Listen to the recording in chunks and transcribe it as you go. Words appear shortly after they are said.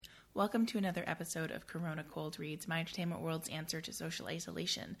Welcome to another episode of Corona Cold Reads, my entertainment world's answer to social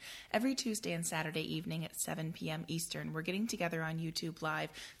isolation. Every Tuesday and Saturday evening at 7 p.m. Eastern, we're getting together on YouTube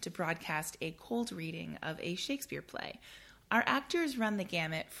Live to broadcast a cold reading of a Shakespeare play. Our actors run the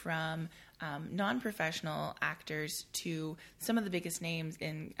gamut from non-professional actors to some of the biggest names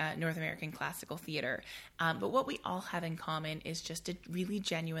in North American classical theater. But what we all have in common is just a really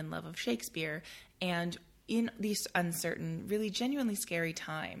genuine love of Shakespeare. And in these uncertain, really genuinely scary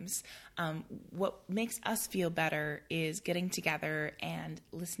times, what makes us feel better is getting together and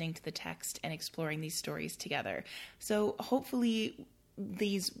listening to the text and exploring these stories together. So hopefully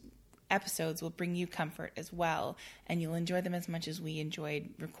these episodes will bring you comfort as well, and you'll enjoy them as much as we enjoyed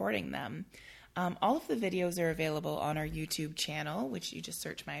recording them. All of the videos are available on our YouTube channel, which you just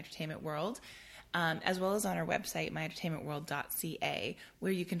search My Entertainment World, as well as on our website, myentertainmentworld.ca,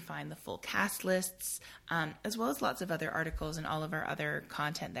 where you can find the full cast lists, as well as lots of other articles and all of our other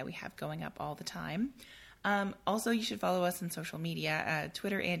content that we have going up all the time. Also, you should follow us on social media,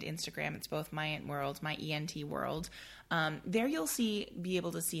 Twitter and Instagram. It's both My Ent World, My ENT World. There you'll be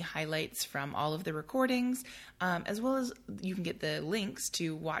able to see highlights from all of the recordings, as well as you can get the links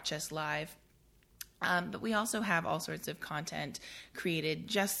to watch us live. But we also have all sorts of content created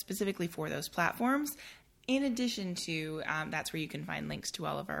just specifically for those platforms. In addition to, that's where you can find links to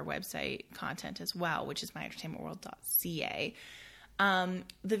all of our website content as well, which is myentertainmentworld.ca.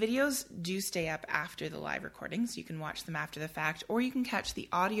 The videos do stay up after the live recordings. You can watch them after the fact, or you can catch the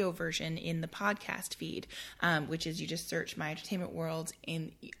audio version in the podcast feed, which is you just search My Entertainment World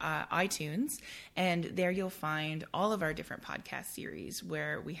in iTunes, and there you'll find all of our different podcast series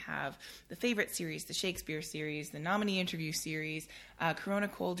where we have the favorite series, the Shakespeare series, the nominee interview series, Corona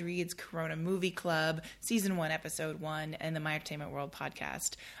Cold Reads, Corona Movie Club, Season 1, Episode 1, and the My Entertainment World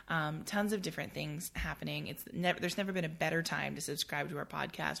podcast. Tons of different things happening. There's never been a better time to subscribe to our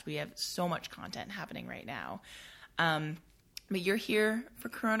podcast. We have so much content happening right now. But you're here for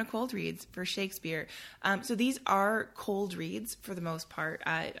Corona Cold Reads for Shakespeare. So these are cold reads for the most part.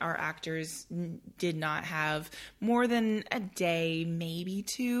 Our actors did not have more than a day, maybe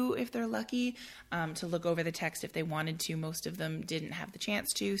two, if they're lucky, to look over the text if they wanted to. Most of them didn't have the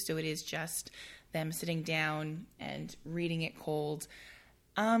chance to, so it is just them sitting down and reading it cold.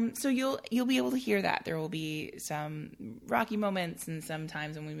 So you'll be able to hear that. There will be some rocky moments and some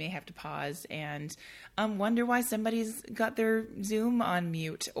times when we may have to pause and wonder why somebody's got their Zoom on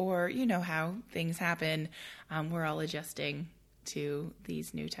mute, or you know how things happen. We're all adjusting to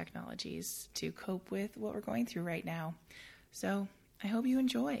these new technologies to cope with what we're going through right now. So I hope you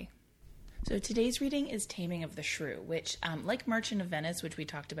enjoy. So today's reading is Taming of the Shrew, which, like Merchant of Venice, which we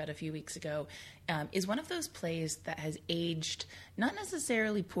talked about a few weeks ago, is one of those plays that has aged not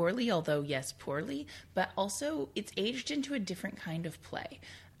necessarily poorly, although yes, poorly, but also it's aged into a different kind of play.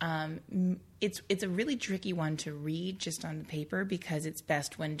 It's a really tricky one to read just on the paper because it's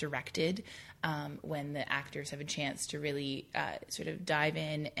best when directed, when the actors have a chance to really sort of dive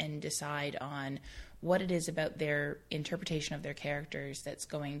in and decide on what it is about their interpretation of their characters that's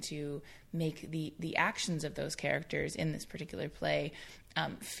going to make the actions of those characters in this particular play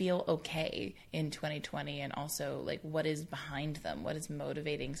feel okay in 2020, and also like what is behind them, what is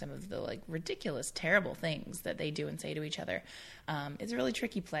motivating some of the like ridiculous, terrible things that they do and say to each other. It's a really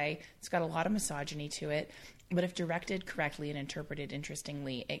tricky play. It's got a lot of misogyny to it, but if directed correctly and interpreted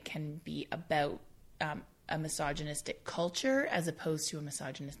interestingly, it can be about a misogynistic culture as opposed to a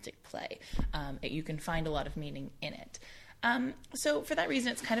misogynistic play. You can find a lot of meaning in it. So for that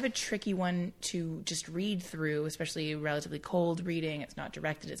reason, it's kind of a tricky one to just read through, especially relatively cold reading. It's not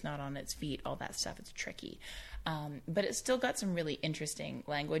directed, it's not on its feet, all that stuff. It's tricky. But it's still got some really interesting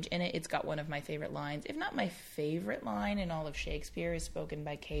language in it. It's got one of my favorite lines, if not my favorite line in all of Shakespeare, is spoken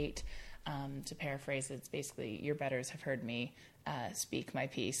by Kate. To paraphrase, it's basically, your betters have heard me speak my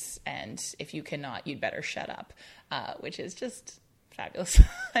piece, and if you cannot, you'd better shut up, which is just fabulous.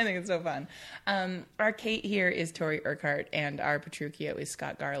 I think it's so fun. Our Kate here is Tori Urquhart, and our Petruchio is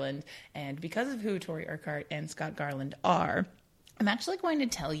Scott Garland, and because of who Tori Urquhart and Scott Garland are, I'm actually going to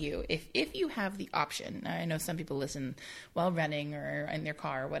tell you, if you have the option, I know some people listen while running or in their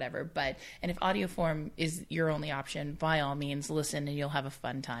car or whatever, and if audio form is your only option, by all means, listen and you'll have a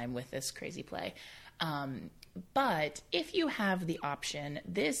fun time with this crazy play. But if you have the option,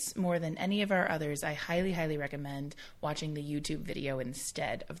 this more than any of our others, I highly, highly recommend watching the YouTube video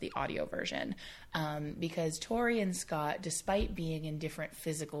instead of the audio version. Because Tori and Scott, despite being in different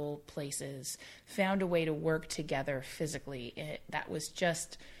physical places, found a way to work together physically. That was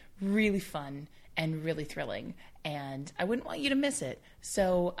just really fun and really thrilling. And I wouldn't want you to miss it.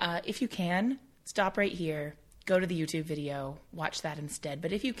 So if you can, stop right here, go to the YouTube video, watch that instead.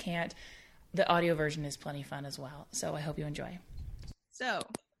 But if you can't, the audio version is plenty fun as well. So I hope you enjoy. So,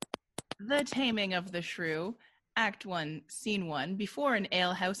 The Taming of the Shrew, Act 1, Scene 1. Before an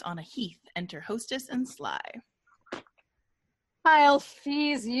alehouse on a heath, enter hostess and Sly. I'll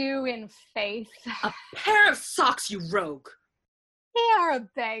fees you in faith. A pair of socks, you rogue! They are a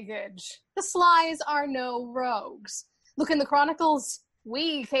baggage. The Slys are no rogues. Look in the chronicles.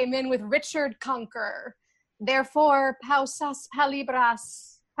 We came in with Richard Conqueror. Therefore, pausas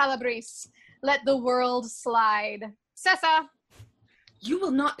palabris. Let the world slide. Cessa! You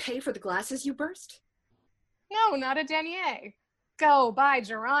will not pay for the glasses you burst? No, not a denier. Go, by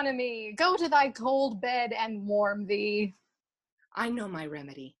Geronimy. Go to thy cold bed and warm thee. I know my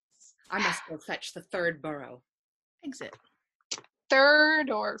remedy. I must go fetch the third burrow. Exit. Third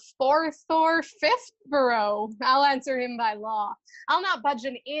or fourth or fifth burrow. I'll answer him by law. I'll not budge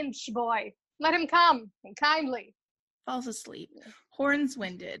an inch, boy. Let him come, and kindly. Falls asleep. Horns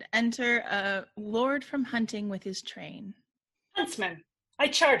winded. Enter a lord from hunting with his train. Huntsman, I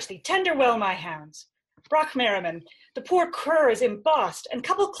charge thee, tender well my hounds. Brock Merriman, the poor cur is embossed, and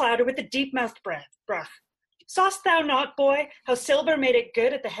couple clouded with the deep-mouthed bruch. Saw'st thou not, boy, how Silver made it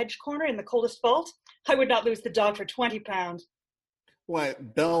good at the hedge corner in the coldest vault? I would not lose the dog for 20 pound. Why,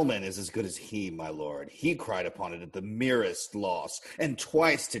 Bellman is as good as he, my lord. He cried upon it at the merest loss, and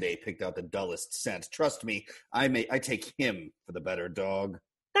twice today picked out the dullest scent. Trust me, I take him for the better dog.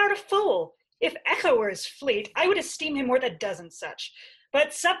 Thou'rt a fool. If Echo were as fleet, I would esteem him worth a dozen such.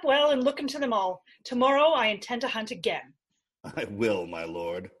 But sup well and look into them all. Tomorrow I intend to hunt again. I will, my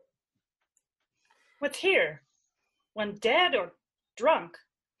lord. What's here? One dead or drunk?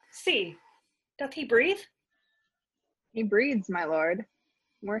 See, doth he breathe? He breathes, my lord.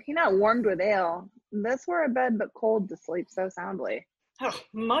 Were he not warmed with ale, this were a bed but cold to sleep so soundly. Oh,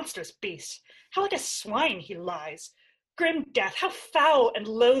 monstrous beast! How like a swine he lies! Grim death, how foul and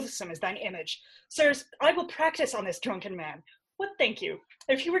loathsome is thine image! Sirs, I will practice on this drunken man. What think you?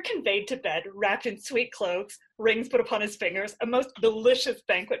 If he were conveyed to bed, wrapped in sweet clothes, rings put upon his fingers, a most delicious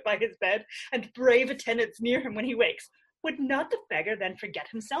banquet by his bed, and brave attendants near him when he wakes, would not the beggar then forget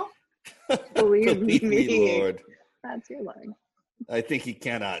himself? Believe me, Lord. That's your line. I think he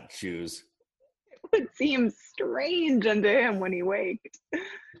cannot choose. It would seem strange unto him when he waked.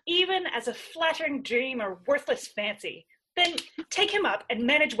 Even as a flattering dream or worthless fancy. Then take him up and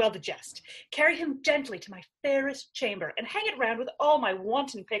manage well the jest. Carry him gently to my fairest chamber, and hang it round with all my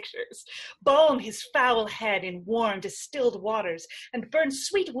wanton pictures. Balm his foul head in warm distilled waters, and burn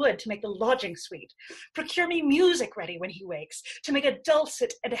sweet wood to make the lodging sweet. Procure me music ready when he wakes, to make a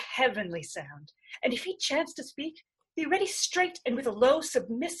dulcet and a heavenly sound. And if he chance to speak, be ready straight, and with a low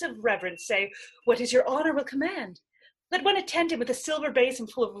submissive reverence say, what is your honor will command? Let one attend him with a silver basin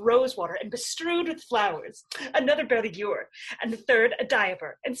full of rose water and bestrewed with flowers, another bear the ewer, and the third a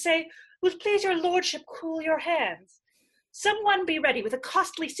diaper, and say, will't please your lordship cool your hands? Some one be ready with a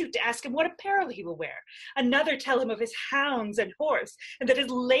costly suit to ask him what apparel he will wear. Another tell him of his hounds and horse, and that his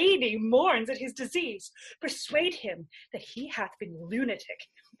lady mourns at his disease. Persuade him that he hath been lunatic,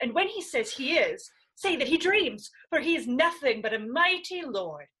 and when he says he is, say that he dreams, for he is nothing but a mighty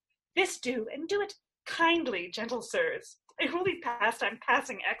lord. This do, and do it kindly, gentle sirs. A holy pastime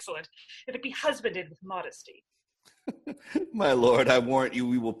passing excellent, if it be husbanded with modesty. My lord, I warrant you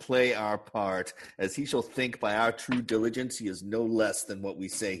we will play our part, as he shall think by our true diligence he is no less than what we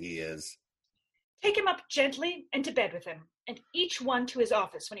say he is. Take him up gently, and to bed with him, and each one to his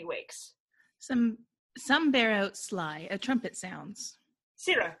office when he wakes. Some bear out Sly. A trumpet sounds.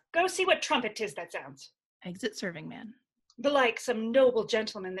 Sirrah, go see what trumpet 'tis that sounds. Exit serving man. Belike some noble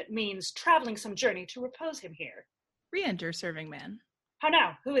gentleman that means travelling some journey to repose him here. Re-enter serving man. How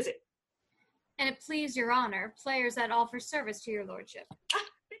now? Who is it? And it please your honor, players that offer service to your lordship. Ah,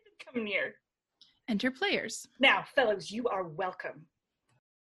 bid them come near. Enter players. Now, fellows, you are welcome.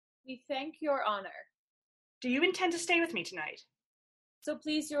 We thank your honor. Do you intend to stay with me tonight? So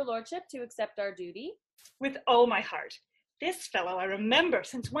please your lordship to accept our duty. With all my heart. This fellow I remember,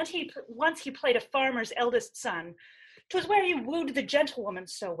 since once he played a farmer's eldest son. 'Twas where you wooed the gentlewoman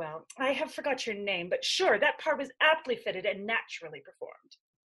so well. I have forgot your name, but sure, that part was aptly fitted and naturally performed.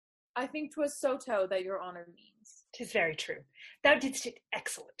 I think 'twas Soto that your honor means. 'Tis very true. Thou didst it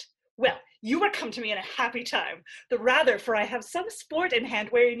excellent. Well, you are come to me in a happy time, the rather for I have some sport in hand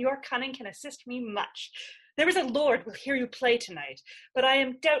wherein your cunning can assist me much. There is a lord will hear you play tonight, but I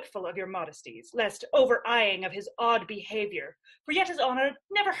am doubtful of your modesties, lest over-eyeing of his odd behavior, for yet his honor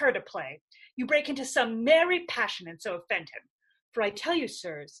never heard a play, you break into some merry passion and so offend him. For I tell you,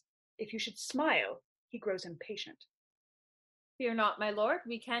 sirs, if you should smile, he grows impatient. Fear not, my lord.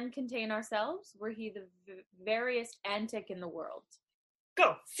 We can contain ourselves, were he the veriest antic in the world.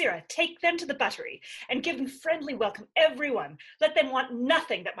 Go, Sirrah, take them to the buttery, and give them friendly welcome, everyone. Let them want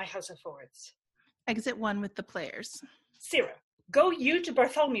nothing that my house affords. Exit 1 with the players. Sirrah, go you to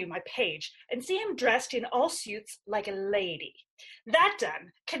Bartholomew, my page, and see him dressed in all suits like a lady. That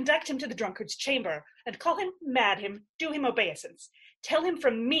done, conduct him to the drunkard's chamber, and call him, mad him, do him obeisance. Tell him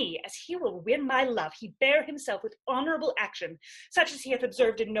from me, as he will win my love, he bear himself with honourable action, such as he hath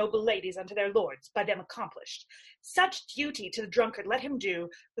observed in noble ladies unto their lords, by them accomplished. Such duty to the drunkard let him do,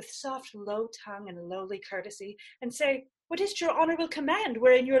 with soft low tongue and lowly courtesy, and say, what is your honour will command,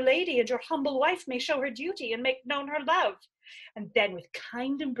 wherein your lady and your humble wife may show her duty, and make known her love? And then with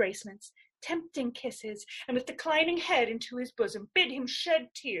kind embracements, tempting kisses, and with declining head into his bosom, bid him shed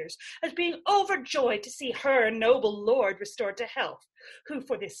tears, as being overjoyed to see her noble lord restored to health, who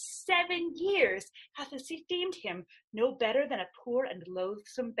for this 7 years hath esteemed him no better than a poor and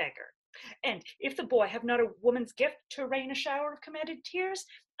loathsome beggar. And if the boy have not a woman's gift to rain a shower of commanded tears,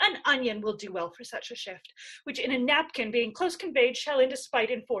 an onion will do well for such a shift, which in a napkin being close conveyed shall in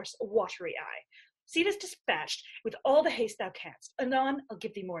despite enforce a watery eye. See this dispatched with all the haste thou canst. Anon I'll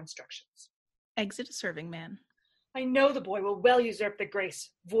give thee more instructions. Exit a serving man. I know the boy will well usurp the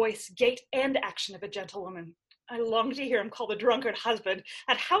grace, voice, gait, and action of a gentlewoman. I long to hear him call the drunkard husband,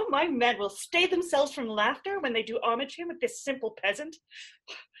 and how my men will stay themselves from laughter when they do homage him with this simple peasant.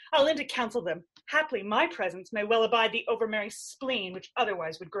 I'll in to counsel them. Haply my presence may well abide the overmerry spleen which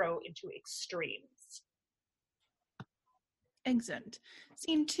otherwise would grow into extremes. Exit.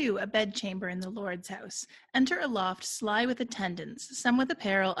 Scene 2, a bedchamber in the Lord's house. Enter a loft, sly with attendants, some with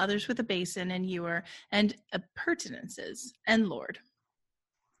apparel, others with a basin and ewer, and appurtenances, and Lord.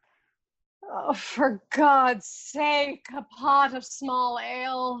 Oh, for God's sake, a pot of small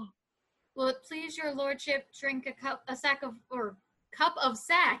ale. Will it please your lordship drink cup of sack?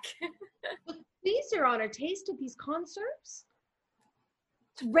 Please, your honor, taste of these conserves?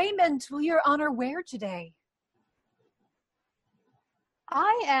 Raiment will your honor wear today?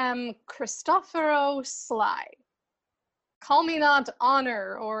 I am Cristoforo Sly. Call me not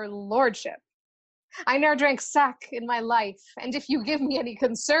honor or lordship. I ne'er drank sack in my life, and if you give me any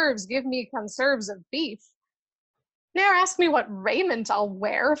conserves, give me conserves of beef. Ne'er ask me what raiment I'll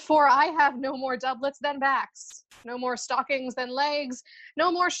wear, for I have no more doublets than backs, no more stockings than legs, no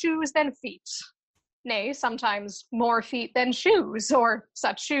more shoes than feet. Nay, sometimes more feet than shoes, or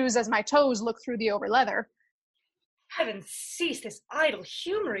such shoes as my toes look through the over leather. Heaven cease this idle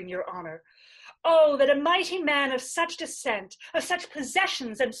humouring, your honour. Oh, that a mighty man of such descent, of such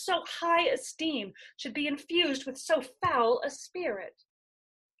possessions and so high esteem, should be infused with so foul a spirit.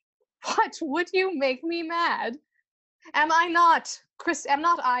 What, would you make me mad? Am not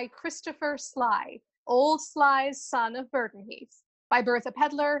I Christopher Sly, old Sly's son of Burdenheath, by birth a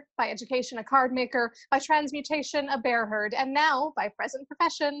peddler, by education a card maker, by transmutation a bear herd, and now, by present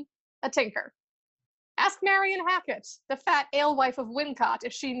profession, a tinker? Ask Marion Hackett, the fat alewife of Wincott,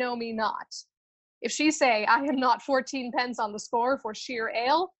 if she know me not. If she say, I am not 14 pence on the score for sheer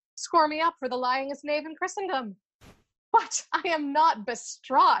ale, score me up for the lyingest knave in Christendom. What? I am not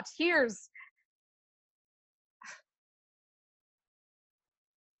bestraught.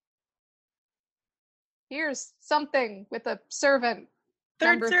 Here's something with a servant.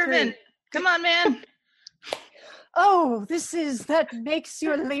 Third servant. 3. Come on, man. Oh, this is that makes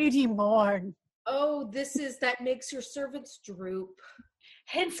your lady mourn. Oh, this is that makes your servants droop.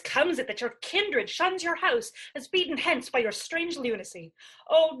 Hence comes it that your kindred shuns your house, as beaten hence by your strange lunacy.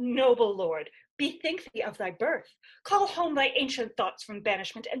 O noble lord, bethink thee of thy birth. Call home thy ancient thoughts from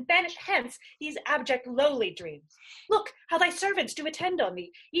banishment, and banish hence these abject lowly dreams. Look how thy servants do attend on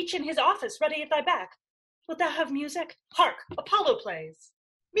thee, each in his office ready at thy back. Wilt thou have music? Hark, Apollo plays.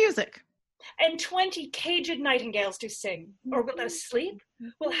 Music. And 20 caged nightingales do sing. Or wilt thou sleep?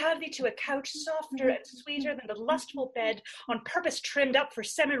 We'll have thee to a couch softer and sweeter than the lustful bed on purpose trimmed up for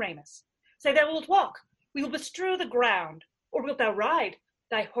Semiramis. Say thou wilt walk, we will bestrew the ground. Or wilt thou ride?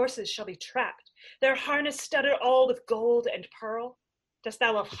 Thy horses shall be trapped, their harness studded all with gold and pearl. Dost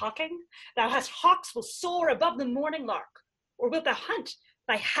thou love hawking? Thou hast hawks will soar above the morning lark. Or wilt thou hunt?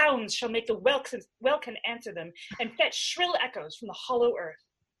 Thy hounds shall make the welkin answer them, and fetch shrill echoes from the hollow earth.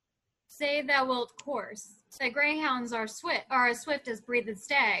 Say thou wilt course. Thy greyhounds are as swift as breathed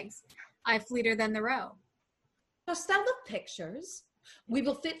stags. I fleeter than the roe. Dost thou love pictures? We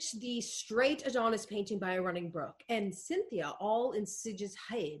will fetch thee straight Adonis painting by a running brook, and Cynthia all in Sidge's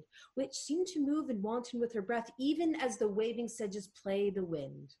hide, which seemed to move and wanton with her breath, even as the waving sedges play the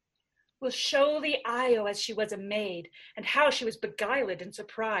wind. We'll show thee Io as she was a maid, and how she was beguiled and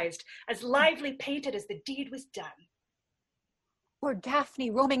surprised, as lively painted as the deed was done. Or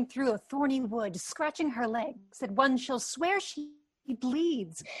Daphne roaming through a thorny wood, scratching her legs, and one shall swear she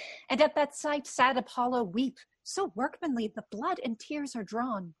bleeds. And at that sight sad Apollo weep, so workmanly the blood and tears are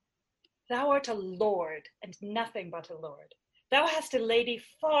drawn. Thou art a lord, and nothing but a lord. Thou hast a lady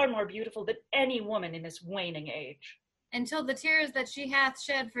far more beautiful than any woman in this waning age. Until the tears that she hath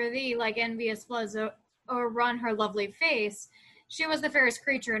shed for thee, like envious floods, o'errun her lovely face, she was the fairest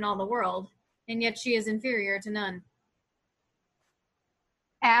creature in all the world, and yet she is inferior to none.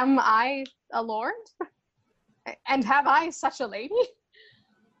 Am I a lord? And have I such a lady?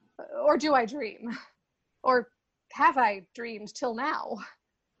 Or do I dream? Or have I dreamed till now?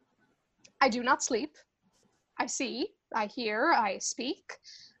 I do not sleep. I see, I hear, I speak.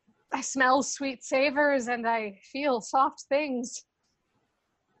 I smell sweet savors and I feel soft things.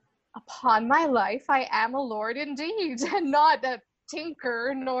 Upon my life, I am a lord indeed, and not a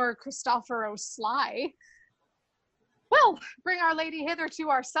tinker nor Christophoro sly. Well, bring our lady hither to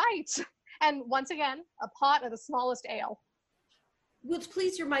our sight, and once again, a pot of the smallest ale. Will't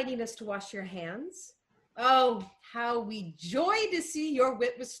please your mightiness to wash your hands? Oh, how we joy to see your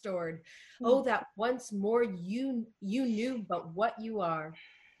wit restored. Oh, that once more you knew but what you are.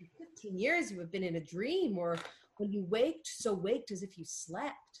 In 15 years you have been in a dream, or when you waked, so waked as if you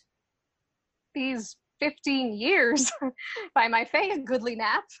slept. These 15 years, by my faith, a goodly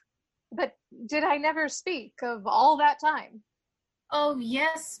nap. But did I never speak of all that time? Oh,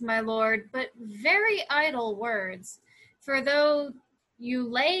 yes, my lord, but very idle words. For though you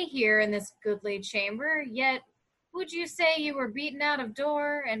lay here in this goodly chamber, yet would you say you were beaten out of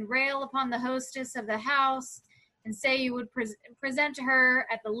door, and rail upon the hostess of the house, and say you would present to her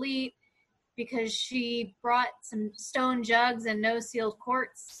at the leet, because she brought some stone jugs and no sealed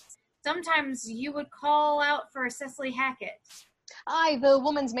quarts? Sometimes you would call out for Cecily Hackett. Aye, the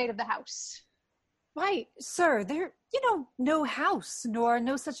woman's maid of the house. Why, sir, there, no house, nor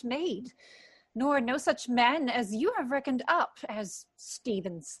no such maid, nor no such men as you have reckoned up, as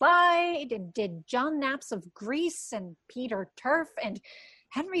Stephen Slide, and did John Naps of Greece, and Peter Turf, and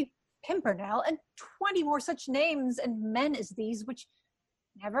Henry Pimpernel, and 20 more such names and men as these, which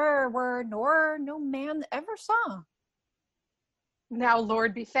never were, nor no man ever saw. Now,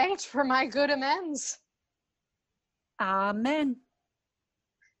 Lord be thanked for my good amends. Amen.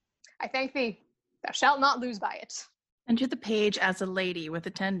 I thank thee. Thou shalt not lose by it. Enter the page as a lady with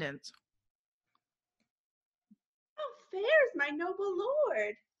attendants. How fares my noble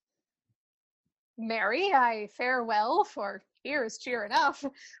lord? Marry, I fare well, for here is cheer enough.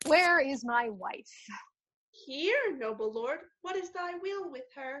 Where is my wife? Here, noble lord. What is thy will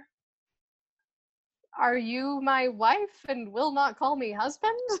with her? Are you my wife, and will not call me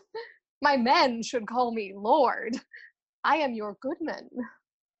husband? My men should call me lord. I am your goodman.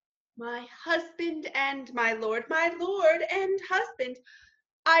 My husband and my lord and husband.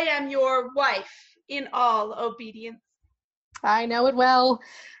 I am your wife in all obedience. I know it well.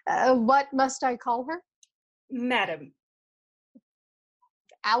 What must I call her? Madam.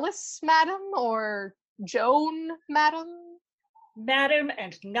 Alice, madam, or Joan, madam? Madam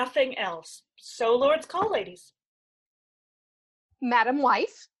and nothing else. So lords call ladies. Madam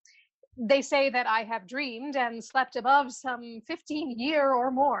wife. They say that I have dreamed and slept above some 15 year or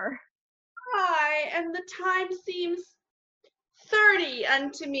more. Aye, and the time seems 30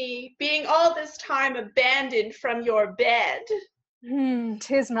 unto me, being all this time abandoned from your bed.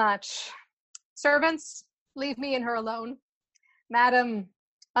 'Tis much. Servants, leave me and her alone. Madam,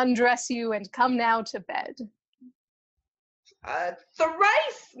 undress you and come now to bed.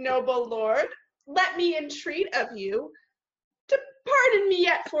 Thrice, noble lord, let me entreat of you to pardon me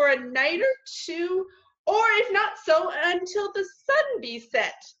yet for a night or two, or if not so, until the sun be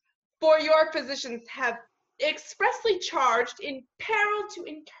set. For your physicians have expressly charged in peril to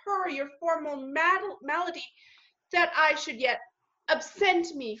incur your formal malady, that I should yet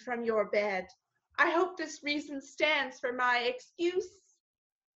absent me from your bed. I hope this reason stands for my excuse.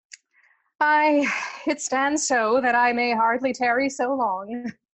 Aye, it stands so that I may hardly tarry so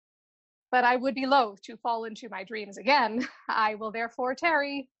long. But I would be loath to fall into my dreams again. I will therefore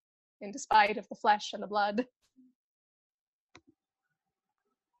tarry, in despite of the flesh and the blood.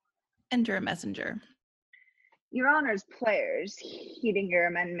 Enter a messenger. Your Honor's players, heeding your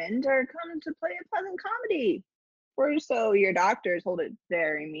amendment, are come to play a pleasant comedy. For so your doctors hold it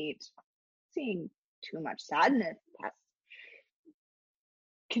very meet. Seeing too much sadness hath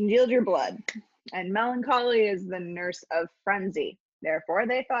congealed your blood, and melancholy is the nurse of frenzy. Therefore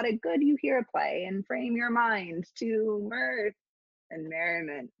they thought it good you hear a play, and frame your mind to mirth and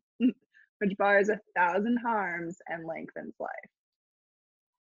merriment, which bars 1,000 harms and lengthens life.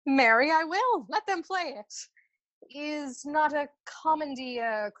 Marry, I will. Let them play it. Is not a comedy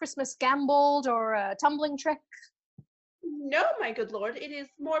a Christmas gambled or a tumbling trick? No, my good lord, it is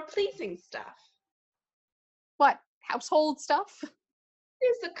more pleasing stuff. What, household stuff? It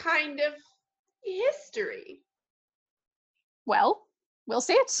is a kind of history. Well, we'll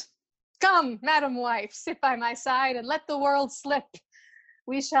see it. Come, madam wife, sit by my side and let the world slip.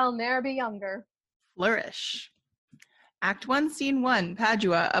 We shall ne'er be younger. Flourish. Act 1, Scene 1,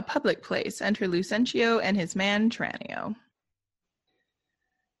 Padua, a public place. Enter Lucentio and his man Tranio.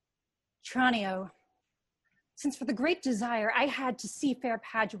 Tranio, since for the great desire I had to see fair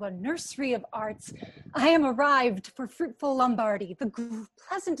Padua, nursery of arts, I am arrived for fruitful Lombardy, the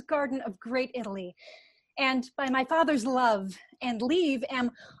pleasant garden of great Italy, and by my father's love and leave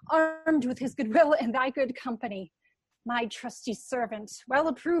am armed with his goodwill and thy good company. My trusty servant, well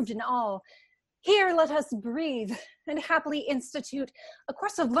approved in all, here let us breathe and happily institute a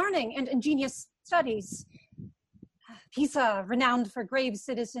course of learning and ingenious studies. Pisa, renowned for grave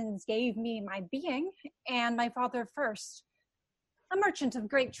citizens, gave me my being, and my father first. A merchant of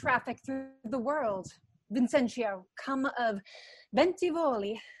great traffic through the world, Vincentio, come of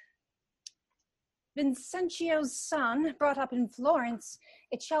Bentivogli. Vincentio's son, brought up in Florence,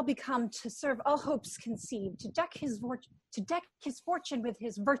 it shall become to serve all hopes conceived, to deck his fortune with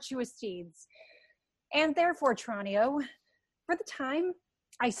his virtuous deeds. And therefore, Tranio, for the time,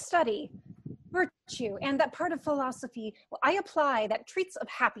 I study virtue, and that part of philosophy I apply that treats of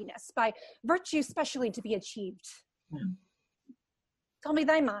happiness, by virtue specially to be achieved. Tell me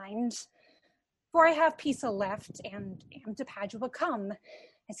thy mind, for I have Pisa left, and am to Padua come,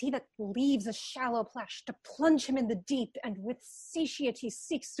 as he that leaves a shallow plesh to plunge him in the deep, and with satiety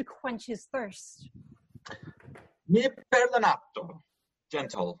seeks to quench his thirst. Mi perdonato,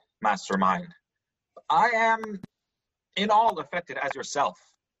 gentle mastermind. I am in all affected as yourself,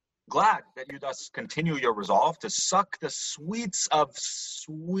 glad that you thus continue your resolve to suck the sweets of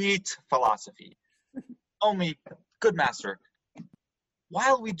sweet philosophy. Only, good master,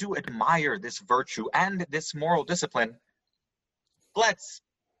 while we do admire this virtue and this moral discipline, let's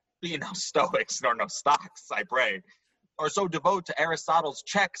be no Stoics nor no stocks, I pray, or so devote to Aristotle's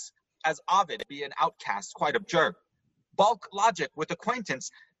checks as Ovid be an outcast quite abjure. Bulk logic with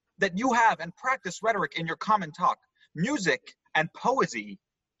acquaintance that you have and practice rhetoric in your common talk, music and poesy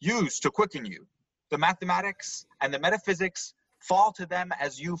used to quicken you. The mathematics and the metaphysics fall to them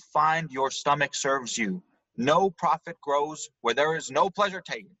as you find your stomach serves you. No profit grows where there is no pleasure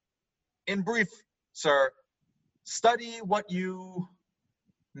taken. In brief, sir, study what you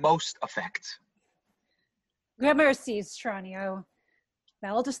most affect. Gramercies, Tranio.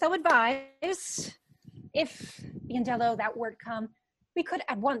 Well, dost thou advise? If, Biendello, that word come, we could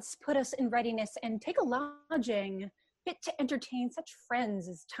at once put us in readiness and take a lodging, fit to entertain such friends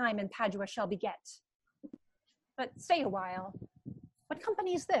as time and Padua shall beget. But stay a while. What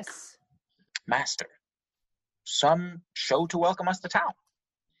company is this? Master, some show to welcome us to town.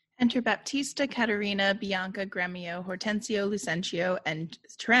 Enter Baptista, Caterina, Bianca, Gremio, Hortensio, Lucentio, and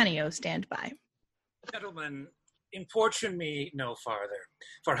Tranio stand by. Gentlemen, importune me no farther,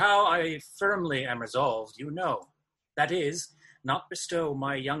 for how I firmly am resolved, you know. That is, not bestow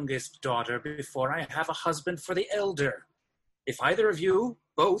my youngest daughter before I have a husband for the elder. If either of you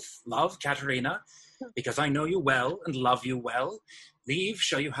both love Caterina, because I know you well and love you well, leave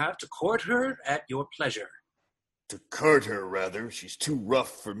shall you have to court her at your pleasure. To court her, rather. She's too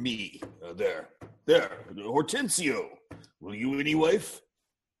rough for me. There, Hortensio. Will you any wife?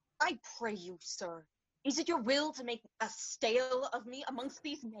 I pray you, sir. Is it your will to make a stale of me amongst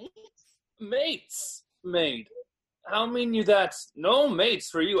these mates? Mates, maid. How mean you that? No mates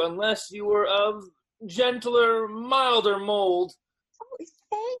for you unless you were of gentler, milder mold. Oh,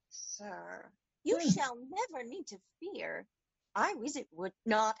 thanks, sir. You shall never need to fear. I wish it would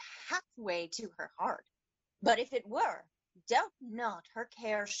not halfway to her heart. But if it were, doubt not her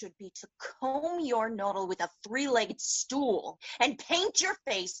care should be to comb your noddle with a three-legged stool, and paint your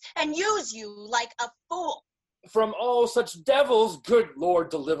face, and use you like a fool. From all such devils, good Lord,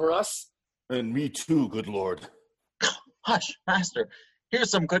 deliver us. And me too, good Lord. Hush, master.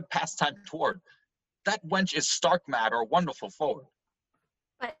 Here's some good pastime toward. That wench is stark mad or wonderful forward.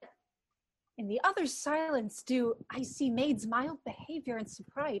 But in the other's silence do I see maid's mild behavior and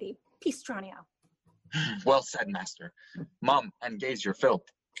sobriety. Peace, Tranio. Well said, master. Mum, and gaze your fill.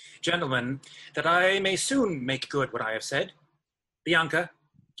 Gentlemen, that I may soon make good what I have said, Bianca,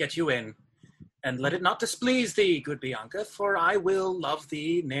 get you in, and let it not displease thee, good Bianca, for I will love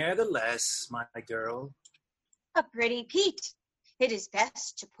thee ne'ertheless, my girl. A pretty Pete. It is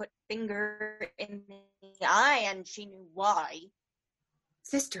best to put finger in the eye, and she knew why.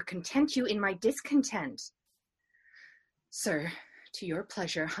 Sister, content you in my discontent. Sir, to your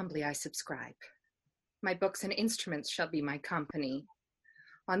pleasure humbly I subscribe. My books and instruments shall be my company.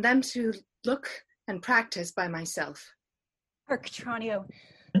 On them to look and practice by myself. Hark, Tranio,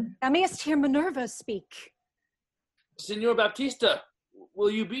 thou mayest hear Minerva speak. Signor Baptista,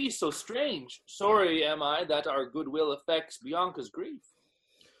 will you be so strange? Sorry am I that our goodwill affects Bianca's grief.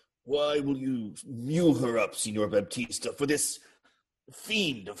 Why will you view her up, Signor Baptista, for this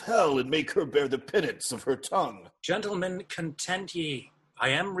fiend of hell, and make her bear the penance of her tongue? Gentlemen, content ye. I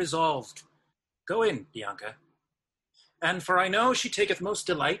am resolved. Go in, Bianca. And for I know she taketh most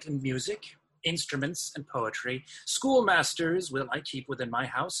delight in music, instruments, and poetry, schoolmasters will I keep within my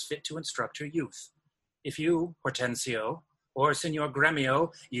house fit to instruct her youth. If you, Hortensio, or Signor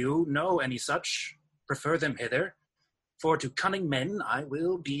Gremio, you know any such, prefer them hither. For to cunning men I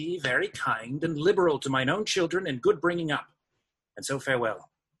will be very kind and liberal to mine own children in good bringing up. And so farewell.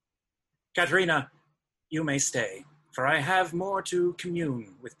 Katerina, you may stay, for I have more to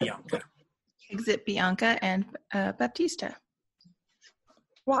commune with Bianca. Exit Bianca and Baptista.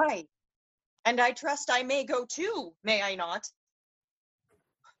 Why? And I trust I may go too, may I not?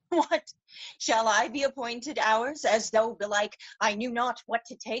 What? Shall I be appointed hours, as though belike I knew not what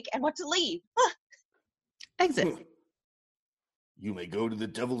to take and what to leave? Exit. You may go to the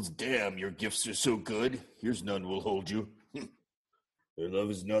devil's dam, your gifts are so good. Here's none will hold you. Their love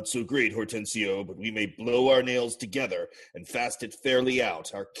is not so great, Hortensio, but we may blow our nails together and fast it fairly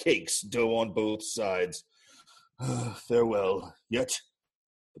out, our cakes dough on both sides. Farewell, yet,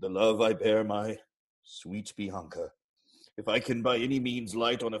 for the love I bear my sweet Bianca, if I can by any means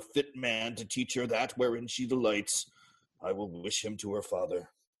light on a fit man to teach her that wherein she delights, I will wish him to her father.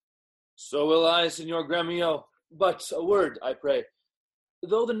 So will I, Signor Gremio. But a word, I pray.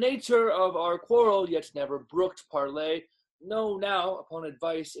 Though the nature of our quarrel yet never brooked parley, know now, upon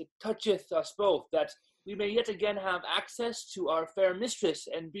advice, it toucheth us both, that we may yet again have access to our fair mistress,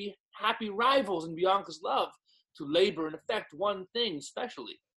 and be happy rivals in Bianca's love, to labor and effect one thing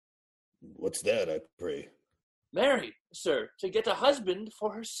specially. What's that, I pray? Marry, sir, to get a husband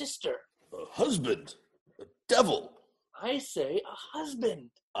for her sister. A husband? A devil? I say a husband.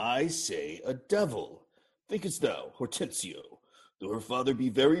 I say a devil. Thinkest thou, Hortensio, though her father be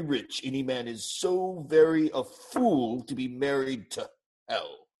very rich, any man is so very a fool to be married to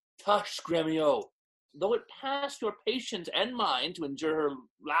hell? Tush, Gremio. Though it pass your patience and mine to endure her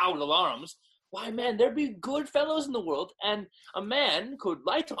loud alarms, why, man, there be good fellows in the world, and a man could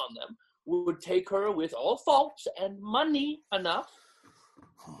light on them, would take her with all faults and money enough.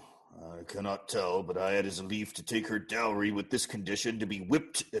 I cannot tell, but I had as lief to take her dowry with this condition, to be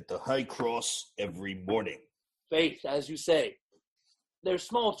whipped at the high cross every morning. Faith, as you say, there's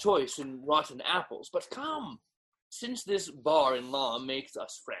small choice in rotten apples, but come, since this bar-in-law makes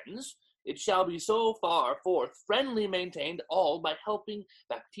us friends, it shall be so far forth friendly maintained, all by helping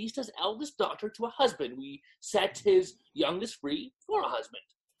Baptista's eldest daughter to a husband. We set his youngest free for a husband,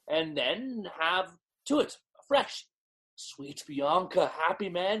 and then have to it afresh. Sweet Bianca, happy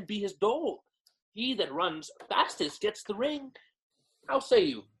man be his dole. He that runs fastest gets the ring. How say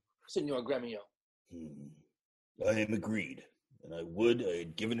you, Signor Gremio? I am agreed, and I would I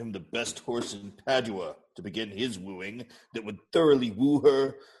had given him the best horse in Padua to begin his wooing, that would thoroughly woo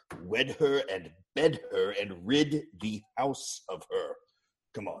her, wed her, and bed her, and rid the house of her.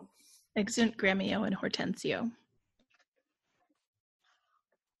 Come on. Exeunt Gremio and Hortensio.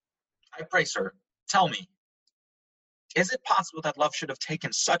 I pray, sir, tell me, is it possible that love should have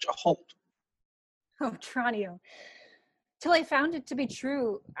taken such a hold? Oh, Tranio, till I found it to be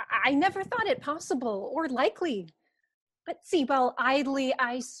true, I never thought it possible or likely. But see, while idly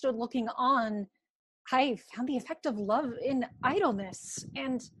I stood looking on, I found the effect of love in idleness,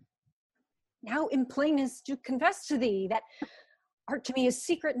 and now in plainness do confess to thee that art to me as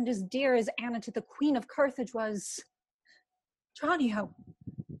secret and as dear as Anna to the Queen of Carthage was. Tranio,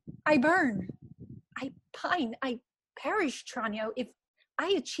 I burn, I pine, I perish, Tranio, if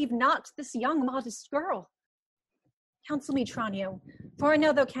I achieve not this young modest girl. Counsel me, Tranio, for I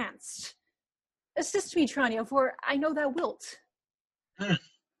know thou canst. Assist me, Tranio, for I know thou wilt.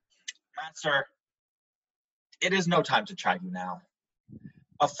 Master, it is no time to chide you now.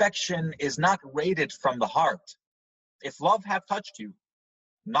 Affection is not rated from the heart. If love have touched you,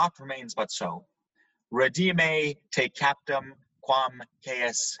 naught remains but so. Redime te captum quam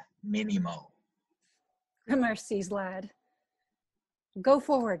caes minimo. Gramercies, lad. Go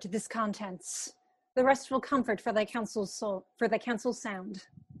forward to this contents. The rest will comfort for thy counsel's soul, for thy counsel's sound.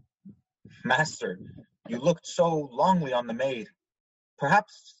 Master, you looked so longly on the maid.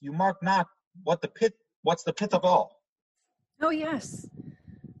 Perhaps you mark not what's the pith of all. Oh yes,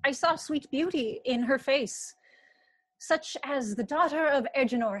 I saw sweet beauty in her face. such as the daughter of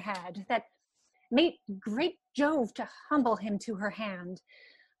Erginor had, that made great Jove to humble him to her hand,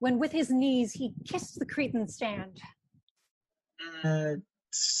 when with his knees he kissed the Cretan stand.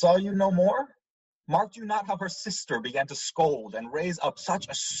 Saw you no more? Marked you not how her sister began to scold and raise up such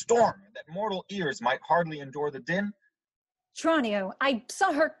a storm that mortal ears might hardly endure the din? Tranio, I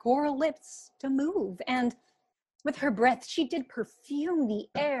saw her coral lips to move, and with her breath she did perfume the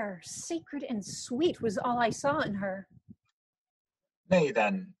air. Sacred and sweet was all I saw in her. Nay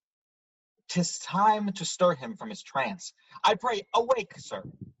then, 'tis time to stir him from his trance. I pray, awake, sir.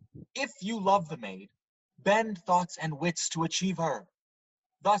 If you love the maid, bend thoughts and wits to achieve her.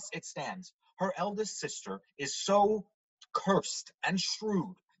 Thus it stands. Her eldest sister is so cursed and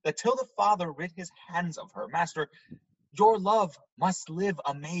shrewd that till the father rid his hands of her, master, your love must live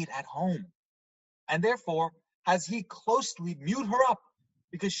a maid at home. And therefore has he closely mewed her up,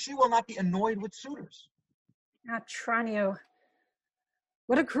 because she will not be annoyed with suitors. Ah, Tranio,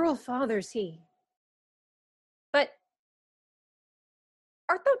 what a cruel father's he. But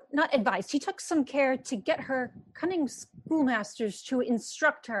art thou not advised he took some care to get her cunning schoolmasters to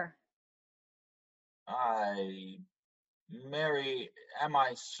instruct her? Ay, Mary, am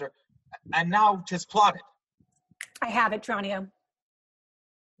I, sir? And now 'tis plotted. I have it, Tranio.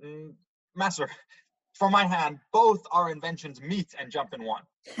 Master, for my hand, both our inventions meet and jump in one.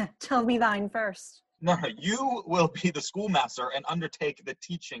 Tell me thine first. No, you will be the schoolmaster and undertake the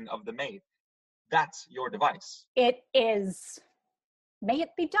teaching of the maid. That's your device. It is. May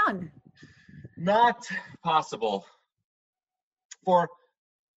it be done. Not possible. For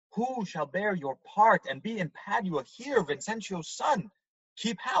who shall bear your part and be in Padua here, Vincentio's son?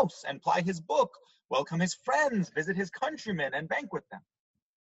 Keep house and ply his book, welcome his friends, visit his countrymen, and banquet them.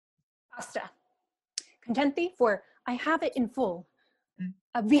 Basta. Content thee, for I have it in full.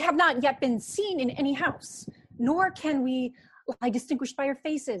 We have not yet been seen in any house, nor can we lie distinguished by our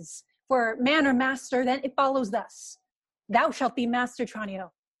faces. For man or master, then it follows thus. Thou shalt be master,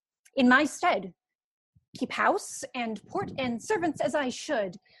 Tranio. In my stead, keep house and port and servants as I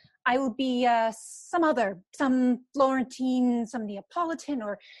should. I will be some Florentine, some Neapolitan,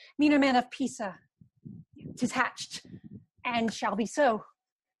 or meaner man of Pisa. 'Tis hatched, and shall be so.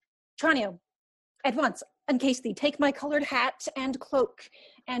 Tranio, at once, uncase thee, take my colored hat and cloak,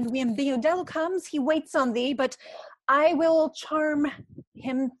 and when Biodello comes, he waits on thee, but I will charm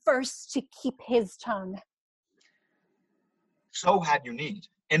him first to keep his tongue. So had you need.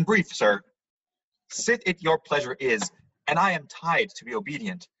 In brief, sir, sit it your pleasure is, and I am tied to be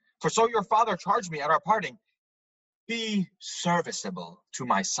obedient. For so your father charged me at our parting. Be serviceable to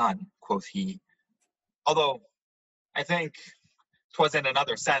my son, quoth he. Although, I think 'twas in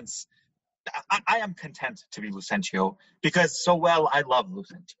another sense. I am content to be Lucentio, because so well I love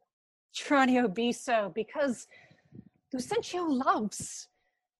Lucentio. Tranio, be so, because Lucentio loves.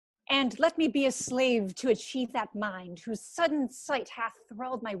 And let me be a slave to achieve that mind, whose sudden sight hath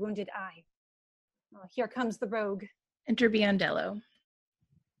thralled my wounded eye. Oh, here comes the rogue. Enter Biondello.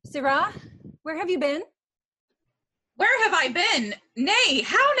 Sirrah, where have you been? Where have I been? Nay,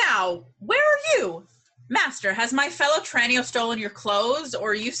 how now? Where are you? Master, has my fellow Tranio stolen your clothes,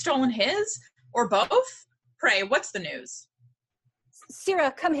 or you stolen his? Or both? Pray, what's the news?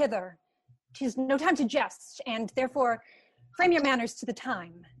 Sirrah, come hither. 'Tis no time to jest, and therefore frame your manners to the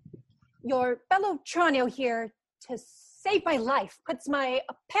time. Your fellow Tranio here, to save my life, puts my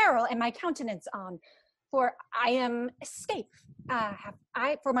apparel and my countenance on, for I am escape.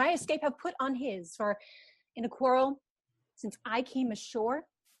 For my escape have put on his, for in a quarrel, since I came ashore,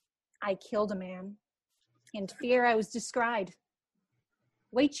 I killed a man, and fear I was descried.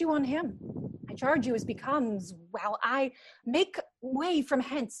 Wait you on him. I charge you as becomes, while I make way from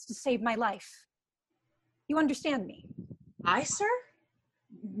hence to save my life. You understand me? I, sir?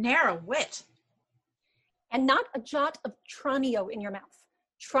 Ne'er a whit. And not a jot of Tranio in your mouth.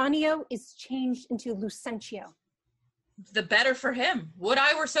 Tranio is changed into Lucentio. The better for him. Would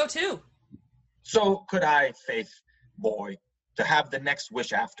I were so too. So could I, faith, boy, to have the next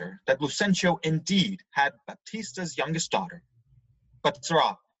wish after, that Lucentio indeed had Baptista's youngest daughter. But,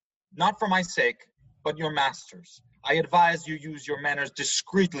 sirrah, not for my sake, but your master's, I advise you use your manners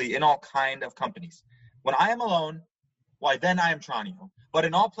discreetly in all kind of companies. When I am alone, why then I am Tranio, but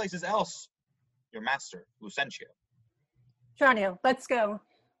in all places else, your master, Lucentio. Tranio, let's go.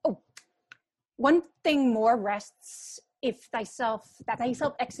 Oh, one thing more rests if thyself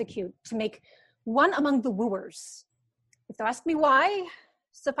execute to make one among the wooers. If thou ask me why,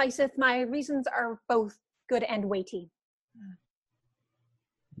 sufficeth my reasons are both good and weighty.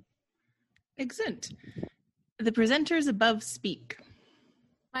 Exeunt. The presenters above speak.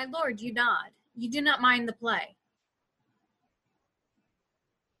 My lord, you nod. You do not mind the play.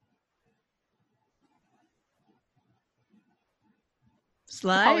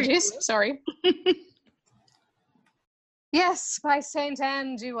 Sly? Apologies, sorry. Yes, by Saint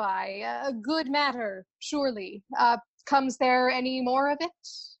Anne do I. A good matter, surely. Comes there any more of it?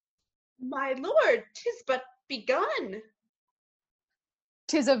 My lord, 'tis but begun.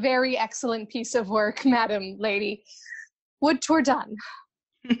 'Tis a very excellent piece of work, madam, lady. Would 'twere done.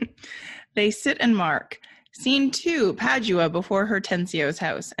 They sit and mark. Scene 2, Padua before Hortensio's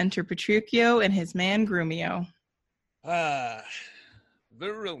house. Enter Petruchio and his man Grumio. Ah,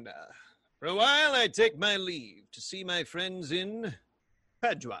 Verona. For a while I take my leave to see my friends in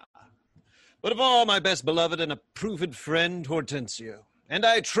Padua. But of all my best beloved and approved friend Hortensio, and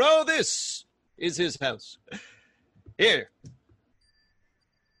I trow this is his house. Here.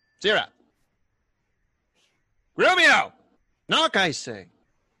 Sirrah. Grumio! Knock, I say.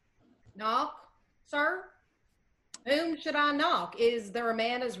 Knock, sir? Whom should I knock? Is there a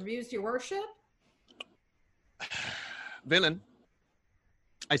man as refused your worship? Villain,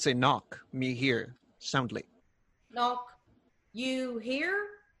 I say knock me here soundly. Knock you here,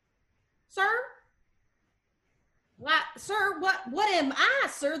 sir? Sir, what am I,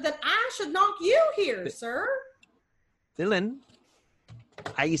 sir, that I should knock you here, sir? Villain,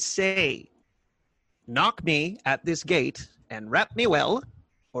 I say, knock me at this gate and rap me well,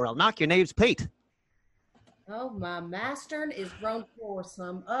 or I'll knock your knave's pate. Oh, my master is grown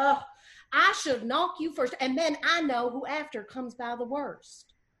quarrelsome. I should knock you first, and then I know who after comes by the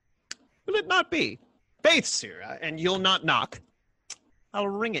worst. Will it not be? Faith, Sirrah, and you'll not knock. I'll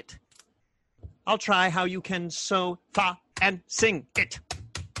ring it. I'll try how you can sew, fa, and sing it.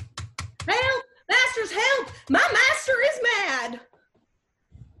 Help! Master's help! My master is mad!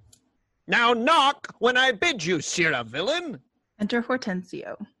 Now knock when I bid you, Sirrah, villain. Enter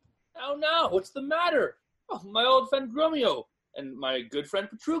Hortensio. Now, what's the matter? Oh, my old friend Grumio and my good friend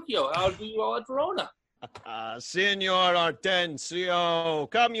Petruchio. How do you all at Verona? Signor Hortensio,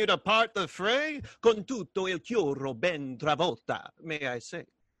 come you to part the fray? Con tutto il chioro ben travolta, may I say.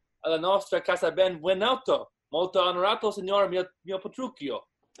 Alla nostra casa ben buonato. Molto onorato, signor mio Petruchio.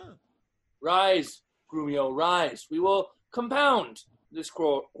 Rise, Grumio, rise. We will compound this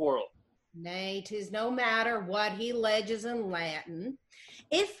quarrel. Nay, 'tis no matter what he alleges in Latin.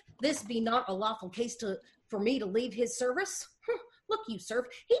 If this be not a lawful case for me to leave his service, look you, sir,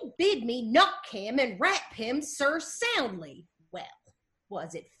 he bid me knock him and rap him, sir, soundly. Well,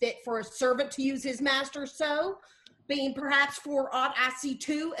 was it fit for a servant to use his master so? Being perhaps for aught I see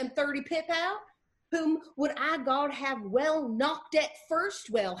 2 and 30 pip out? Whom would I God have well knocked at first?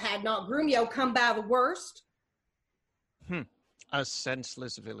 Well, had not Grumio come by the worst? A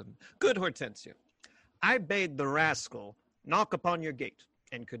senseless villain. Good Hortensio, I bade the rascal knock upon your gate,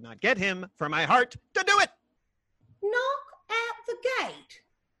 and could not get him for my heart to do it. Knock at the gate?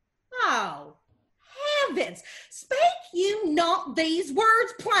 Oh, heavens! Spake you not these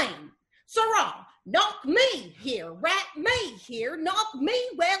words plain? Sirrah, knock me here, rap me here, knock me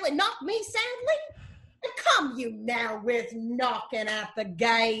well and knock me soundly? And come you now with knocking at the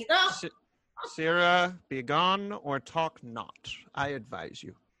gate. Sirrah, be gone or talk not, I advise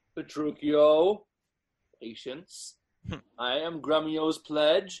you. Petruchio, patience. I am Grumio's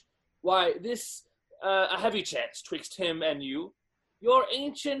pledge. Why, this a heavy chance twixt him and you, your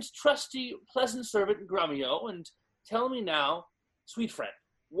ancient, trusty, pleasant servant Grumio, and tell me now, sweet friend,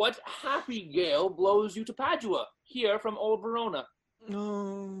 what happy gale blows you to Padua, here from old Verona?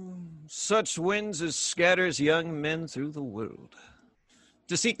 Oh, such winds as scatters young men through the world,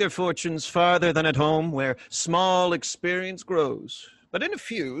 to seek their fortunes farther than at home, where small experience grows. But in a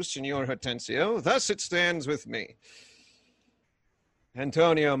few, Signor Hortensio, thus it stands with me.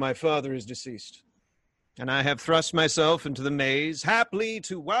 Antonio, my father, is deceased, and I have thrust myself into the maze, haply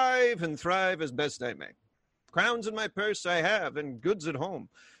to wive and thrive as best I may. Crowns in my purse I have, and goods at home,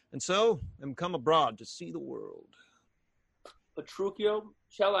 and so am come abroad to see the world. Petruchio,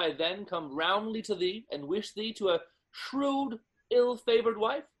 shall I then come roundly to thee, and wish thee to a shrewd, ill-favored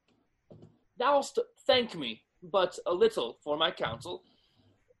wife? Thou'st thank me but a little for my counsel,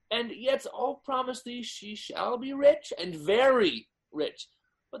 and yet I'll promise thee she shall be rich, and very rich.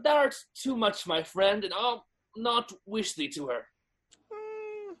 But thou art too much my friend, and I'll not wish thee to her.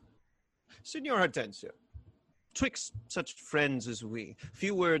 Signor Hortensio, twixt such friends as we,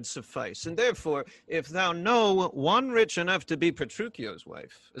 few words suffice, and therefore, if thou know one rich enough to be Petruchio's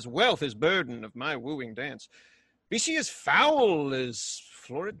wife, as wealth is burden of my wooing dance, be she as foul as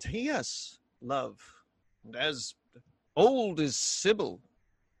Florentius, love, and as old as Sibyl,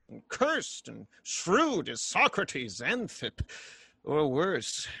 and cursed and shrewd as Socrates, Xanthip, or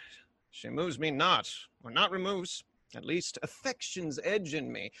worse, she moves me not, or not removes, at least affection's edge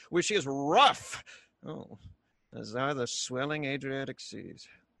in me, where she is rough. Oh, as are the swelling Adriatic seas.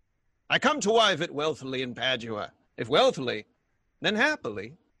 I come to wive it wealthily in Padua. If wealthily, then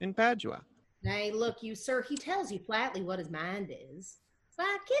happily in Padua. Nay, look, you, sir, he tells you flatly what his mind is.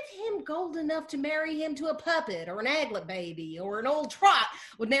 Why, give him gold enough to marry him to a puppet or an aglet baby or an old trot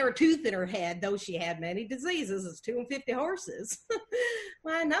with ne'er a tooth in her head, though she had many diseases as 250 horses.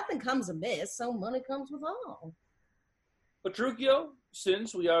 Why, nothing comes amiss, so money comes with all. Petruchio,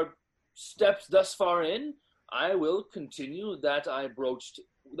 since we are stepped thus far in, I will continue that I broached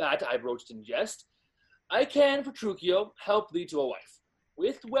in jest. I can, Petruchio, help thee to a wife,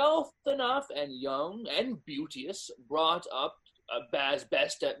 with wealth enough and young and beauteous, brought up as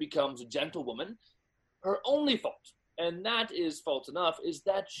best that becomes a gentlewoman. Her only fault, and that is fault enough, is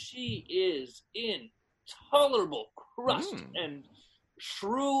that she is intolerable crust and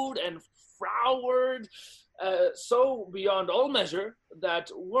shrewd and froward, so beyond all measure that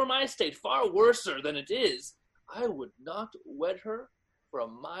were my state far worser than it is, I would not wed her for a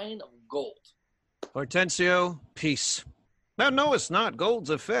mine of gold. Hortensio, peace. Thou knowest not gold's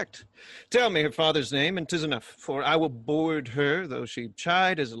effect. Tell me her father's name, and 'tis enough, for I will board her, though she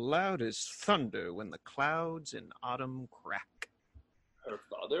chide as loud as thunder when the clouds in autumn crack. Her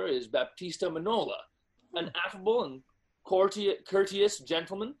father is Baptista Manola, an affable and courteous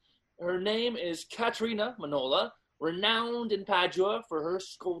gentleman. Her name is Caterina Manola, renowned in Padua for her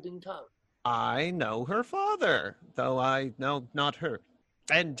scolding tongue. I know her father, though I know not her,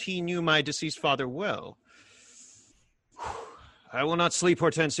 and he knew my deceased father well. I will not sleep,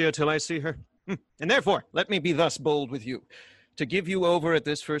 Hortensio, till I see her. And therefore, let me be thus bold with you, to give you over at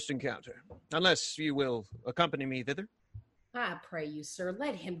this first encounter, unless you will accompany me thither. I pray you, sir,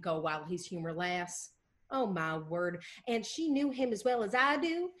 let him go while his humor lasts. Oh, my word, and she knew him as well as I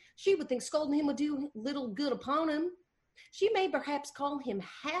do. She would think scolding him would do little good upon him. She may perhaps call him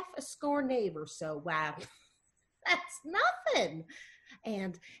half a score knave or so. Why, that's nothing.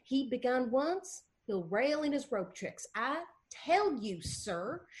 And he begun once, he'll rail in his rope tricks. I tell you,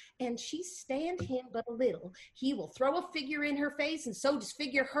 sir, and she stand him but a little, he will throw a figure in her face and so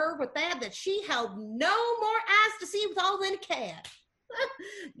disfigure her with that she held no more eyes to see withal than a cat.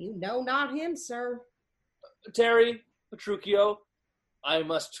 You know not him, sir. Terry, Petruchio, I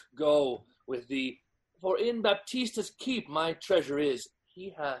must go with thee, for in Baptista's keep my treasure is.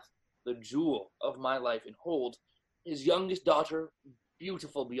 He hath the jewel of my life in hold, his youngest daughter,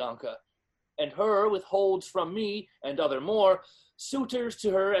 beautiful Bianca, and her withholds from me and other more, suitors to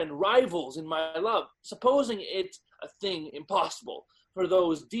her and rivals in my love, supposing it a thing impossible, for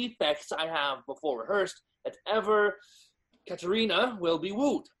those defects I have before rehearsed, that ever Caterina will be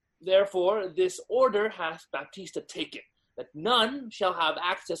wooed. Therefore this order hath Baptista taken, that none shall have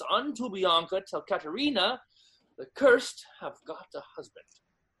access unto Bianca till Caterina, the cursed, have got a husband.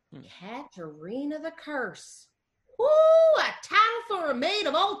 Caterina the curse. Woo, a title for a maid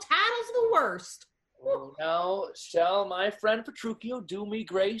of all titles the worst. Oh, now shall my friend Petruchio do me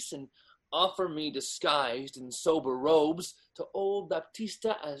grace and offer me disguised in sober robes to old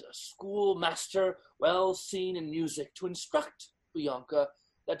Baptista as a schoolmaster well seen in music to instruct Bianca,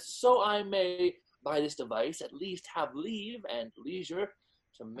 that so I may by this device at least have leave and leisure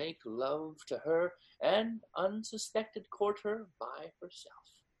to make love to her and unsuspected court her by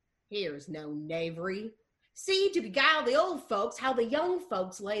herself. Here's no knavery. See, to beguile the old folks, how the young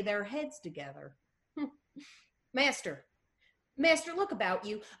folks lay their heads together. Master, look about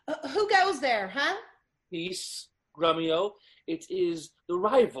you. Who goes there, huh? Peace, Grumio. It is the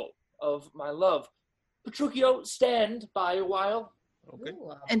rival of my love. Petruchio, stand by a while. Okay.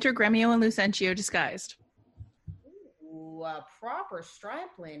 Enter Gremio and Lucentio disguised. Ooh, a proper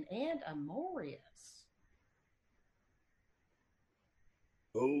stripling and Amorius.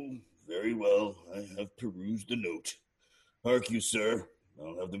 Oh, very well. I have perused the note. Hark you, sir.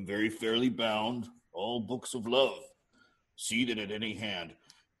 I'll have them very fairly bound, all books of love, seated at any hand,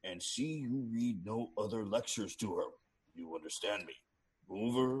 and see you read no other lectures to her. You understand me.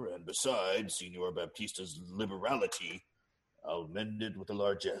 Over and beside Signor Baptista's liberality, I'll mend it with a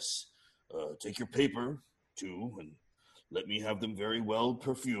largesse. Take your paper, too, and let me have them very well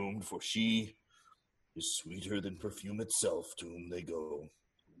perfumed, for she is sweeter than perfume itself to whom they go.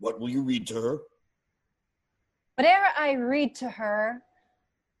 What will you read to her? Whatever I read to her,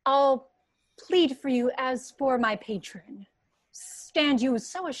 I'll plead for you as for my patron. Stand you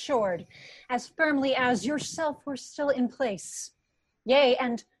so assured, as firmly as yourself were still in place. Yea,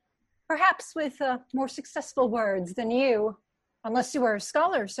 and perhaps with more successful words than you, unless you are a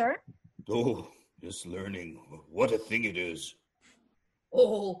scholar, sir. Oh, this learning, what a thing it is.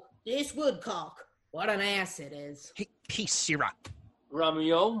 Oh, this woodcock, what an ass it is. Hey, peace, Sirrah.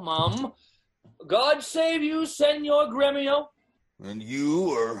 Grumio, Mum, God save you, Senor Gremio. And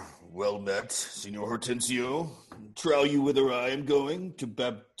you are well met, Signor Hortensio. Trow you whither I am going? To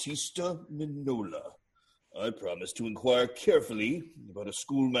Baptista Minola. I promise to inquire carefully about a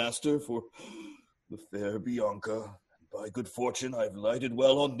schoolmaster for the fair Bianca. And by good fortune, I've lighted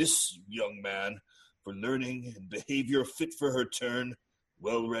well on this young man for learning and behavior fit for her turn,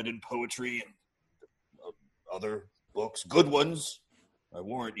 well read in poetry and other books, good ones, I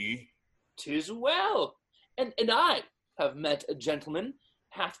warrant ye. 'Tis well, and I have met a gentleman,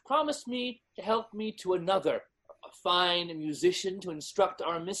 hath promised me to help me to another, a fine musician to instruct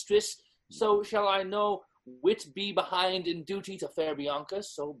our mistress. So shall I no wit be behind in duty to fair Bianca,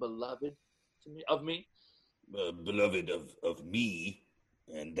 so beloved of me? Beloved of me,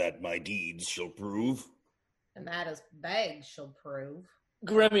 and that my deeds shall prove. And that his bags shall prove.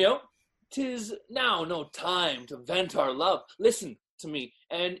 Gremio, 'tis now no time to vent our love. Listen to me,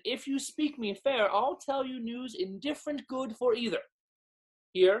 and if you speak me fair, I'll tell you news indifferent good for either.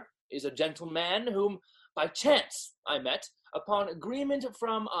 Here is a gentleman whom by chance I met, upon agreement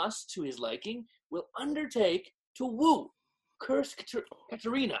from us to his liking, will undertake to woo curse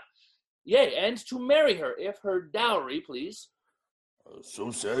Katerina, yea, and to marry her, if her dowry please. So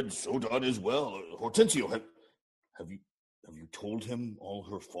said, so done as well. Hortensio, have you told him all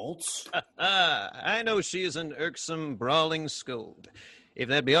her faults? I know she is an irksome, brawling scold. If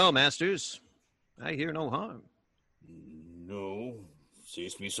that be all, masters, I hear no harm. No,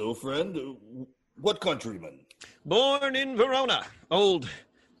 say'st me so, friend. What countryman? Born in Verona, old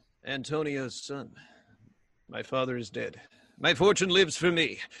Antonio's son. My father is dead. My fortune lives for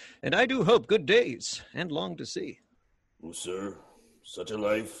me, and I do hope good days and long to see. Oh, sir, such a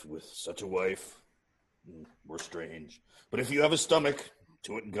life with such a wife were strange. But if you have a stomach,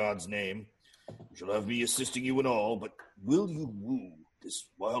 to it in God's name, you shall have me assisting you in all, but will you woo this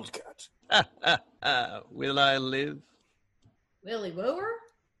wildcat? Will I live? Will he woo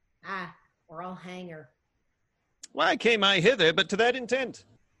her? Or I'll hang her. Why came I hither but to that intent?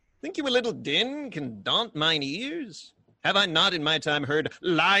 Think you a little din can daunt mine ears? Have I not in my time heard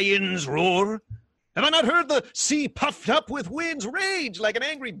lions roar? Have I not heard the sea puffed up with winds rage like an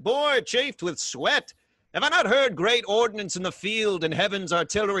angry boar chafed with sweat? Have I not heard great ordnance in the field and heaven's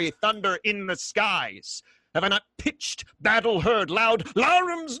artillery thunder in the skies? Have I not pitched battle heard, loud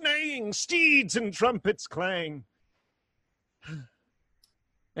larums neighing, steeds and trumpets clang?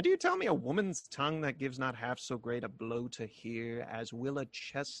 And do you tell me a woman's tongue that gives not half so great a blow to hear as will a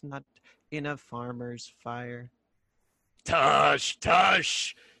chestnut in a farmer's fire? Tush,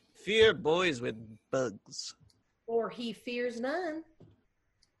 tush! Fear boys with bugs. Or he fears none.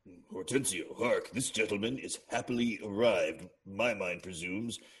 Hortensio, hark, this gentleman is happily arrived, my mind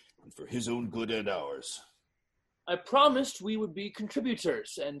presumes, and for his own good and ours. I promised we would be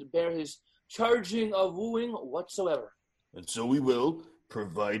contributors, and bear his charging of wooing whatsoever. And so we will,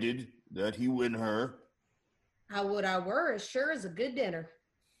 provided that he win her. I would I were as sure as a good dinner.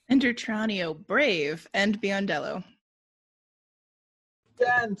 Enter Tranio, brave, and Biondello.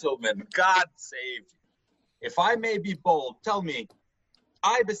 Gentlemen, God save you. If I may be bold, tell me,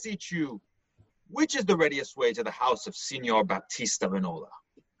 I beseech you, which is the readiest way to the house of Signor Baptista Minola?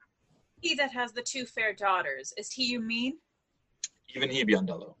 He that has the two fair daughters, is he you mean? Even he,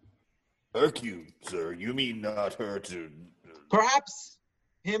 Biondello. Irk you, sir, you mean not her to... Perhaps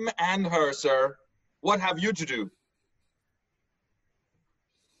him and her, sir. What have you to do?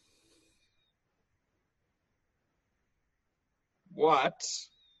 What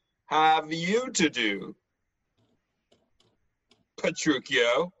have you to do?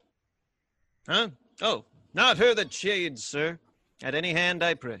 Petruchio? Huh? Oh, not her that shades, sir. At any hand,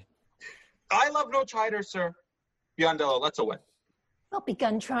 I pray. I love no chider, sir. Biondello, let's away. Well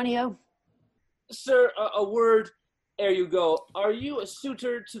begun, Tranio. Sir, a word ere you go. Are you a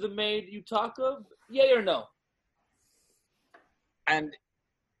suitor to the maid you talk of? Yea or no? And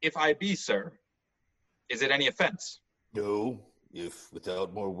if I be, sir, is it any offense? No, if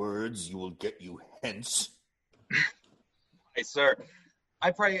without more words you will get you hence. Hey, sir,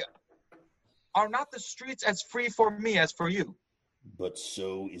 I pray, are not the streets as free for me as for you? But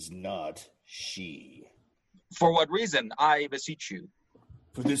so is not she. For what reason, I beseech you?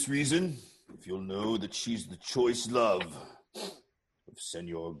 For this reason, if you'll know that she's the choice love of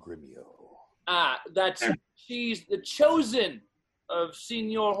Senor Gremio. That she's the chosen of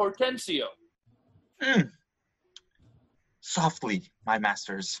Signor Hortensio. Softly, my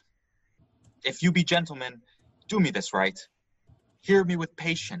masters. If you be gentlemen, do me this right. Hear me with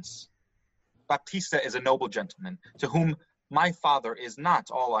patience. Baptista is a noble gentleman, to whom my father is not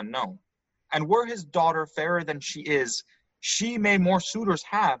all unknown. And were his daughter fairer than she is, she may more suitors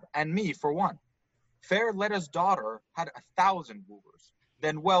have, and me for one. fair Letta's daughter had 1,000 wooers,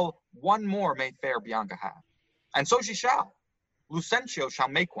 then well, one more may fair Bianca have. And so she shall. Lucentio shall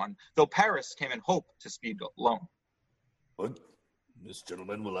make one, though Paris came in hope to speed alone. But this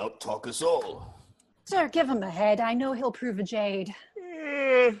gentleman will out-talk us all. Sir, give him a head. I know he'll prove a jade.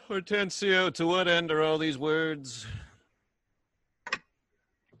 Hortensio, to what end are all these words?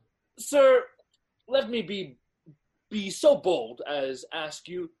 Sir, let me be so bold as ask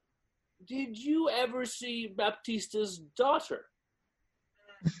you, did you ever see Baptista's daughter?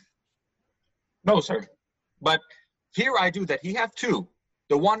 No, sir. But here I do that he hath two,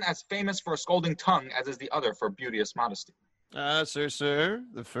 the one as famous for a scolding tongue as is the other for beauteous modesty. Ah, sir,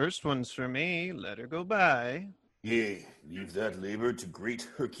 the first one's for me. Let her go by. Yea, leave that labor to great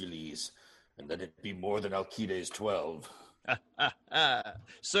Hercules, and let it be more than Alcides 12.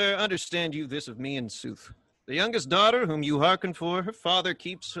 Sir, understand you this of me in sooth. The youngest daughter whom you hearken for, her father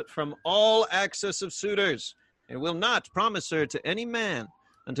keeps from all access of suitors, and will not promise her to any man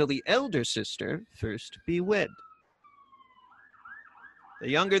until the elder sister first be wed. The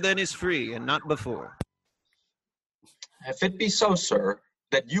younger then is free, and not before. If it be so, sir,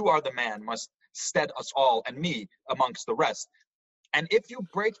 that you are the man must stead us all and me amongst the rest. And if you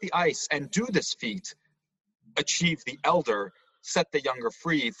break the ice and do this feat, achieve the elder, set the younger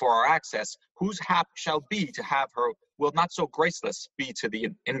free for our access, whose hap shall be to have her will not so graceless be to the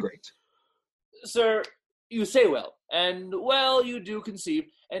ingrate. Sir, you say well, and well you do conceive,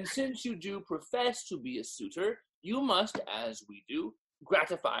 and since you do profess to be a suitor, you must, as we do,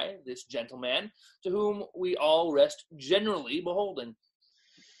 gratify this gentleman, to whom we all rest generally beholden.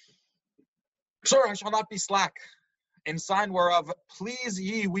 Sir, I shall not be slack. In sign whereof, please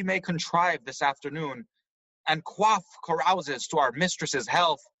ye we may contrive this afternoon, and quaff carouses to our mistress's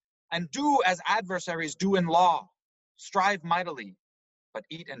health, and do as adversaries do in law, strive mightily, but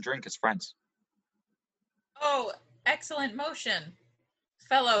eat and drink as friends. Oh, excellent motion.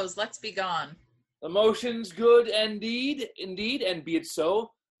 Fellows, let's be gone. The motion's good indeed, and be it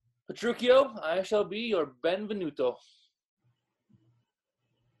so. Petruchio, I shall be your benvenuto.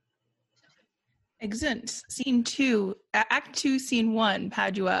 Exeunt. Scene 2, Act 2, Scene 1,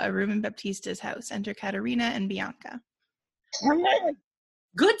 Padua, a room in Baptista's house. Enter Caterina and Bianca.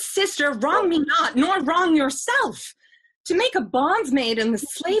 Good sister, wrong me not, nor wrong yourself. To make a bondmaid and the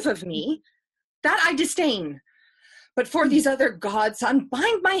slave of me, that I disdain. But for these other gods,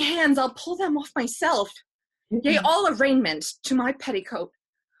 unbind my hands, I'll pull them off myself. Yea, all arraignment to my petticoat.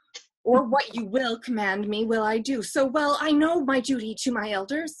 Or what you will command me, will I do. So well I know my duty to my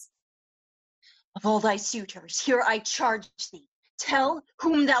elders. Of all thy suitors, here I charge thee. Tell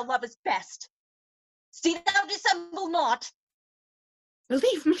whom thou lovest best. See thou dissemble not.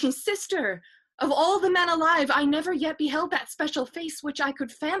 Believe me, sister, of all the men alive, I never yet beheld that special face which I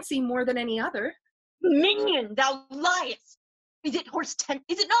could fancy more than any other. Minion, thou liest! Is it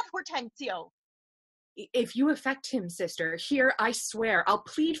not Hortensio? If you affect him, sister, here I swear I'll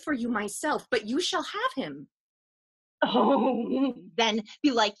plead for you myself, but you shall have him. Oh, then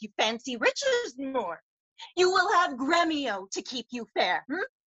belike you fancy riches more. You will have Gremio to keep you fair.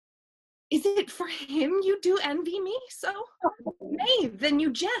 Is it for him you do envy me so? Nay, then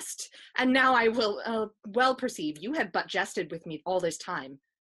you jest. And now I will well perceive you have but jested with me all this time.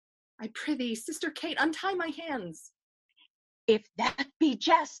 I prithee, Sister Kate, untie my hands. If that be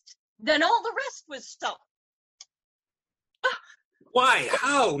jest, then all the rest was so. Why,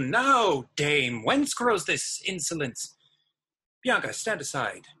 how now, dame? Whence grows this insolence? Bianca, stand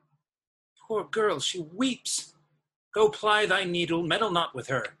aside. Poor girl, she weeps. Go ply thy needle, meddle not with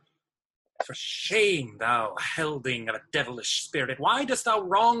her. For shame, thou helding of a devilish spirit. Why dost thou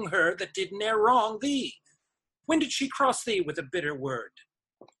wrong her that did ne'er wrong thee? When did she cross thee with a bitter word?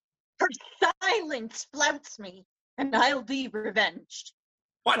 Her silence flouts me, and I'll be revenged.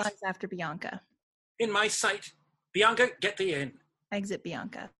 What? Flies after Bianca. In my sight. Bianca, get thee in. Exit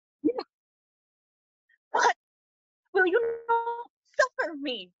Bianca. What? Will you not suffer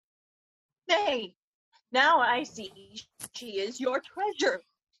me? Nay, now I see she is your treasure.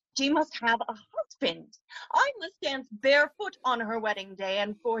 She must have a husband. I must dance barefoot on her wedding day,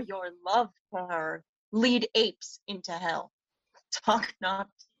 and for your love for her, lead apes into hell. Talk not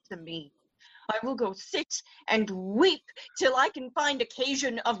to me. I will go sit and weep till I can find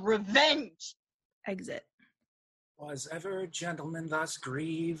occasion of revenge. Exit. Was ever gentleman thus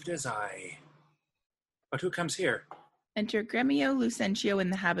grieved as I? But who comes here? Enter Gremio Lucentio in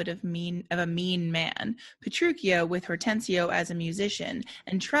the habit of a mean man, Petruchio with Hortensio as a musician,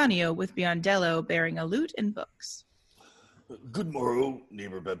 and Tranio with Biondello bearing a lute and books. Good morrow,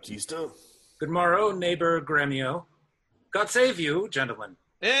 neighbor Baptista. Good morrow, neighbor Gremio. God save you, gentlemen.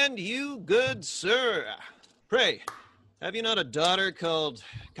 And you, good sir, pray, have you not a daughter called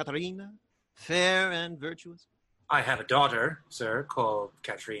Katharina, fair and virtuous? I have a daughter, sir, called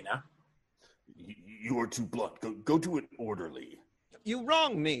Katrina. You are too blunt. Go to it orderly. You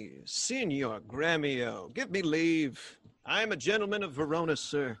wrong me, Signor Gremio. Give me leave. I am a gentleman of Verona,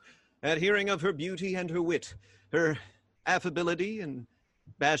 sir, at hearing of her beauty and her wit, her affability and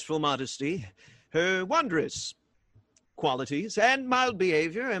bashful modesty, her wondrous qualities and mild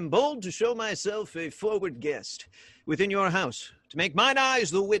behavior, am bold to show myself a forward guest within your house, to make mine eyes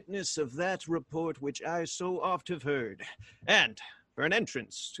the witness of that report which I so oft have heard. And for an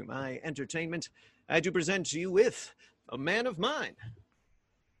entrance to my entertainment, I do present you with a man of mine,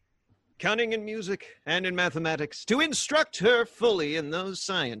 cunning in music and in mathematics, to instruct her fully in those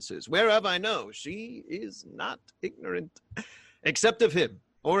sciences, whereof I know she is not ignorant, except of him,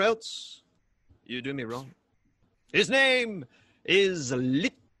 or else you do me wrong. His name is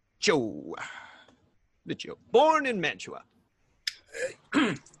Liccio, born in Mantua.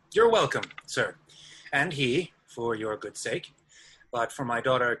 You're welcome, sir. And he, for your good sake. But for my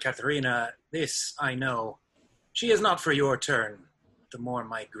daughter Katharina, this I know. She is not for your turn, the more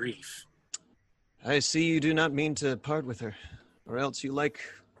my grief. I see you do not mean to part with her, or else you like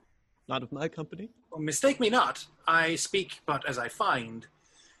not of my company. Well, mistake me not. I speak but as I find.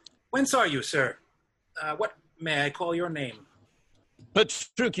 Whence are you, sir? What may I call your name?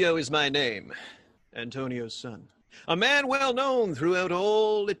 Petruchio is my name, Antonio's son. A man well known throughout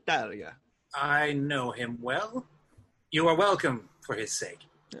all Italia. I know him well. You are welcome for his sake.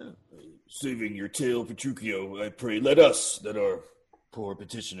 Yeah. Saving your tale, Petruchio, I pray, let us, that are poor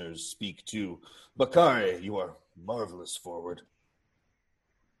petitioners, speak too. Bacare, you are marvelous forward.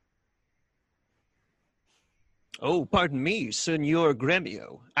 Oh, pardon me, Signor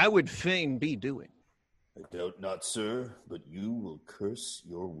Gremio. I would fain be doing. I doubt not, sir, but you will curse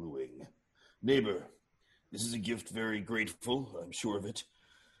your wooing. Neighbor, this is a gift very grateful, I'm sure of it,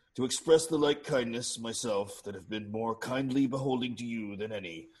 to express the like kindness myself that have been more kindly beholding to you than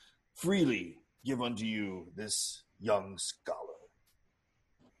any, freely give unto you this young scholar,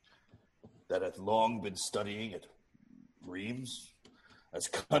 that hath long been studying at Rheims, as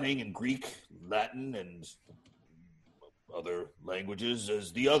cunning in Greek, Latin, and other languages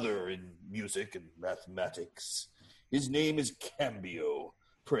as the other in music and mathematics. His name is Cambio.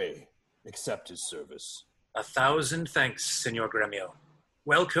 Pray, accept his service. 1,000 thanks, Signor Gremio.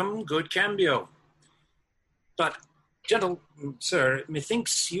 Welcome, good Cambio. But, gentle sir,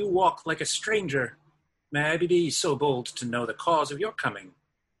 methinks you walk like a stranger. May I be so bold to know the cause of your coming?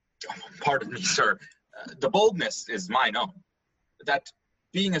 Pardon me, sir. The boldness is mine own. That,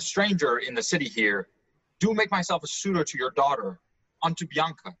 being a stranger in the city here, do make myself a suitor to your daughter, unto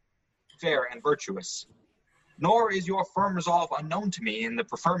Bianca, fair and virtuous. Nor is your firm resolve unknown to me in the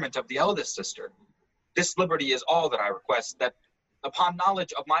preferment of the eldest sister. This liberty is all that I request, that upon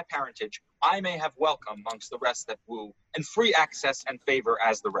knowledge of my parentage, I may have welcome amongst the rest that woo, and free access and favor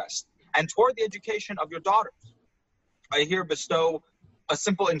as the rest. And toward the education of your daughters, I here bestow a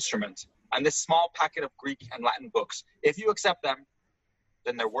simple instrument, and this small packet of Greek and Latin books. If you accept them,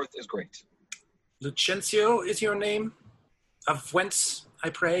 then their worth is great. Lucentio is your name? Of whence, I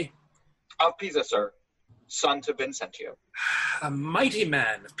pray? Of Pisa, sir. Son to Vincentio. A mighty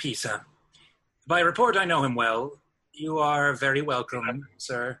man of Pisa. By report I know him well. You are very welcome,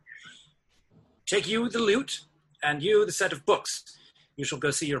 sir. Take you the lute, and you the set of books. You shall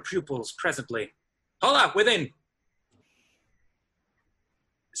go see your pupils presently. Holla, within!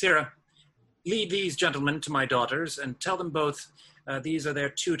 Sirrah, lead these gentlemen to my daughters, and tell them both these are their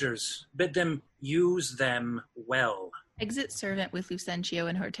tutors. Bid them use them well. Exit servant with Lucentio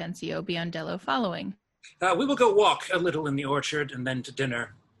and Hortensio, Biondello following. We will go walk a little in the orchard, and then to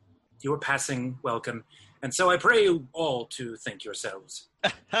dinner. You are passing welcome, and so I pray you all to think yourselves.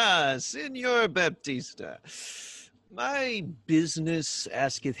 Ah, Signor Baptista, my business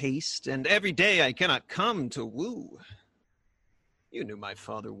asketh haste, and every day I cannot come to woo. You knew my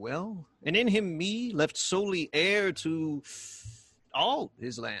father well, and in him me left solely heir to all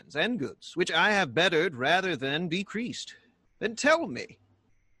his lands and goods, which I have bettered rather than decreased. Then tell me,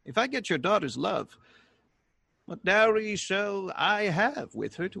 if I get your daughter's love, what dowry shall I have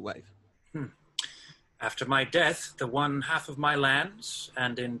with her to wife? After my death, the 1/2 of my lands,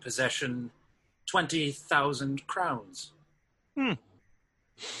 and in possession 20,000 crowns.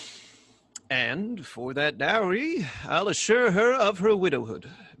 And for that dowry, I'll assure her of her widowhood,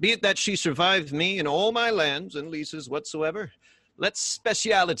 be it that she survived me in all my lands and leases whatsoever. Let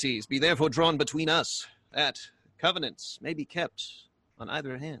specialities be therefore drawn between us, that covenants may be kept on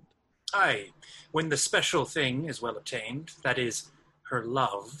either hand. Aye, when the special thing is well obtained, that is, her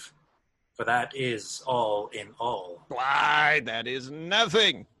love, for that is all in all. Why, that is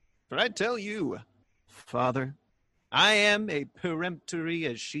nothing. For I tell you, Father, I am a peremptory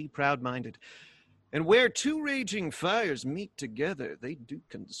as she proud-minded. And where two raging fires meet together, they do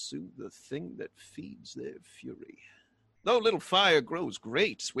consume the thing that feeds their fury. Though little fire grows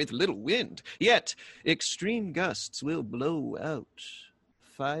great with little wind, yet extreme gusts will blow out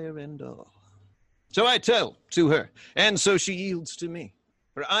fire and all. So I tell to her, and so she yields to me.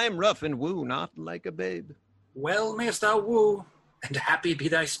 For I am rough and woo, not like a babe. Well mayst thou woo, and happy be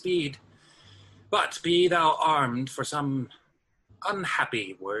thy speed. But be thou armed for some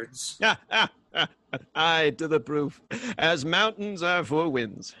unhappy words. Aye, to the proof, as mountains are for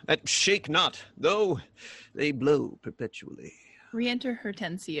winds, that shake not, though they blow perpetually. Re-enter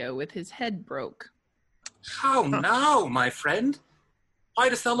Hortensio with his head broke. How now, my friend? Why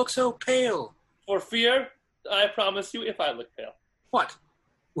dost thou look so pale? For fear, I promise you, if I look pale. What?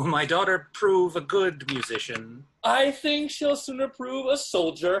 Will my daughter prove a good musician? I think she'll sooner prove a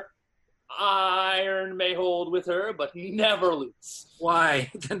soldier. Iron may hold with her, but never lutes. Why,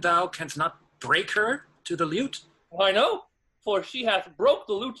 then thou canst not break her to the lute? Why no, for she hath broke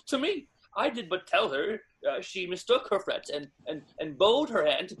the lute to me. I did but tell her she mistook her frets and bowed her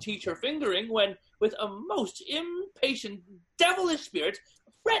hand to teach her fingering when, with a most impatient, devilish spirit,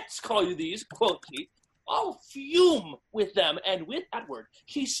 frets call you these, quoth she, I'll fume with them, and with that word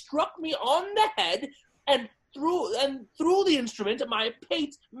she struck me on the head, and through the instrument my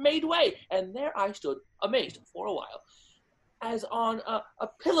pate made way, and there I stood amazed for a while, as on a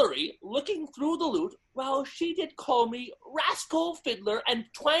pillory looking through the lute, while she did call me rascal fiddler and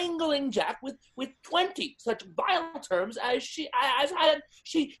twangling jack with 20 such vile terms as had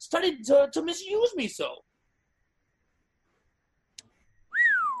she studied to misuse me so.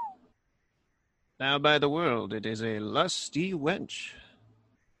 Now by the world, it is a lusty wench.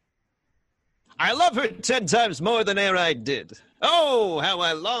 I love her 10 times more than e'er I did. Oh, how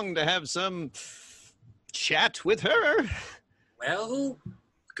I long to have some chat with her. Well,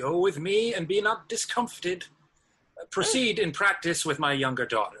 go with me and be not discomfited. Proceed in practice with my younger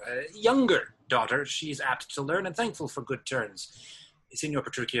daughter. She's apt to learn and thankful for good turns. Signor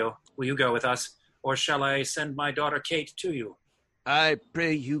Petruchio, will you go with us, or shall I send my daughter Kate to you? I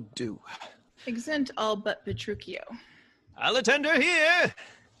pray you do. Exempt all but Petruchio. I'll attend her here.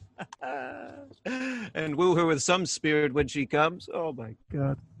 And woo her with some spirit when she comes. Oh my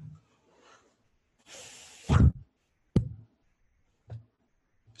God.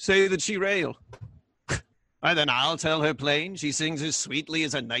 Say that she rail. And then I'll tell her plain she sings as sweetly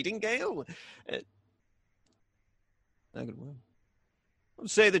as a nightingale. Not good one.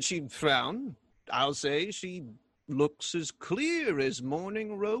 Say that she'd frown. I'll say she looks as clear as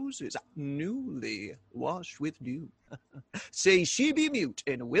morning roses, newly washed with dew. Say she be mute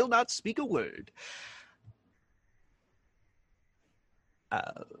and will not speak a word.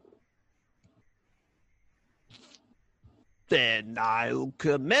 Then I'll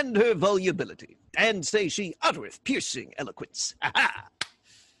commend her volubility, and say she uttereth piercing eloquence. Aha!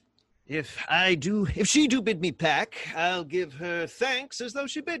 If she do bid me pack, I'll give her thanks as though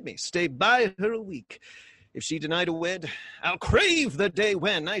she bid me stay by her a week. If she deny to wed, I'll crave the day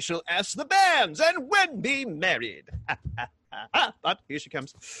when I shall ask the banns and when be married. But here she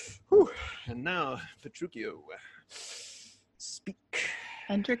comes. Whew. And now, Petruchio, speak.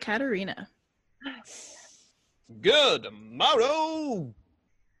 Enter Katerina. Good morrow,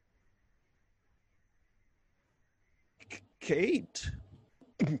 Kate.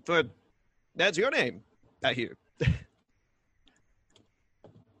 For that's your name, I hear.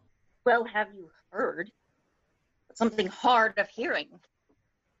 Well, have you heard? Something hard of hearing.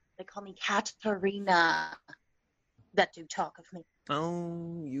 They call me Katerina. That do talk of me.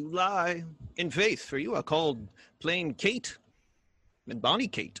 Oh, you lie. In faith, for you are called plain Kate, and Bonnie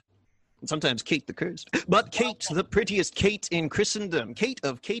Kate, and sometimes Kate the Cursed. But Kate, the prettiest Kate in Christendom, Kate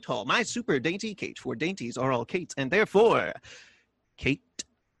of Kate Hall, my super dainty Kate, for dainties are all Kates, and therefore, Kate,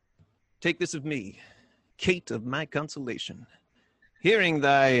 take this of me, Kate of my consolation. Hearing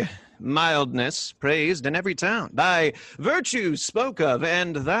thy mildness praised in every town, thy virtues spoke of,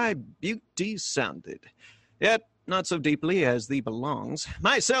 and thy beauty sounded, yet not so deeply as thee belongs,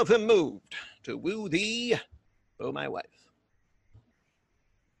 myself am moved to woo thee, O my wife.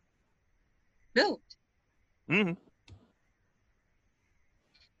 Moved? Mm-hmm.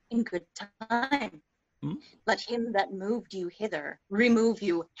 In good time. Let him that moved you hither remove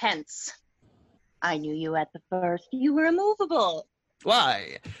you hence. I knew you at the first. You were immovable.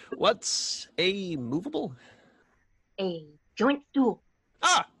 Why, what's a movable? A joint stool.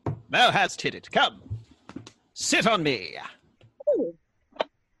 Ah, thou hast hit it. Come, sit on me. Oh,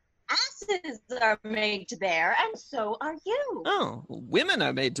 are made to bear, and so are you. Oh, women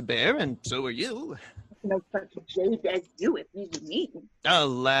are made to bear, and so are you. No such jade as you, if you mean.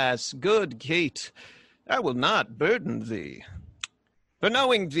 Alas, good Kate, I will not burden thee. For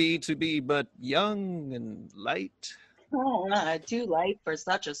knowing thee to be but young and light. Oh, too light for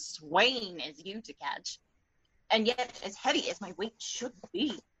such a swain as you to catch, and yet as heavy as my weight should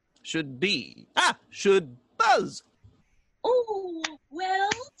be. Should be. Should buzz. Oh, well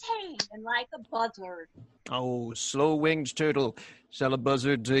tamed and like a buzzard. Oh, slow-winged turtle, shall a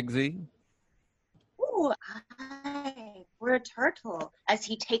buzzard dig thee? Oh, aye, for a turtle, as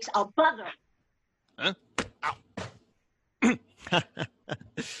he takes a buzzard. Huh? Ow.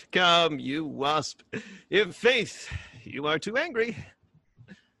 Come, you wasp. If faith, you are too angry.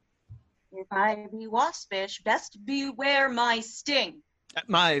 If I be waspish, best beware my sting.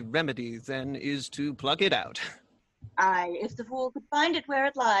 My remedy, then, is to pluck it out. Aye, if the fool could find it where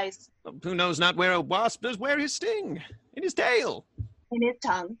it lies. Who knows not where a wasp does wear his sting? In his tail. In his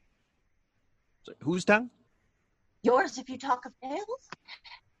tongue. So, whose tongue? Yours, if you talk of tails.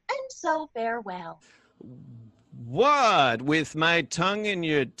 And so farewell. What, with my tongue in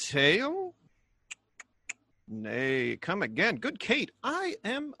your tail? Nay, come again. Good Kate, I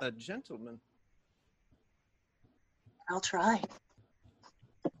am a gentleman. I'll try.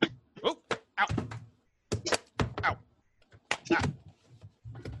 Oh, ow. Ow. Ah.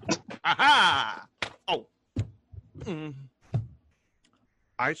 Aha! Oh.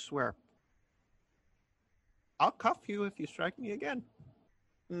 I swear. I'll cuff you if you strike me again.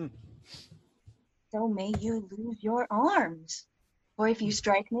 So may you lose your arms. For if you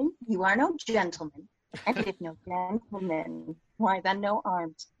strike me, you are no gentleman. And if no gentleman, why then no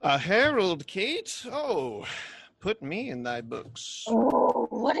arms. A herald, Kate? Oh, put me in thy books. Oh,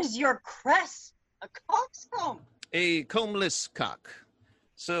 what is your crest? A coxcomb? A combless cock.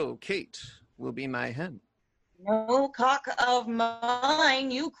 So, Kate will be my hen. No cock of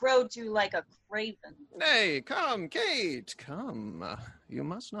mine, you crow to like a craven. Nay, come, Kate, come. You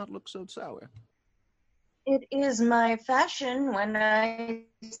must not look so sour. It is my fashion when I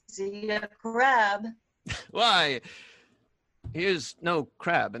see a crab. Why, here's no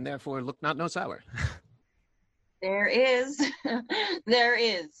crab, and therefore look not no sour. There is. There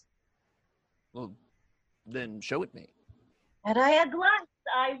is. Well, then show it me. Had I a glass,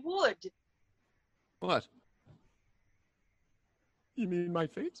 I would. What? You mean my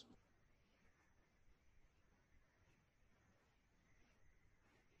face?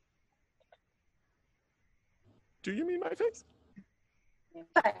 Do you mean my face? If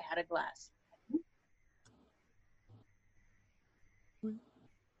I had a glass. Am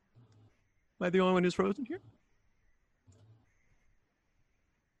I the only one who's frozen here?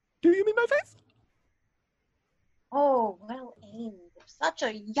 Do you mean my face? Oh, well aimed. Such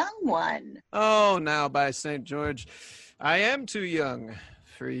a young one. Oh, now, by St. George, I am too young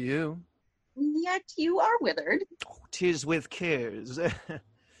for you. Yet you are withered. Oh, 'tis with cares.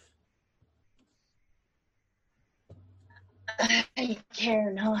 I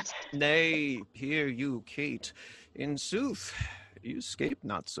care not. Nay, hear you, Kate. In sooth, you scape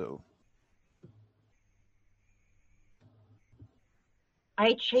not so.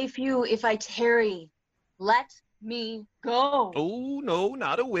 I chafe you if I tarry. Let me go. Oh, no,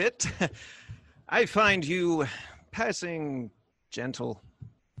 not a whit. I find you passing gentle.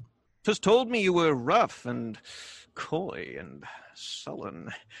 'Twas told me you were rough and coy and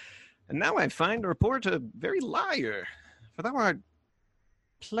sullen. And now I find report a very liar. For thou art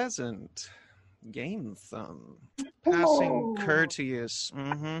pleasant, gamesome, passing courteous,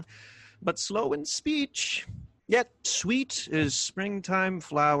 but slow in speech, yet sweet as springtime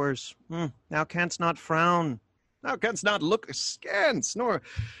flowers. Thou canst not frown, thou canst not look askance, nor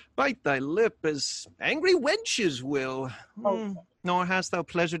bite thy lip as angry wenches will. Nor hast thou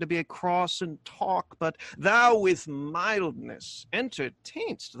pleasure to be a cross in talk, but thou with mildness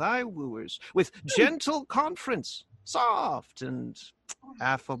entertainst thy wooers, with gentle conference, soft and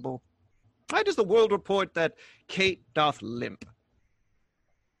affable. Why does the world report that Kate doth limp?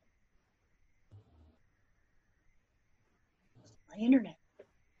 My internet.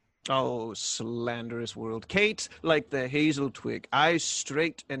 Oh, slanderous world. Kate, like the hazel twig, eyes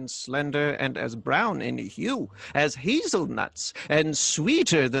straight and slender, and as brown in hue as hazelnuts, and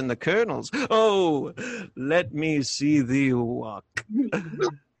sweeter than the kernels. Oh, let me see thee walk.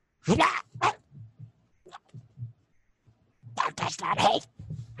 Thou dost not hate.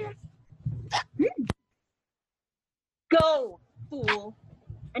 Go, fool,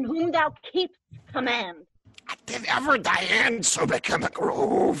 and whom thou keepst command. Did ever Diane so become a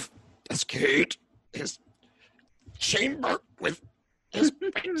grove as Kate, his chamber with this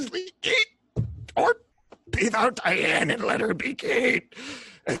princely Kate, or be thou Diane and let her be Kate,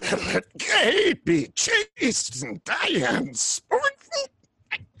 and then let Kate be chaste and Diane sportful.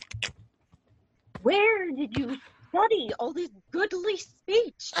 Where did you study all this goodly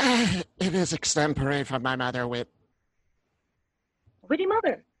speech? It is extempore from my mother, Wit. Witty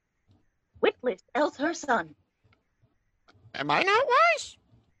mother. Witless, else her son. Am I not wise?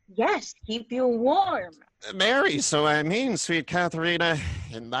 Yes, keep you warm. Marry, so I mean, sweet Katharina,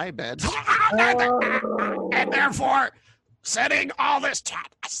 in thy bed. And therefore, setting all this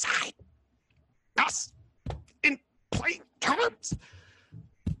chat aside, thus, in plain terms,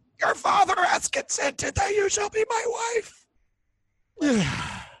 your father has consented that you shall be my wife.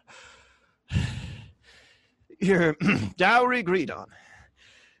 Your dowry agreed on.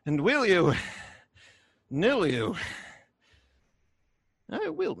 And will you, I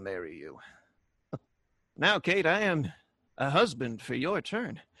will marry you. Now, Kate, I am a husband for your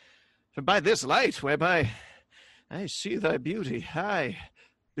turn. For by this light whereby I see thy beauty, aye,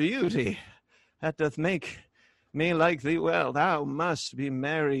 beauty, that doth make me like thee well, thou must be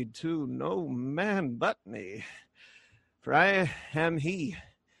married to no man but me. For I am he,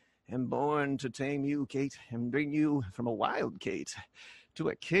 am born to tame you, Kate, and bring you from a wild Kate to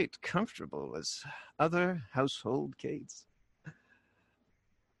a Kate comfortable as other household Kates.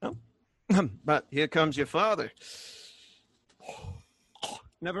 Oh, but here comes your father.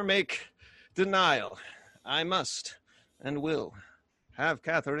 Never make denial. I must and will have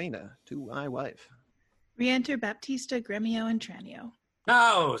Katharina to my wife. Re-enter Baptista, Gremio, and Tranio.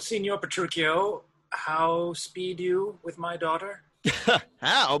 Now, Signor Petruchio, how speed you with my daughter?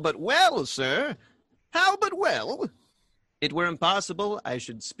 How but well, sir. How but well? It were impossible I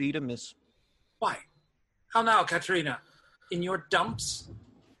should speed amiss. Why? How now, Katerina? In your dumps?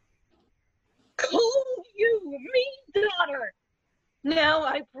 Call you me daughter. Now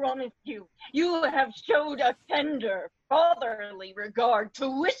I promise you, you have showed a tender, fatherly regard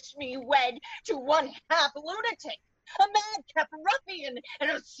to wish me wed to one half lunatic, a madcap ruffian,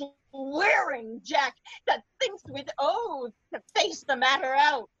 and a swearing jack that thinks with oaths to face the matter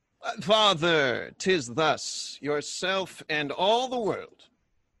out. Father, 'tis thus, yourself and all the world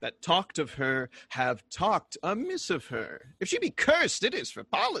that talked of her have talked amiss of her. If she be cursed, it is for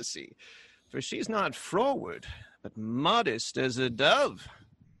policy, for she's not froward, but modest as a dove.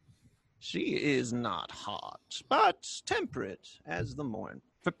 She is not hot, but temperate as the morn.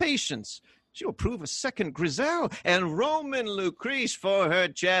 For patience, she will prove a second Griselle, and Roman Lucrece for her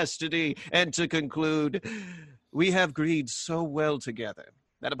chastity. And to conclude, we have agreed so well together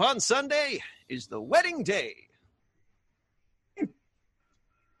that upon Sunday is the wedding day.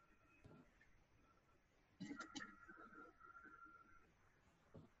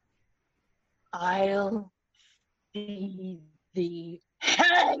 I'll see thee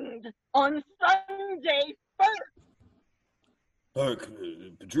hanged on Sunday first. Hark,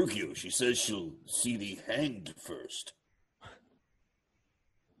 Petruchio, she says she'll see thee hanged first.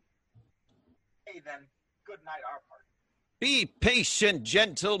 Hey then, good night our part. Be patient,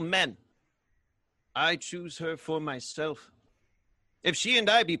 gentlemen. I choose her for myself. If she and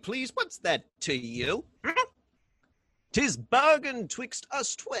I be pleased, what's that to you? 'Tis bargain twixt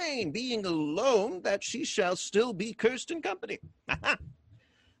us twain, being alone, that she shall still be cursed in company.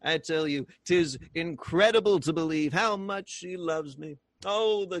 I tell you, 'tis incredible to believe how much she loves me.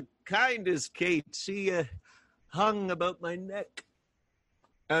 Oh, the kindest Kate, she hung about my neck.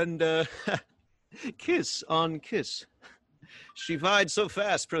 And kiss on kiss. She vied so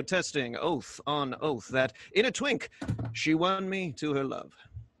fast, protesting oath on oath, that in a twink she won me to her love.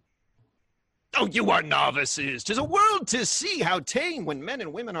 Oh, you are novices. 'Tis a world to see how tame when men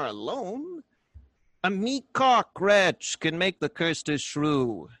and women are alone. A meek cock wretch can make the cursed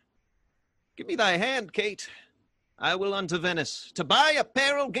shrew. Give me thy hand, Kate. I will unto Venice to buy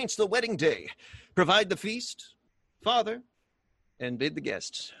apparel 'gainst the wedding day. Provide the feast, father, and bid the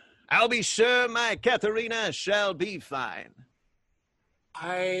guests. I'll be sure my Katharina shall be fine.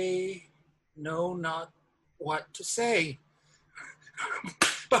 I know not what to say.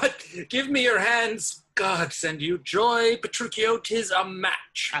 But give me your hands. God send you joy, Petruchio, 'tis a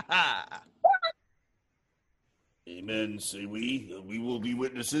match. Amen, say we. We will be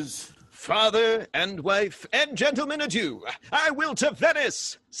witnesses. Father and wife and gentlemen, adieu. I will to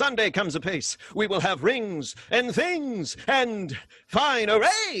Venice. Sunday comes apace. We will have rings and things and fine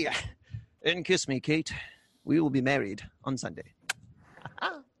array. And kiss me, Kate. We will be married on Sunday.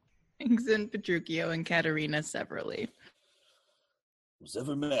 Thanks in Petruchio and Katerina severally. Was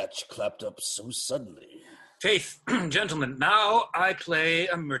ever match clapped up so suddenly? Faith, gentlemen, now I play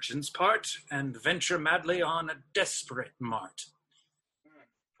a merchant's part and venture madly on a desperate mart.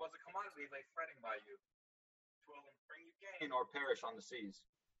 by you. 'Twill bring you gain or perish on the seas.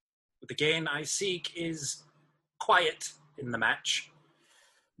 The gain I seek is quiet in the match.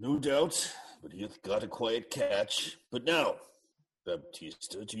 No doubt, but you've got a quiet catch. But now,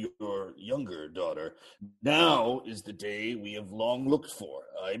 Baptista, to your younger daughter, now is the day we have long looked for.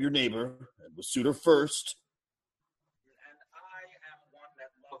 I am your neighbor, and was suitor first. And I am one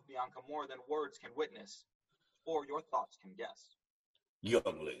that love Bianca more than words can witness, or your thoughts can guess.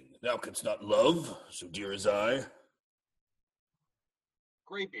 Youngling, thou canst not love, so dear as I.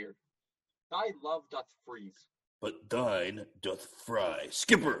 Greybeard, thy love doth freeze. But thine doth fry.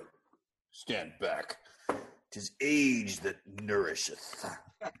 Skipper, stand back. 'Tis age that nourisheth.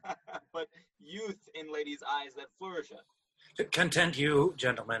 But youth in ladies' eyes that flourisheth. Content you,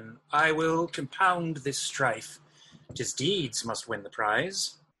 gentlemen. I will compound this strife. 'Tis deeds must win the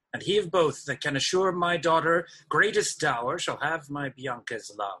prize, and he of both that can assure my daughter greatest dower shall have my Bianca's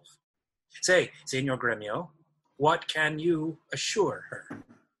love. Say, Signor Gremio, what can you assure her?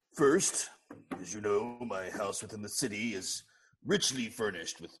 First, as you know, my house within the city is richly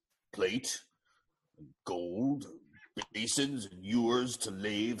furnished with plate, and gold, basins, and ewers to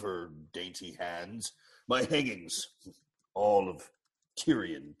lave her dainty hands. My hangings, all of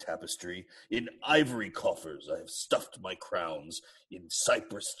Tyrian tapestry, in ivory coffers I have stuffed my crowns, in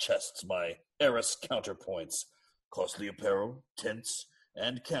cypress chests my arras counterpoints, costly apparel, tents,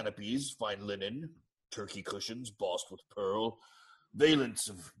 and canopies, fine linen, turkey cushions bossed with pearl, valance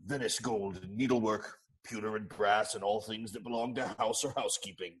of Venice gold and needlework, pewter and brass, and all things that belong to house or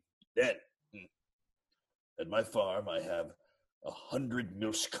housekeeping. Then, at my farm I have 100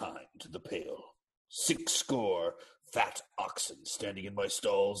 milch kine to the pail, 60 fat oxen standing in my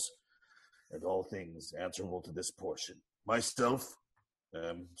stalls, and all things answerable to this portion. Myself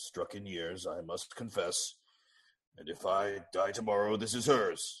am struck in years, I must confess, and if I die tomorrow, this is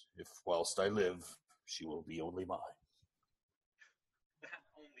hers. If whilst I live, she will be only mine. That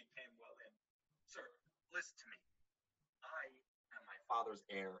only came well in. Sir, listen to me. I am my father's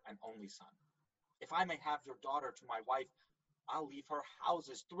heir and only son. If I may have your daughter to my wife, I'll leave her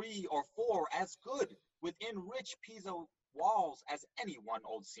houses 3 or 4 as good, within rich Pisa walls as any one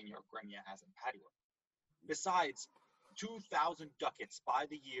old Signor Gremia has in Padua. Besides, 2,000 ducats by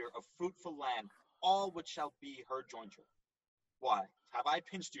the year of fruitful land, all which shall be her jointure. Why, have I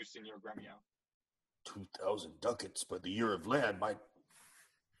pinched you, Signor Gremio? 2,000 ducats by the year of land, my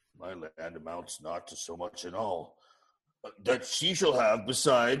land amounts not to so much in all. That she shall have,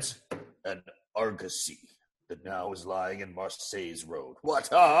 besides, an argosy that now is lying in Marseilles road. What,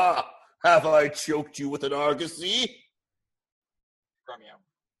 ha! Have I choked you with an argosy? Gremio,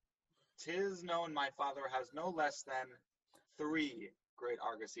 'tis known my father has no less than 3 great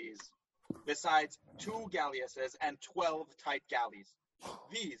argosies, besides 2 galleasses and 12 tight galleys.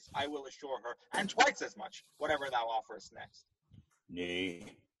 These I will assure her, and twice as much, whatever thou offerest next.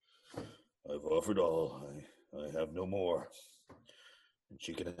 Nay, I've offered all. I have no more. And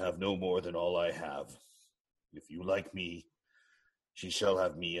she can have no more than all I have. If you like me, she shall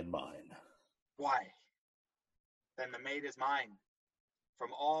have me and mine. Why? Then the maid is mine.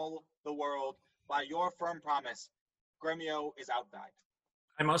 From all the world, by your firm promise, Gremio is outdied.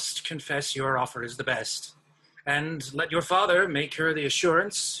 I must confess your offer is the best, and let your father make her the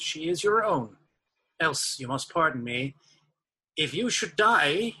assurance she is your own. Else you must pardon me. If you should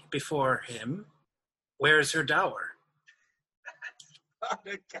die before him, where's her dower? Not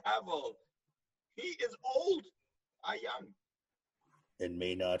a cavil. He is old, I young. And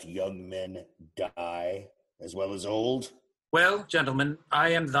may not young men die as well as old? Well, gentlemen, I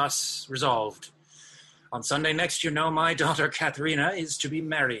am thus resolved. On Sunday next, you know, my daughter Katharina is to be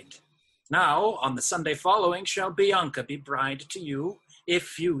married. Now, on the Sunday following, shall Bianca be bride to you,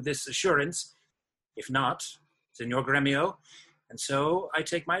 if you this assurance. If not, Signor Gremio, and so I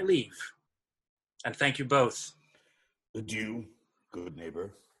take my leave. And thank you both. Adieu, good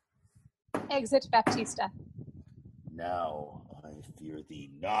neighbor. Exit Baptista. Now I fear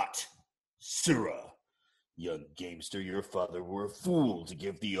thee not, sirrah. Young gamester, your father were a fool to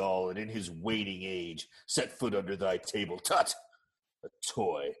give thee all, and in his waning age set foot under thy table. Tut! A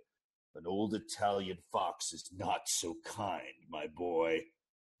toy. An old Italian fox is not so kind, my boy.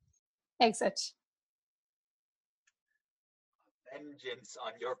 Exit. Vengeance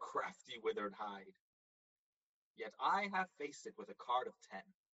on your crafty withered hide. Yet I have faced it with a card of 10.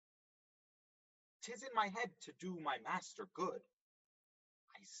 'Tis in my head to do my master good.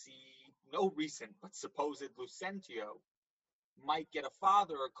 I see no reason but supposed Lucentio might get a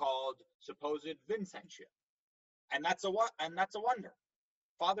father called supposed Vincentio, and that's a wonder.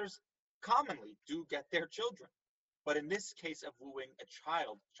 Fathers commonly do get their children, but in this case of wooing, a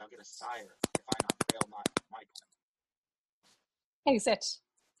child shall get a sire if I Hail Michael. Exit.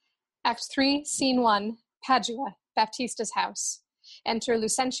 Act 3, Scene 1, Padua, Baptista's house. Enter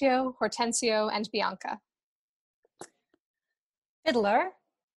Lucentio, Hortensio, and Bianca. Fiddler,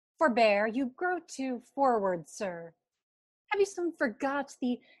 forbear, you grow too forward, sir. Have you soon forgot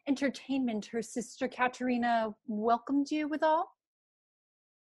the entertainment her sister Katerina welcomed you withal?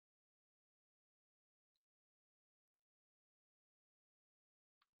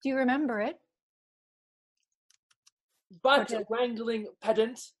 Do you remember it? But, wrangling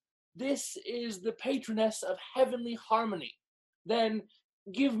pedant, this is the patroness of heavenly harmony. Then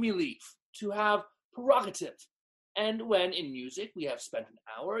give me leave to have prerogative, and when in music we have spent an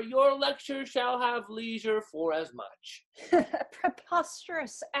hour, your lecture shall have leisure for as much.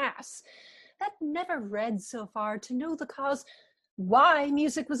 Preposterous ass, that never read so far to know the cause why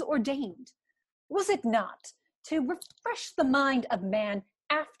music was ordained. Was it not to refresh the mind of man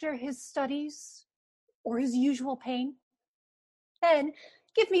after his studies or his usual pain? Then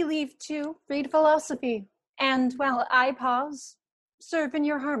give me leave to read philosophy, and while I pause, serve in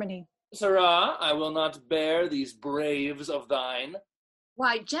your harmony. Sirrah, I will not bear these braves of thine.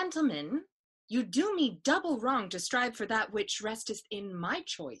 Why, gentlemen, you do me double wrong to strive for that which resteth in my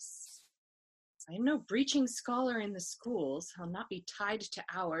choice. I am no breaching scholar in the schools. I'll not be tied to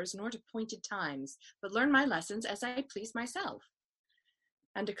hours nor to pointed times, but learn my lessons as I please myself.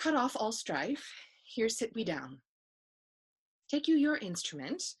 And to cut off all strife, here sit we down. Take you your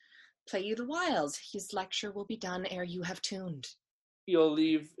instrument, play you the whiles. His lecture will be done ere you have tuned. You'll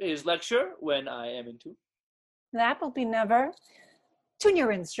leave his lecture when I am in tune? That will be never. Tune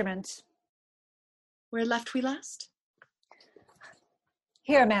your instrument. Where left we last?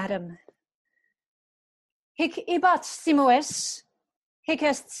 Here, madam. Hic ibat simuis, hic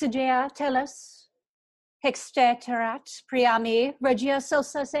est sigea tellus, hic steterat priami regia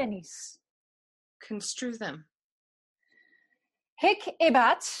salsa senis. Construe them. Hic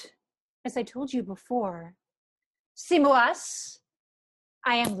ibat, as I told you before, simuas,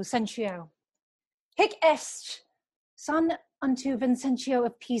 I am Lucentio. Hic est, son unto Vincentio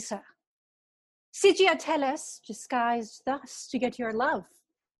of Pisa. Sigia tellus, disguised thus to get your love.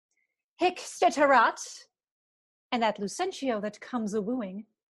 Hic steterat, and that Lucentio that comes a-wooing,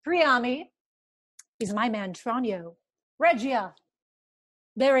 Priami, is my man Tranio. Regia,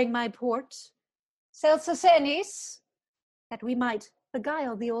 bearing my port. Celsa senis, that we might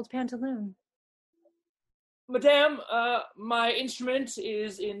beguile the old pantaloon. Madame, my instrument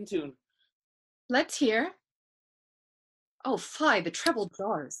is in tune. Let's hear. Oh, fie, the treble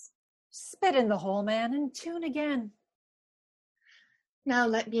jars. Spit in the hole, man, and tune again. Now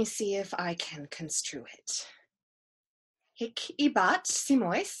let me see if I can construe it. Hic ibat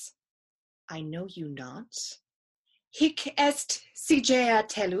simois, I know you not. Hic est sigea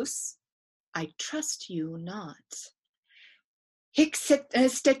tellus, I trust you not. Hic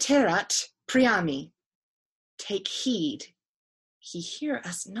steterat priami, take heed, he hear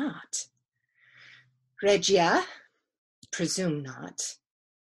us not. Regia, presume not.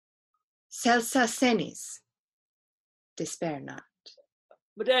 Celsa senis, despair not.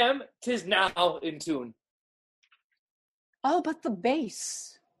 Madame, 'tis now in tune. Oh, but the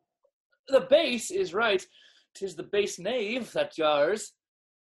bass. The bass is right. 'Tis the bass knave that jars.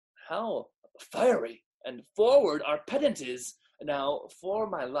 How fiery and forward our pedant is. Now, for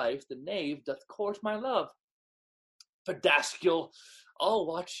my life, the knave doth court my love. Pedascule, I'll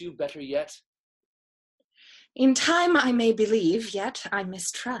watch you better yet. In time I may believe, yet I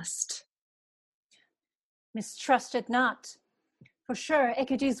mistrust. Mistrust it not. For sure,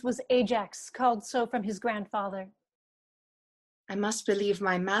 Echides was Ajax, called so from his grandfather. I must believe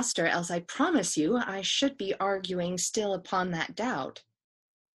my master, else I promise you I should be arguing still upon that doubt.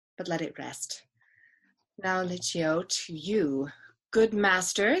 But let it rest. Now, Licio, to you, good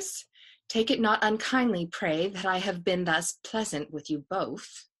masters, take it not unkindly, pray, that I have been thus pleasant with you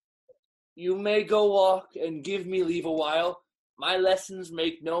both. You may go walk and give me leave a while. My lessons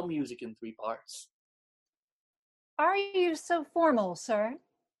make no music in 3 parts. Are you so formal, sir?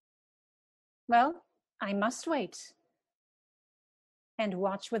 Well, I must wait. And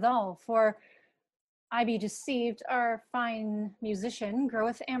watch withal, for I be deceived, our fine musician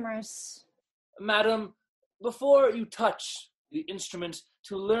groweth amorous. Madam, before you touch the instrument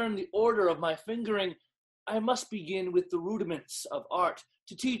to learn the order of my fingering, I must begin with the rudiments of art,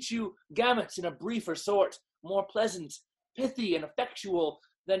 to teach you gamuts in a briefer sort, more pleasant, pithy, and effectual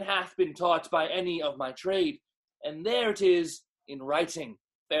than hath been taught by any of my trade. And there it is in writing,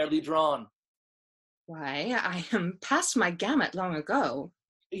 fairly drawn. Why, I am past my gamut long ago.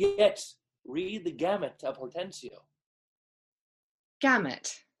 Yet, read the gamut of Hortensio.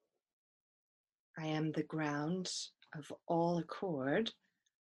 Gamut. I am the ground of all accord.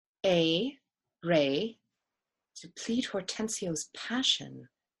 A, Ray, to plead Hortensio's passion.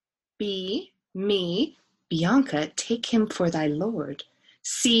 B, me, Bianca, take him for thy lord.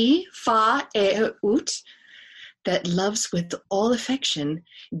 C, fa, ut, that loves with all affection.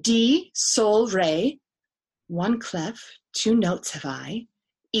 D, sol, re, one clef, two notes have I.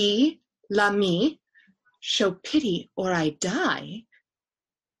 E, la mi, show pity or I die.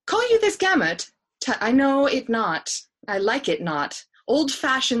 Call you this gamut? I know it not. I like it not. Old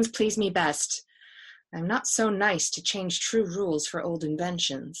fashions please me best. I'm not so nice to change true rules for old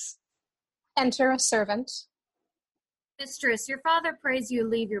inventions. Enter a servant. Mistress, your father prays you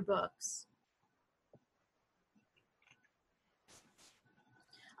leave your books.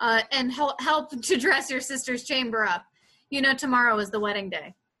 And help to dress your sister's chamber up. You know tomorrow is the wedding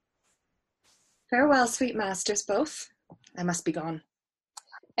day. Farewell, sweet masters both. I must be gone.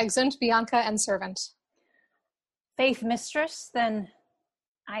 Exeunt Bianca and servant. Faith, mistress, then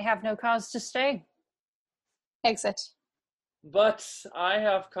I have no cause to stay. Exit. But I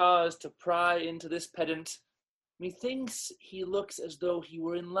have cause to pry into this pedant. Methinks he looks as though he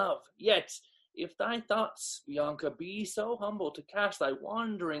were in love. Yet, if thy thoughts, Bianca, be so humble to cast thy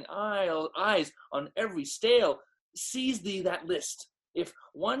wandering eyes on every stale, seize thee that list. If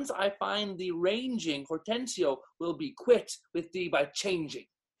once I find thee ranging, Hortensio will be quit with thee by changing.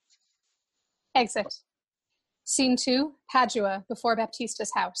 Exit. Scene 2, Padua, before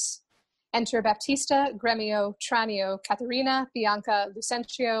Baptista's house. Enter Baptista, Gremio, Tranio, Katharina, Bianca,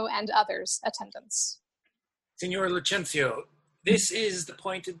 Lucentio, and others, attendants. Signor Lucentio, this is the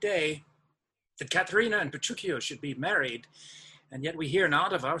appointed day that Katharina and Petruchio should be married, and yet we hear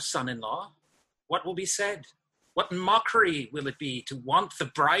not of our son-in-law. What will be said? What mockery will it be to want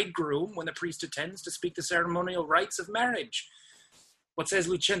the bridegroom when the priest attends to speak the ceremonial rites of marriage? What says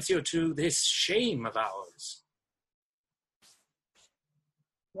Lucentio to this shame of ours?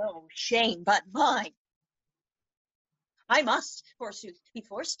 No shame but mine. I must, forsooth, be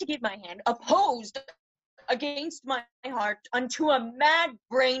forced to give my hand, opposed against my heart, unto a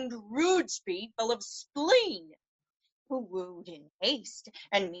mad-brained rude speed full of spleen, who wooed in haste,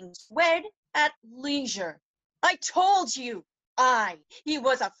 and means wed at leisure. I told you, he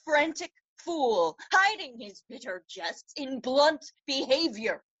was a frantic fool, hiding his bitter jests in blunt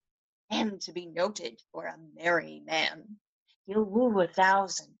behavior, and to be noted for a merry man. He'll woo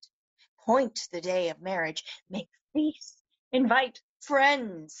 1,000, point the day of marriage, make feasts, invite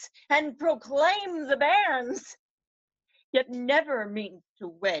friends, and proclaim the banns, yet never means to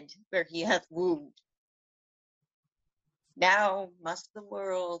wed where he hath wooed. Now must the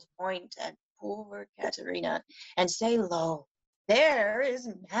world point at poor Katharina and say, lo, there is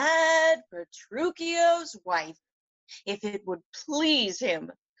mad Petruchio's wife. If it would please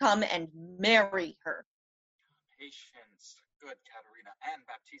him, come and marry her. Patience, good Katharina, and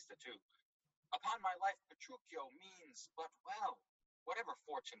Baptista too. Upon my life, Petruchio means but well, whatever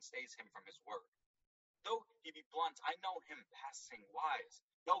fortune stays him from his word. Though he be blunt, I know him passing wise.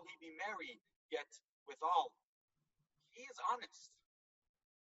 Though he be merry, yet withal, he is honest.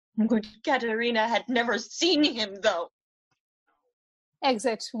 Good Katharina had never seen him, though.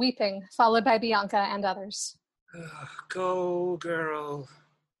 Exit, weeping, followed by Bianca and others. Go, girl.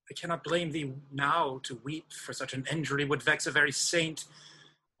 I cannot blame thee now to weep, for such an injury would vex a very saint,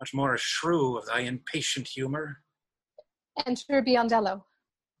 much more a shrew of thy impatient humour. Enter Biondello.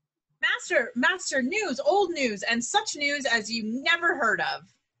 Master, news, old news, and such news as you never heard of.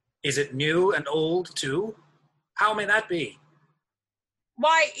 Is it new and old, too? How may that be?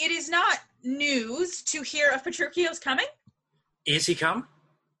 Why, it is not news to hear of Petruchio's coming. Is he come?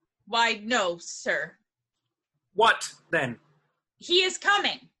 Why, no, sir. What, then? He is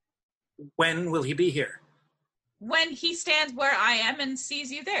coming. When will he be here? When he stands where I am and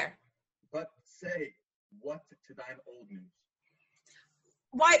sees you there. But say, what to thine old news?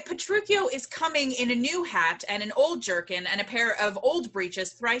 Why, Petruchio is coming in a new hat and an old jerkin and a pair of old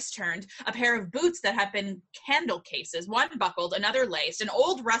breeches thrice turned, a pair of boots that have been candle cases, one buckled, another laced, an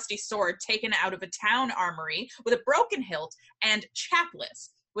old rusty sword taken out of a town armory with a broken hilt and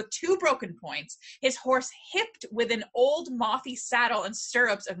chapless with 2 broken points, his horse hipped with an old mothy saddle and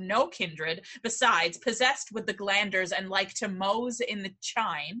stirrups of no kindred, besides possessed with the glanders and like to mose in the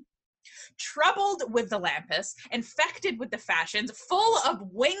chine. Troubled with the Lampus, infected with the fashions, full of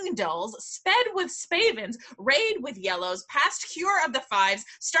wingdulls, sped with spavins, rayed with yellows, past cure of the fives,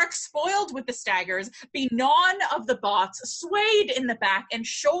 stark spoiled with the staggers, benon of the bots, swayed in the back, and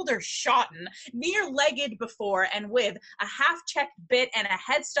shoulder shotten, near-legged before, and with a half-checked bit and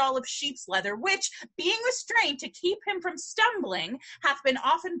a headstall of sheep's leather, which, being restrained to keep him from stumbling, hath been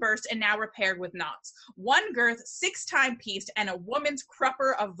often burst and now repaired with knots. One girth 6-time pieced, and a woman's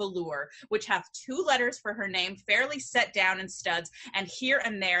crupper of velour, which hath 2 letters for her name fairly set down in studs, and here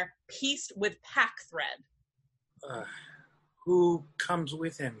and there pieced with pack thread. Who comes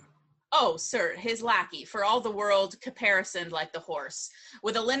with him? Oh, sir, his lackey, for all the world caparisoned like the horse,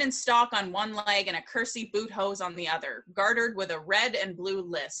 with a linen stalk on one leg and a kersey boot hose on the other, gartered with a red and blue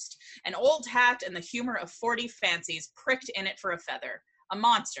list, an old hat and the humor of 40 fancies pricked in it for a feather, a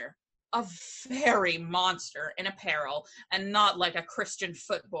monster, a very monster in apparel, and not like a Christian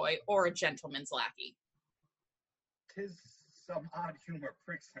footboy or a gentleman's lackey. 'Tis some odd humor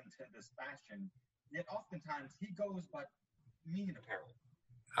pricks him to this fashion, yet oftentimes he goes but mean apparel.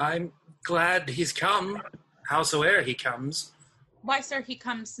 I'm glad he's come, howsoe'er he comes. Why, sir, he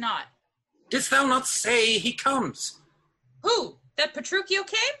comes not. Didst thou not say he comes? Who? That Petruchio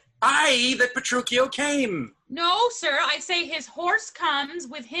came? Aye, that Petruchio came. No, sir, I say his horse comes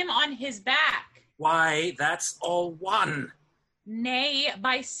with him on his back. Why, that's all one. Nay,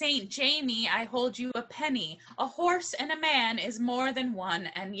 by Saint Jamie, I hold you a penny. A horse and a man is more than one,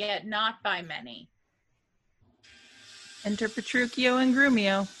 and yet not by many. Enter Petruchio and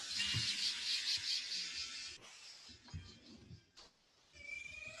Grumio.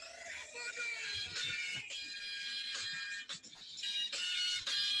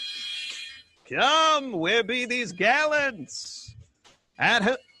 Come, where be these gallants?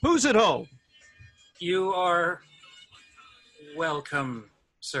 Who's at home? You are welcome,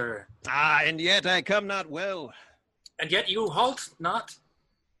 sir. Ah, and yet I come not well. And yet you halt not?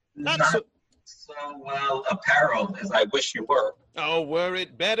 Not so well apparelled as I wish you were. Oh, were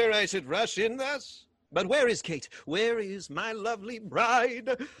it better I should rush in thus? But where is Kate? Where is my lovely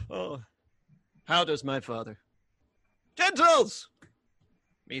bride? Oh, how does my father? Gentles!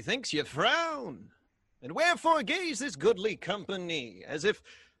 Methinks ye frown. And wherefore gaze this goodly company, as if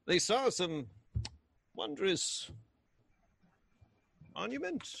they saw some wondrous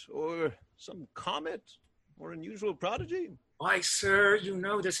monument, or some comet, or unusual prodigy? Why, sir, you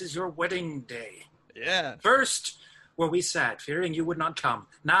know this is your wedding day. Yeah. First were we sad, fearing you would not come.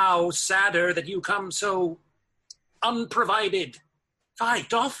 Now sadder that you come so unprovided. Fie,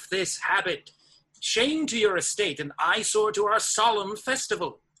 doff this habit. Shame to your estate, and eyesore to our solemn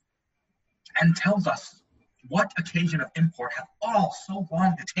festival. And tells us what occasion of import hath all so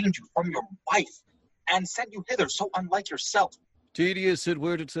long detained you from your wife, and sent you hither so unlike yourself. Tedious it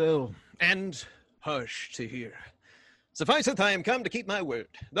were to tell, and harsh to hear. Sufficeth I am come to keep my word,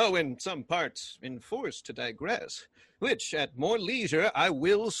 though in some parts enforced to digress, which at more leisure I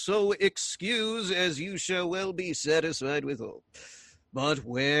will so excuse as you shall well be satisfied withal. But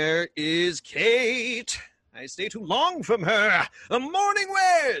where is Kate? I stay too long from her. The morning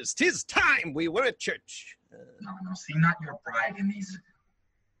wears. 'Tis time we were at church. No, see not your bride in these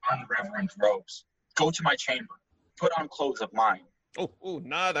unreverent robes. Go to my chamber. Put on clothes of mine. Oh,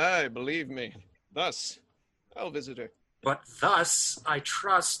 not I, believe me. Thus, I'll visit her. But thus, I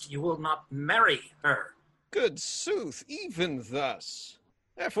trust, you will not marry her. Good sooth, even thus.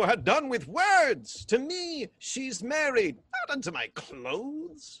 Therefore had done with words. To me, she's married, not unto my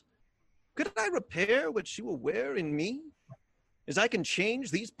clothes. Could I repair what she will wear in me, as I can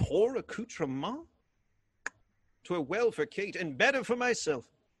change these poor accoutrements? 'Twere well for Kate, and better for myself.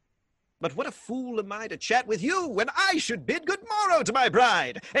 But what a fool am I to chat with you, when I should bid good morrow to my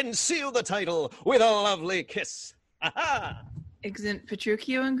bride, and seal the title with a lovely kiss. Aha! Exeunt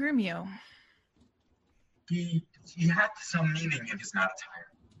Petruchio and Grumio. He hath some meaning in his not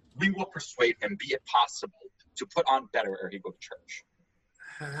attire. We will persuade him, be it possible, to put on better ere he go to church.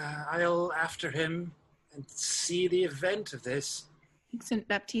 I'll after him and see the event of this. Exeunt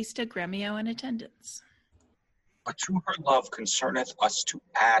Baptista, Grumio, in attendance. But to her love concerneth us to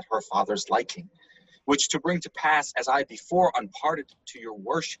add her father's liking, which to bring to pass, as I before unparted to your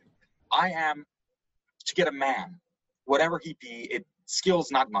worship, I am to get a man, whatever he be, it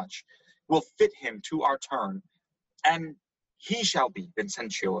skills not much, will fit him to our turn, and he shall be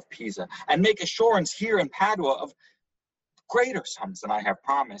Vincentio of Pisa, and make assurance here in Padua of greater sums than I have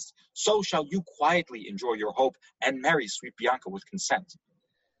promised. So shall you quietly enjoy your hope, and marry sweet Bianca with consent.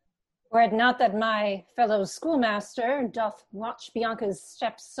 Were it not that my fellow schoolmaster doth watch Bianca's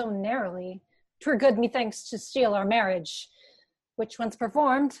steps so narrowly, 'twere good, methinks, to steal our marriage, which once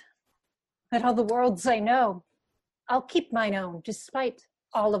performed, Let all the world say no. I'll keep mine own, despite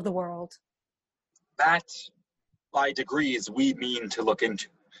all of the world. That, by degrees, we mean to look into,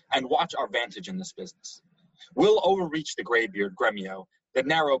 and watch our vantage in this business. We'll overreach the graybeard Gremio, the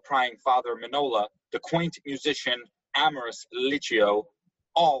narrow-prying father Minola, the quaint musician amorous Licio,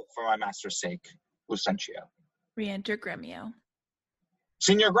 all for my master's sake, Lucentio. Re-enter Gremio.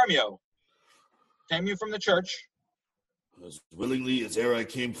 Signor Gremio, came you from the church? As willingly as ere I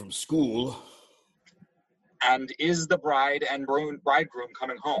came from school. And is the bride and bridegroom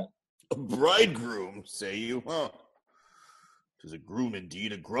coming home? A bridegroom, say you? Huh? 'Tis a groom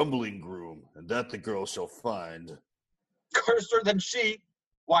indeed, a grumbling groom, and that the girl shall find. Curser than she?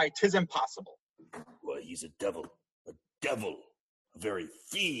 Why, 'tis impossible. Why, he's a devil, a very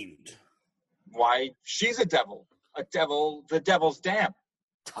fiend. Why, she's a devil, the devil's dam.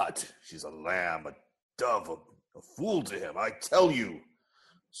 Tut, she's a lamb, a dove, a fool to him, I tell you.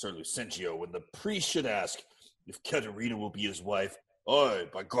 Sir Lucentio, when the priest should ask if Katerina will be his wife, "Aye,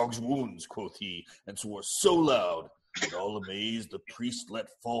 by Gog's wounds," quoth he, and swore so loud, that all amazed the priest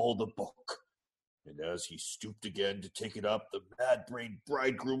let fall the book. And as he stooped again to take it up, the mad-brained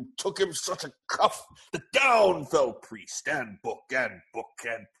bridegroom took him such a cuff that down fell priest and book and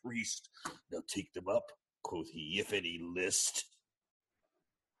priest. "Now take them up," quoth he, "if any list."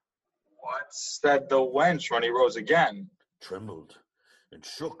 What said the wench when he rose again? Trembled and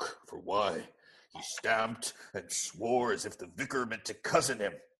shook, for why? He stamped and swore as if the vicar meant to cozen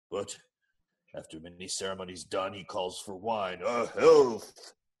him. But after many ceremonies done, he calls for wine. "A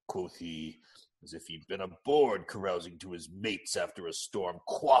health," quoth he, as if he'd been aboard carousing to his mates after a storm,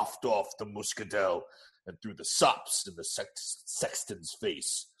 quaffed off the muscadel and threw the sops in the sexton's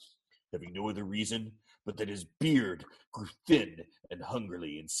face, having no other reason but that his beard grew thin and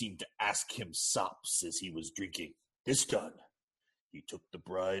hungrily and seemed to ask him sops as he was drinking. This done, he took the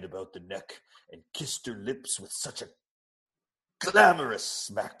bride about the neck and kissed her lips with such a clamorous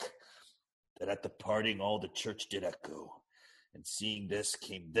smack that at the parting all the church did echo, and seeing this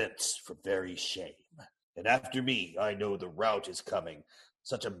came thence for very shame. And after me, I know the rout is coming.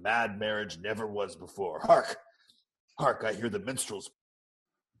 Such a mad marriage never was before. Hark! Hark, I hear the minstrels.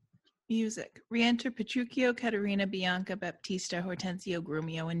 Music. Re-enter Petruchio, Caterina, Bianca, Baptista, Hortensio,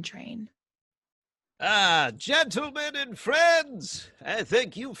 Grumio in train. Ah, gentlemen and friends, I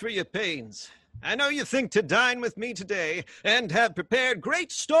thank you for your pains. I know you think to dine with me today, and have prepared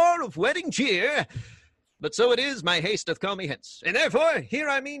great store of wedding cheer, but so it is my haste doth call me hence, and therefore here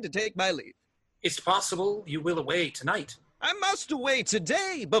I mean to take my leave. It's possible you will away tonight. I must away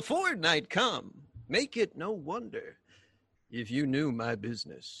today, before night come. Make it no wonder. If you knew my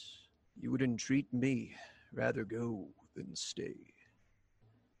business, you would entreat me rather go than stay.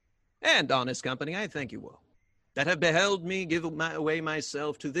 And, honest company, I thank you all, that have beheld me give away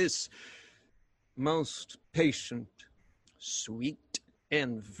myself to this most patient, sweet,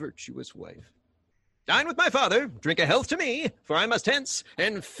 and virtuous wife. Dine with my father, drink a health to me, for I must hence,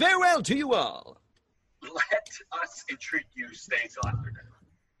 and farewell to you all. Let us entreat you stay till after dinner.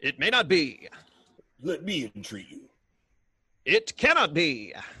 It may not be. Let me entreat you. It cannot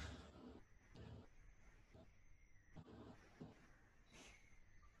be.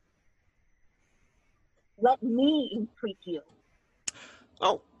 Let me entreat you.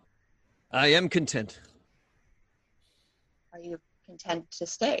 Oh, I am content. Are you content to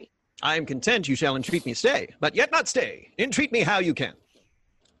stay? I am content you shall entreat me stay, but yet not stay. Entreat me how you can.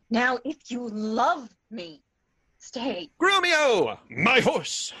 Now, if you love me, stay. Grumio, my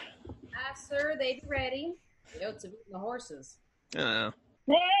horse. Sir, they be ready. The oats have eaten the horses. Nay.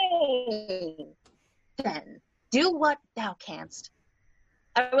 Then, do what thou canst.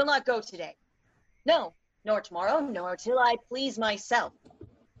 I will not go today. No, nor tomorrow, nor till I please myself.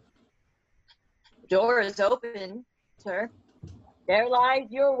 The door is open, sir. There lies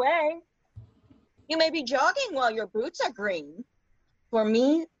your way. You may be jogging while your boots are green. For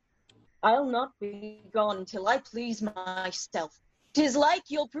me, I'll not be gone till I please myself. 'Tis like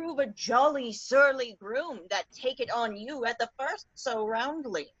you'll prove a jolly surly groom that take it on you at the first so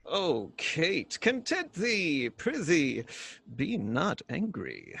roundly. Oh, Kate, content thee, prithee, be not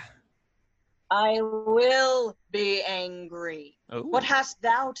angry. I will be angry. Oh. What hast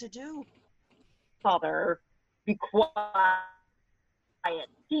thou to do? Father, be quiet.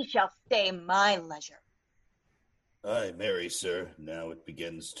 He shall stay my leisure. Aye, marry, sir. Now it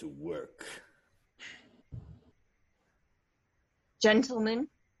begins to work. Gentlemen,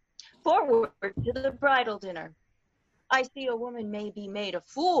 forward to the bridal dinner. I see a woman may be made a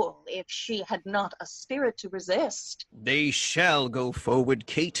fool if she had not a spirit to resist. They shall go forward,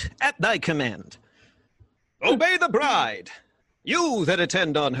 Kate, at thy command. Obey the bride, you that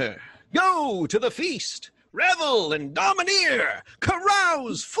attend on her. Go to the feast, revel and domineer,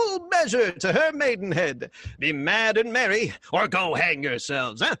 carouse full measure to her maidenhead. Be mad and merry, or go hang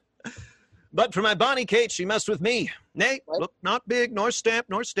yourselves, eh? But for my bonny Kate, she must with me. Nay, look not big, nor stamp,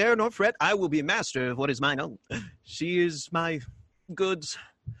 nor stare, nor fret. I will be master of what is mine own. She is my goods,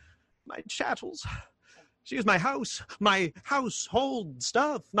 my chattels. She is my house, my household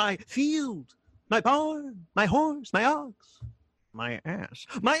stuff, my field, my barn, my horse, my ox, my ass,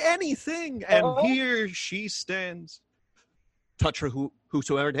 my anything. And here she stands. Touch her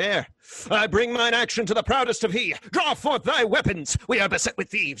whosoever dare. I bring mine action to the proudest of he. Draw forth thy weapons. We are beset with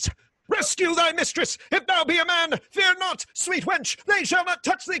thieves. Rescue thy mistress, if thou be a man. Fear not, sweet wench, they shall not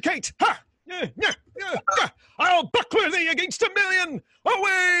touch thee, Kate. Ha! I'll buckler thee against 1,000,000.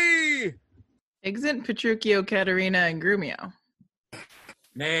 Away! Exit Petruchio, Katerina, and Grumio.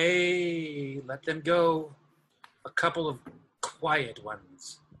 Nay, let them go. A couple of quiet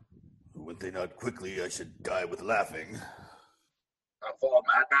ones. Would they not quickly, I should die with laughing. Full of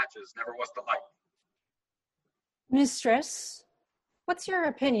mad matches never was the like. Mistress, what's your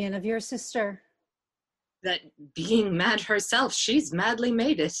opinion of your sister? That being mad herself, she's madly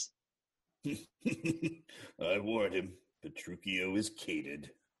made it. I warned him. Petruchio is cated.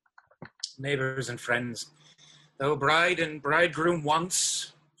 Neighbors and friends, though bride and bridegroom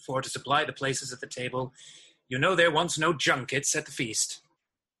once, for to supply the places at the table, you know there wants no junkets at the feast.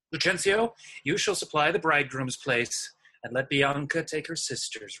 Lucentio, you shall supply the bridegroom's place, and let Bianca take her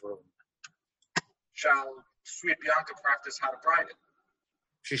sister's room. Shall sweet Bianca practice how to bride it?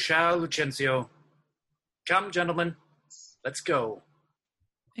 She shall, Lucentio. Come, gentlemen, let's go.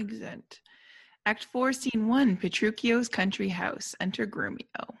 Exit. Act 4, Scene 1, Petruchio's country house. Enter Grumio.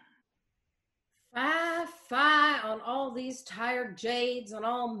 Fie on all these tired jades, on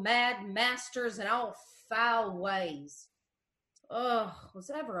all mad masters, and all foul ways. Ugh, was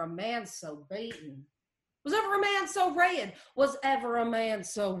ever a man so beaten? Was ever a man so red? Was ever a man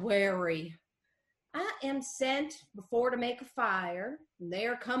so weary? I am sent before to make a fire, and they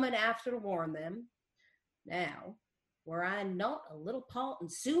are coming after to warn them. Now, were I not a little pot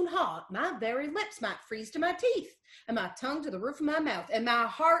and soon hot, my very lips might freeze to my teeth, and my tongue to the roof of my mouth, and my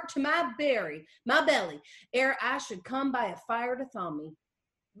heart to my belly, ere I should come by a fire to thaw me.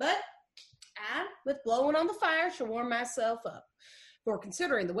 But I, with blowing on the fire, shall warm myself up. For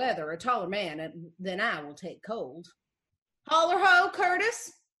considering the weather, a taller man than I will take cold. Holler ho,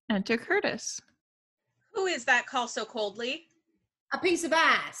 Curtis! Enter Curtis. Who is that call so coldly? A piece of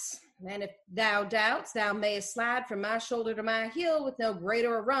ice. And if thou doubts, thou mayest slide from my shoulder to my heel with no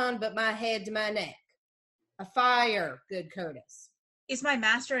greater a run but my head to my neck. A fire, good Curtis. Is my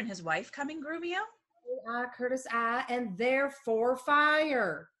master and his wife coming, Grumio? I, Curtis, I, and therefore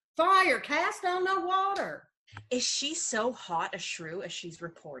fire. Fire, cast on no water. Is she so hot a shrew as she's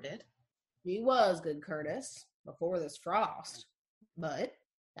reported? She was, good Curtis, before this frost. But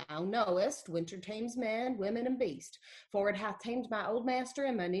thou knowest, winter tames man, women, and beast, for it hath tamed my old master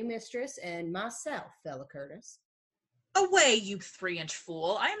and my new mistress and myself, fellow Curtis. Away, you 3-inch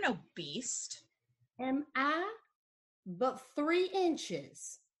fool. I am no beast. Am I but 3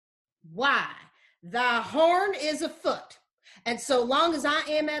 inches? Why, thy horn is a foot, and so long as I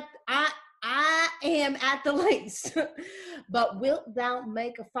am at the least. But wilt thou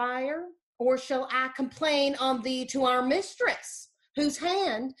make a fire, or shall I complain on thee to our mistress, whose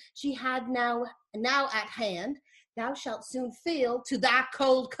hand she had now at hand, thou shalt soon feel to thy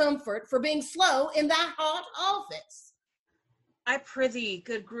cold comfort for being slow in thy hot office. I prithee,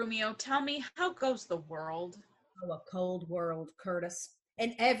 good Grumio, tell me, how goes the world? Oh, a cold world, Curtis,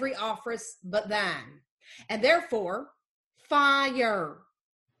 in every office but thine. And therefore, fire.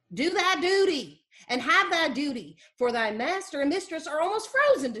 Do thy duty, and have thy duty, for thy master and mistress are almost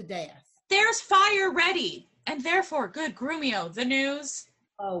frozen to death. There's fire ready, and therefore, good Grumio, the news.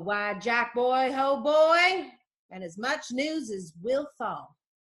 Oh, why, Jack boy, ho boy, and as much news as will thaw.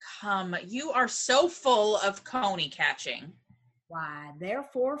 Come, you are so full of coney catching. Why,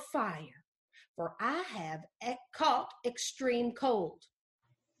 therefore, fire, for I have caught extreme cold.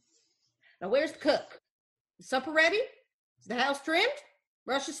 Now, where's the cook? Is supper ready? Is the house trimmed?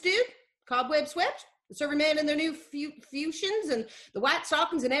 Rushes stewed? Cobweb swept? The serving man in their new fusions, and the white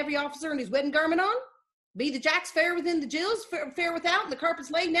stockings, and every officer in his wedding garment on? Be the jacks fair within the jills, fair without, and the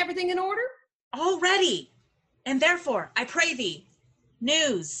carpets laid, and everything in order? All ready, and therefore, I pray thee,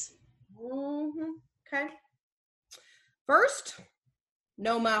 news. Okay. First,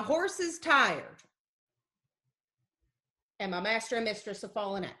 know my horse is tired, and my master and mistress have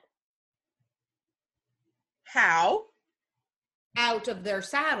fallen out. How? Out of their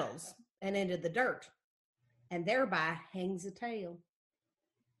saddles and into the dirt, and thereby hangs a tale.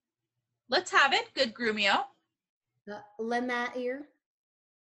 Let's have it. Good Grumio. Lend that ear.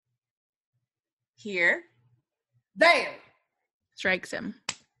 Here. There. Strikes him.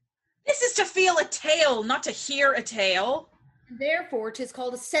 This is to feel a tale, not to hear a tale. Therefore, 'tis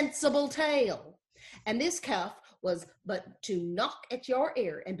called a sensible tale. And this cuff was but to knock at your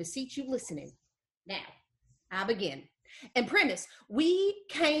ear and beseech you listening. Now, I begin. And premise, we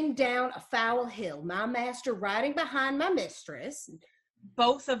came down a foul hill, my master riding behind my mistress.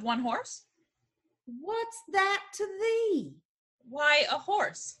 Both of one horse? What's that to thee? Why, a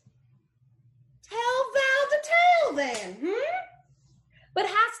horse. Tell thou the tale then, But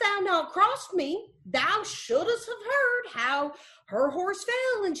hast thou not crossed me, thou shouldst have heard how her horse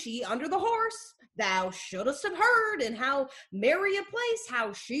fell and she under the horse. Thou shouldst have heard, and how merry a place,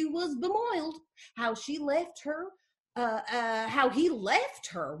 how she was bemoiled, how she left her, how he left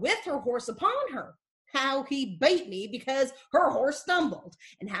her with her horse upon her, how he beat me because her horse stumbled,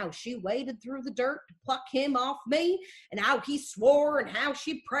 and how she waded through the dirt to pluck him off me, and how he swore, and how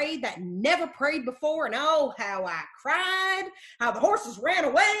she prayed that never prayed before, and oh, how I cried, how the horses ran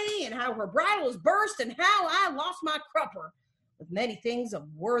away, and how her bridle was burst, and how I lost my crupper, with many things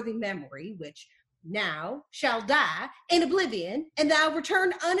of worthy memory, which now shall die in oblivion, and thou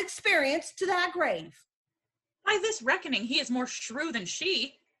return unexperienced to thy grave. By this reckoning, he is more shrew than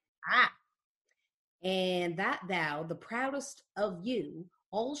she. Ah, and that thou, the proudest of you,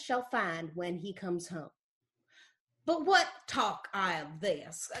 all shall find when he comes home. But what talk I of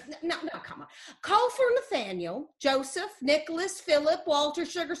this? No, come on. Call for Nathaniel, Joseph, Nicholas, Philip, Walter,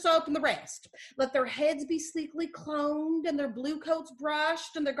 Sugar Soap, and the rest. Let their heads be sleekly combed, and their blue coats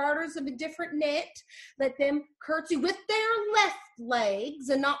brushed, and their garters of indifferent knit. Let them curtsy with their left legs,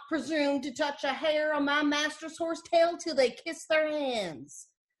 and not presume to touch a hair on my master's horse tail till they kiss their hands.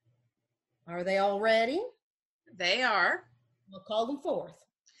 Are they all ready? They are. We'll call them forth.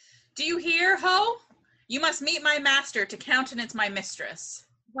 Do you hear, Ho? You must meet my master to countenance my mistress.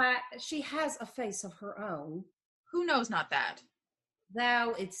 Why, she has a face of her own. Who knows not that?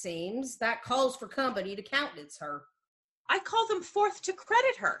 Thou, it seems, that calls for company to countenance her. I call them forth to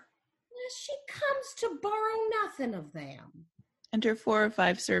credit her. She comes to borrow nothing of them. Enter 4 or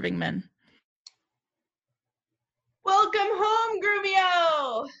 5 serving men. Welcome home,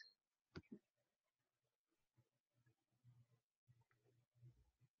 Grumio!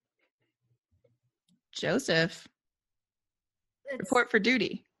 Joseph. Report for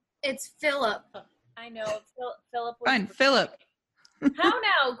duty. It's Philip. I know. Philip. Fine, Philip. How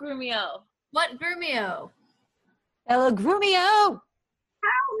now, Grumio? What Grumio? Ella Grumio!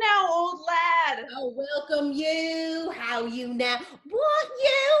 How now, old lad? Oh, welcome you. How you now? What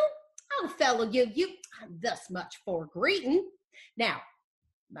you? Oh, fellow, you thus much for greeting. Now,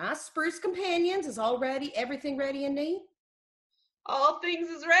 my spruce companions is already everything ready in need? All things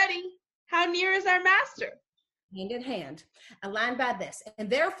is ready. How near is our master? Hand in hand, aligned by this, and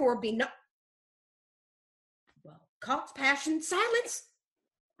therefore be no. Well, Cox, passion, silence.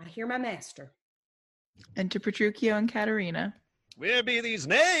 I hear my master. Enter Petruchio and Katerina. Where be these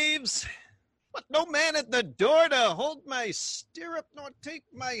knaves? What, no man at the door to hold my stirrup nor take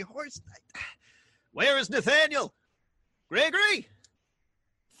my horse? Where is Nathaniel? Gregory?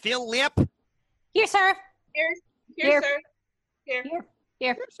 Philip? Here, sir. Here, sir. Here.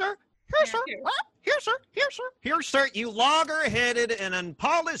 Here, sir. Here, sir. What? Here, sir. Here, sir. Here, sir, you logger-headed and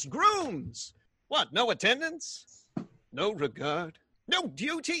unpolished grooms. What, no attendance? No regard? No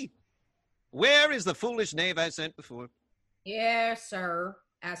duty? Where is the foolish knave I sent before? Yes, sir.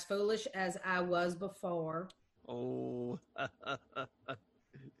 As foolish as I was before. Oh,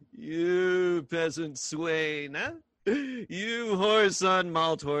 you peasant swain, huh? You horse on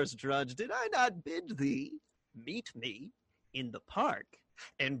malt horse drudge, did I not bid thee meet me in the park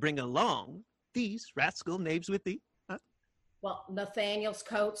and bring along these rascal knaves with thee? Huh? Well, Nathaniel's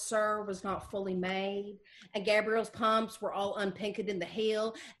coat, sir, was not fully made, and Gabriel's pumps were all unpinked in the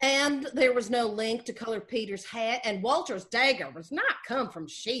heel, and there was no link to color Peter's hat, and Walter's dagger was not come from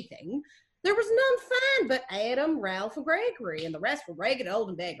sheathing. There was none fine but Adam, Ralph, and Gregory, and the rest were ragged, old,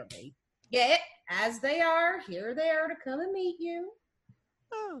 and beggarly. Yet, as they are, here they are to come and meet you.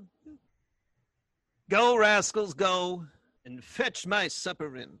 Oh. Go, rascals, go, and fetch my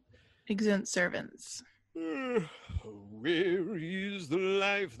supper in. Exeunt servants. Where is the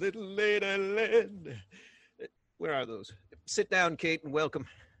life that late I led? Where are those? Sit down, Kate, and welcome.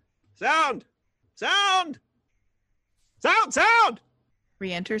 Sound! Sound! Sound! Sound!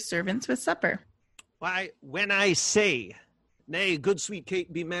 Re-enter servants with supper. Why, when I say, nay, good sweet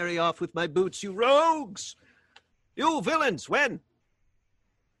Kate, be merry off with my boots, you rogues! You villains, when?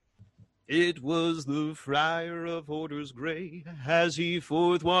 It was the Friar of Orders Grey, as he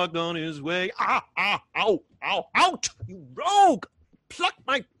forth walked on his way. Ow, out, you rogue! Pluck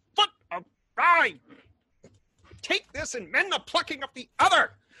my foot awry! Take this and mend the plucking of the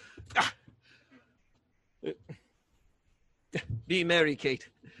other! Be merry, Kate.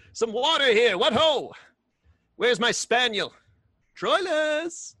 Some water here, what ho! Where's my spaniel?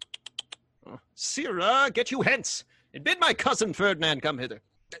 Troilus! Sirrah, get you hence, and bid my cousin Ferdinand come hither.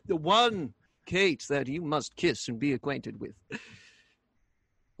 The one, Kate, that you must kiss and be acquainted with.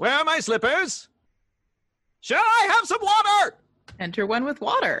 Where are my slippers? Shall I have some water? Enter one with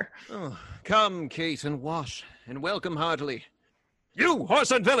water. Oh, come, Kate, and wash, and welcome heartily. You,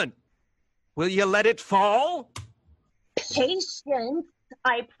 horse and villain! Will you let it fall? Patience,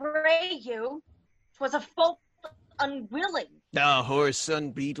 I pray you. 'Twas a fault unwilling. A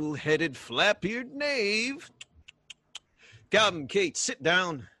whoreson beetle-headed flap-eared knave. Come, Kate, sit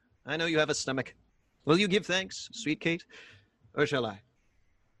down. I know you have a stomach. Will you give thanks, sweet Kate, or shall I?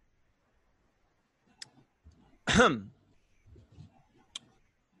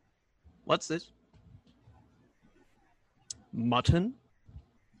 What's this? Mutton?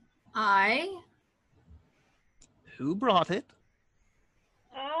 I? Who brought it?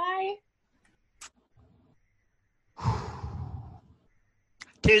 I?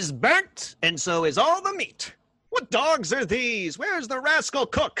 'Tis burnt, and so is all the meat. What dogs are these? Where's the rascal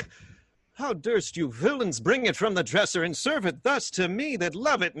cook? How durst you villains bring it from the dresser and serve it thus to me that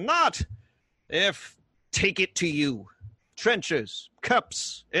love it not? If take it to you, trenchers,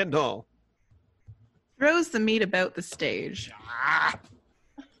 cups, and all. Throws the meat about the stage.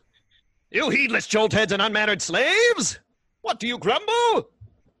 You heedless joltheads and unmannered slaves! What do you grumble?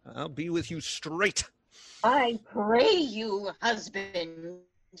 I'll be with you straight. I pray you, husband,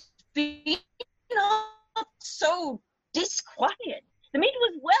 be not so disquiet. The meat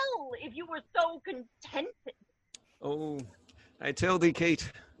was well, if you were so contented. Oh, I tell thee, Kate,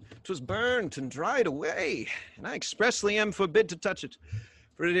 'twas burnt and dried away, and I expressly am forbid to touch it,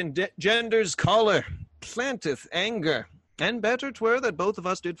 for it engenders choler, planteth anger, and better 'twere that both of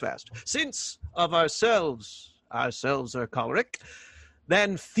us did fast, since of ourselves are choleric,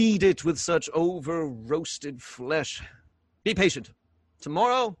 than feed it with such over-roasted flesh. Be patient.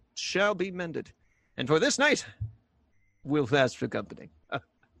 Tomorrow shall be mended, and for this night we'll fast for company.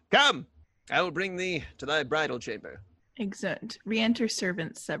 Come, I will bring thee to thy bridal chamber. Exeunt. Re-enter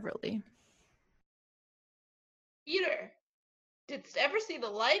servants severally. Peter, didst ever see the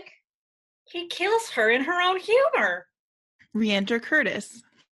like? He kills her in her own humor. Re-enter Curtis.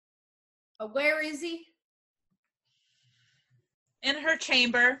 Where is he? In her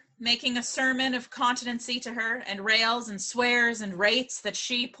chamber, making a sermon of continency to her, and rails and swears and rates that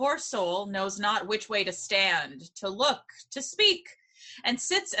she, poor soul, knows not which way to stand, to look, to speak, and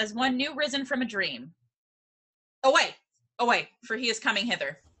sits as one new risen from a dream. Away, for he is coming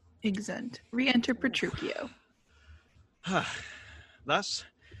hither. Exeunt. Re-enter Petruchio. Thus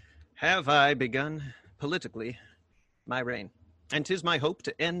have I begun, politically, my reign, and 'tis my hope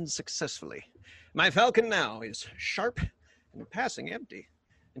to end successfully. My falcon now is sharp and passing empty.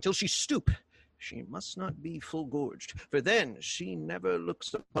 Until she stoop, she must not be full gorged, for then she never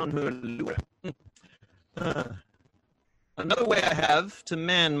looks upon her lure. Another way I have to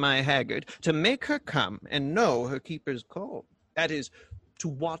man my haggard, to make her come and know her keeper's call. That is, to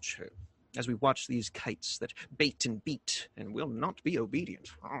watch her, as we watch these kites that bait and beat, and will not be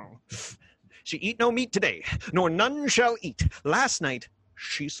obedient. Oh. She eat no meat today, nor none shall eat. Last night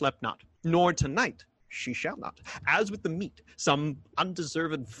she slept not, nor tonight she shall not. As with the meat, some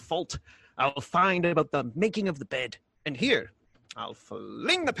undeserved fault I'll find about the making of the bed. And here I'll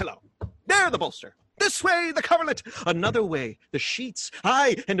fling the pillow, there the bolster, this way the coverlet, another way the sheets.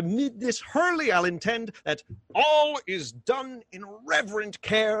 Aye, and amid this hurly I'll intend that all is done in reverent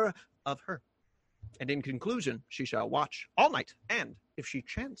care of her. And in conclusion, she shall watch all night, and if she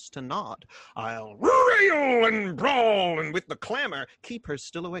chance to nod, I'll rail and brawl, and with the clamor keep her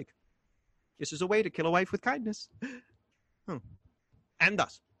still awake. This is a way to kill a wife with kindness. And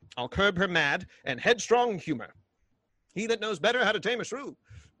thus, I'll curb her mad and headstrong humor. He that knows better how to tame a shrew,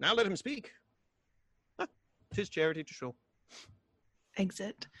 now let him speak. 'Tis charity to show.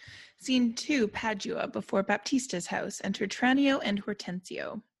 Exit. Scene 2, Padua, before Baptista's house. Enter Tranio and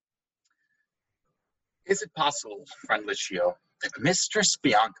Hortensio. Is it possible, friend Lucio, that Mistress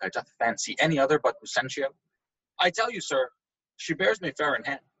Bianca doth fancy any other but Lucentio? I tell you, sir, she bears me fair in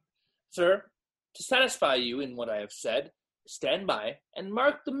hand. Sir, to satisfy you in what I have said, stand by and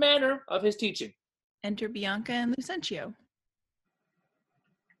mark the manner of his teaching. Enter Bianca and Lucentio.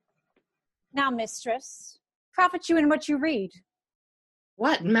 Now, mistress, profit you in what you read.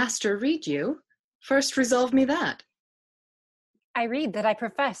 What, master read you? First resolve me that. I read that I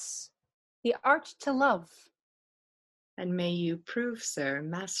profess the art to love. And may you prove, sir,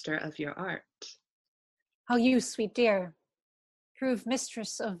 master of your art. How you, sweet dear, prove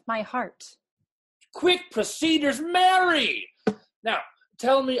mistress of my heart. Quick procedures, marry! Now,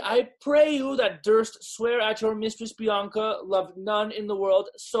 tell me, I pray you, that durst swear at your mistress Bianca loved none in the world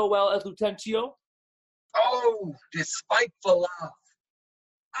so well as Lucentio? Oh, despiteful love,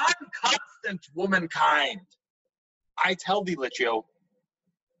 unconstant womankind. I tell thee, Licio,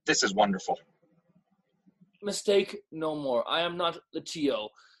 this is wonderful. Mistake no more. I am not Licio,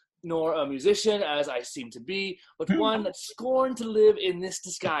 nor a musician, as I seem to be, but one that scorned to live in this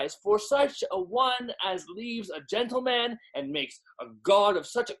disguise. For such a one as leaves a gentleman and makes a god of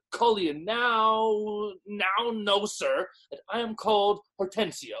such a cullion, now know, sir, that I am called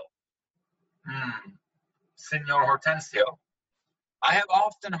Hortensio. Signor Hortensio, I have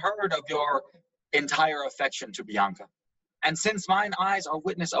often heard of your entire affection to Bianca, and since mine eyes are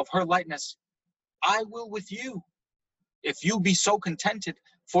witness of her lightness, I will with you, if you be so contented,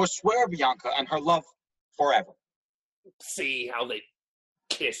 forswear Bianca and her love forever. See how they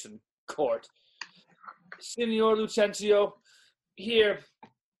kiss in court. Signor Lucentio, here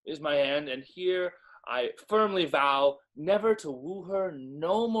is my hand, and here I firmly vow never to woo her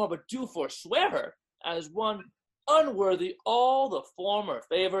no more, but do forswear her as one unworthy all the former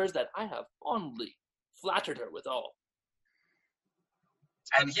favors that I have fondly flattered her withal.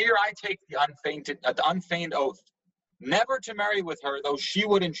 And here I take the unfeigned oath, never to marry with her, though she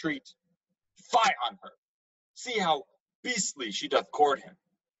would entreat. Fie on her! See how beastly she doth court him.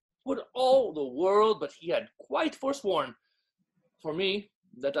 Would all the world, but he had quite forsworn. For me,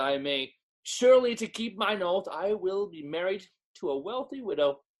 that I may surely to keep mine oath, I will be married to a wealthy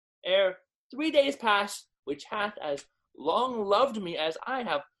widow, ere 3 days pass, which hath as long loved me as I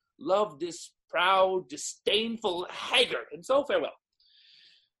have loved this proud, disdainful haggard, and so farewell.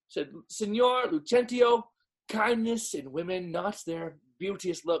 Said Signor Lucentio, kindness in women, not their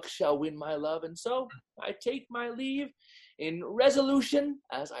beauteous look, shall win my love, and so I take my leave in resolution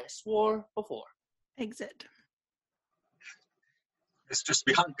as I swore before. Exit. Mistress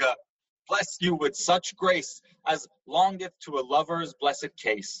Bianca, bless you with such grace as longeth to a lover's blessed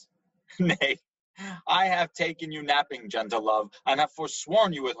case. Nay, I have taken you napping, gentle love, and have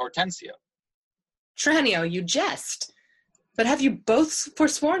forsworn you with Hortensio. Tranio, you jest. But have you both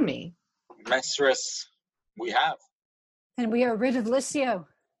forsworn me? Mistress, we have. And we are rid of Licio.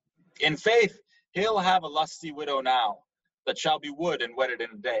 In faith, he'll have a lusty widow now, that shall be wooed and wedded in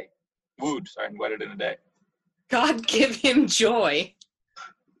a day. And wedded in a day. God give him joy.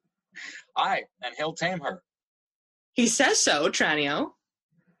 Aye, and he'll tame her. He says so, Tranio.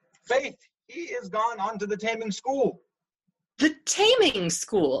 Faith, he is gone on to the taming school. The taming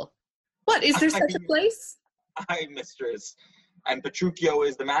school? What, is there such a place? Aye, mistress, and Petruchio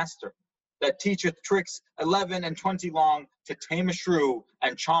is the master, that teacheth tricks 11 and 20 long to tame a shrew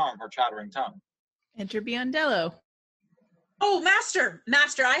and charm her chattering tongue. Enter Biondello. Oh, master,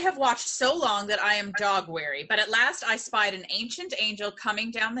 I have watched so long that I am dog weary, but at last I spied an ancient angel coming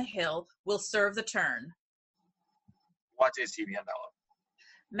down the hill, will serve the turn. What is he, Biondello?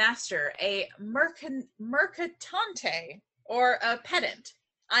 Master, a mercatante, or a pedant.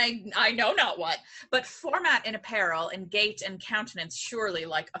 I know not what, but format in apparel, in gait and countenance surely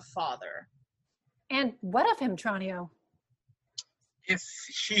like a father. And what of him, Tranio? If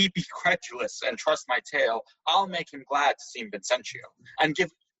he be credulous and trust my tale, I'll make him glad to see Vincentio, and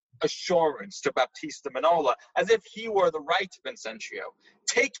give assurance to Baptista Minola, as if he were the right Vincentio.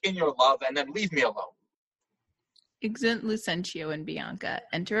 Take in your love, and then leave me alone. Exeunt Lucentio and Bianca.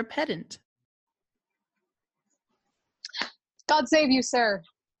 Enter a pedant. God save you, sir.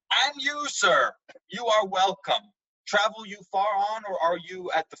 And you, sir, you are welcome. Travel you far on, or are you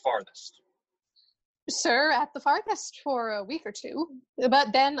at the farthest? Sir, at the farthest for a week or two,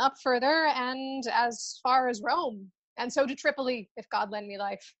 but then up further and as far as Rome, and so to Tripoli, if God lend me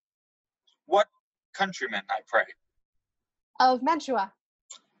life. What countrymen, I pray? Of Mantua.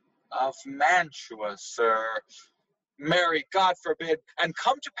 Of Mantua, sir. Marry, God forbid, and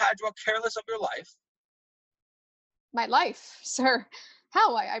come to Padua careless of your life? My life, sir.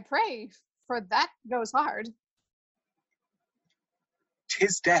 How, I pray, for that goes hard.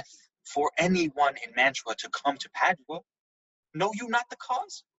 'Tis death for any one in Mantua to come to Padua. Know you not the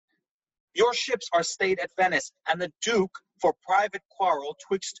cause? Your ships are stayed at Venice, and the Duke, for private quarrel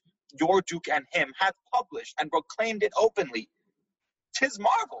twixt your Duke and him, hath published and proclaimed it openly. 'Tis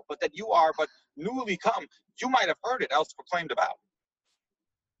marvel, but that you are but newly come, you might have heard it else proclaimed about.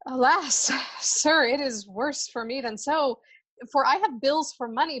 Alas, sir, it is worse for me than so. for I have bills for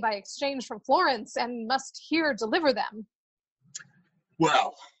money by exchange from Florence, and must here deliver them.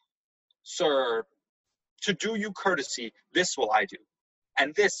 Well, sir, to do you courtesy, this will I do,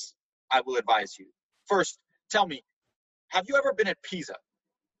 and this I will advise you. First, tell me, have you ever been at Pisa?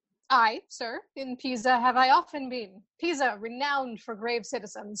 Aye, sir, in Pisa have I often been. Pisa, renowned for grave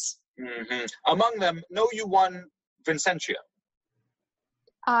citizens. Mm-hmm. Among them, know you one Vincentio?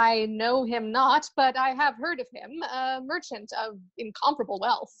 I know him not, but I have heard of him, a merchant of incomparable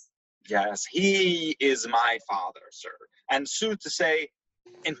wealth. Yes, he is my father, sir, and sooth to say,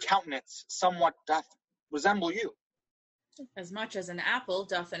 in countenance somewhat doth resemble you. As much as an apple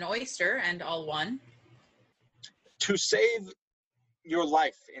doth an oyster, and all one. To save your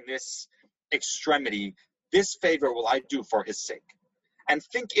life in this extremity, this favor will I do for his sake. And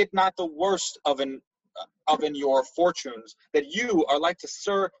think it not the worst of your fortunes that you are like to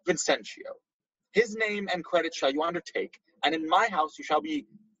Sir Vincentio. His name and credit shall you undertake, and in my house you shall be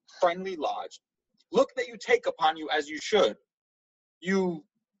friendly lodged. Look that you take upon you as you should. You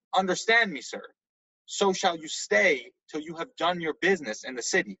understand me, sir? So shall you stay till you have done your business in the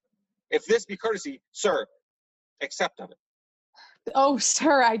city. If this be courtesy, sir, accept of it. Oh,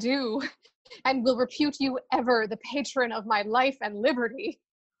 sir, I do, and will repute you ever the patron of my life and liberty.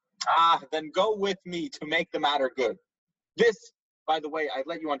 Ah, then go with me to make the matter good. This, by the way, I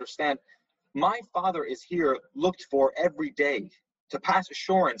let you understand, my father is here looked for every day to pass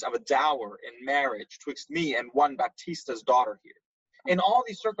assurance of a dower in marriage twixt me and one Baptista's daughter here. In all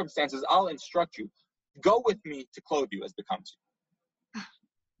these circumstances, I'll instruct you. Go with me to clothe you as becomes you.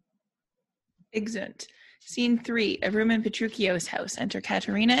 Exeunt. Scene 3, a room in Petruchio's house. Enter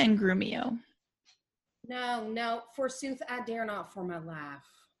Caterina and Grumio. No, forsooth I dare not for my life.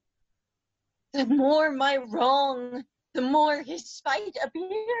 The more my wrong, the more his spite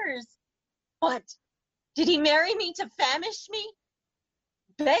appears. What? Did he marry me to famish me?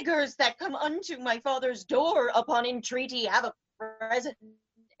 Beggars that come unto my father's door upon entreaty have a present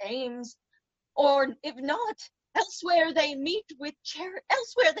aims, or if not, elsewhere they meet with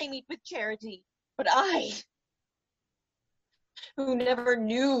charity. But I, who never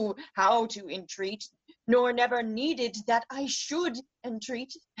knew how to entreat, nor never needed that I should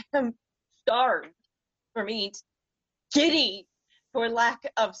entreat, am starved for meat, giddy for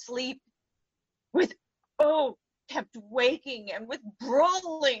lack of sleep, with kept waking, and with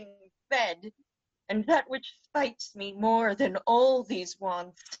brawling fed, and that which spites me more than all these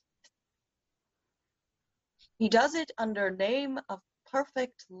wants. He does it under name of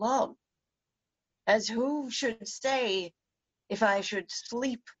perfect love, as who should say, if I should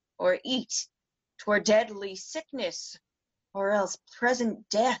sleep or eat, 'twere deadly sickness, or else present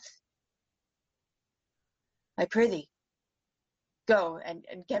death. I prithee, go and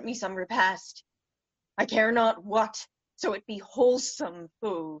get me some repast. I care not what, so it be wholesome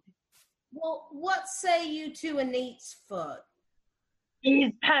food. Well, what say you to a neat's foot? He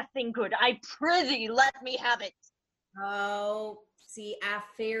is passing good. I prithee, let me have it. Oh, see, I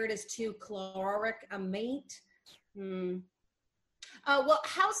fear it is too caloric a meat. Well,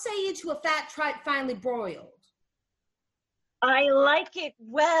 how say you to a fat tripe finely broiled? I like it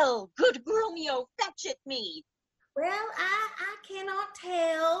well. Good Grumio, fetch it me. Well, I cannot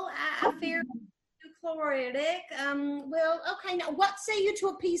tell. I fear too chloritic. Well, okay, now what say you to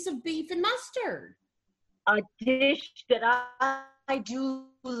a piece of beef and mustard? A dish that I do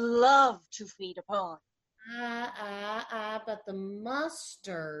love to feed upon. But the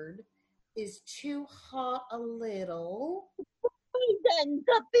mustard is too hot a little. Then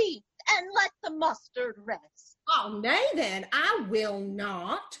the beef, and let the mustard rest. Oh, nay then, I will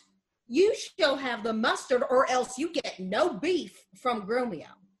not. You shall have the mustard, or else you get no beef from Grumio.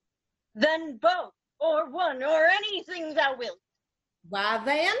 Then both, or one, or anything thou wilt. Why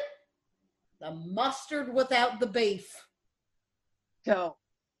then, the mustard without the beef. Go,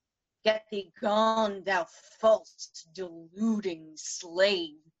 get thee gone, thou false, deluding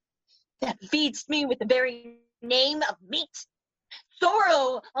slave, that feedst me with the very name of meat.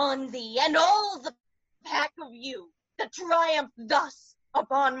 Sorrow on thee, and all the pack of you, that triumph thus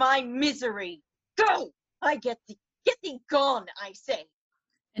upon my misery. Go, I get thee gone, I say.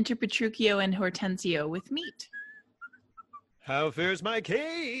 Enter Petruchio and Hortensio with meat. How fares my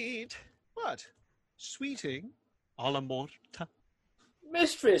Kate? What? Sweeting? Alla morta?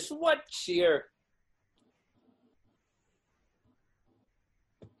 Mistress, what cheer?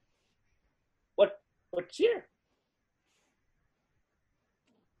 What cheer?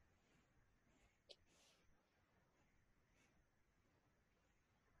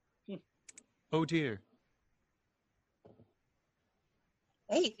 Oh dear.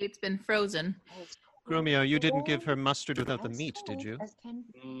 Hey, it's been frozen. Grumio, you didn't give her mustard without the meat, did you? As can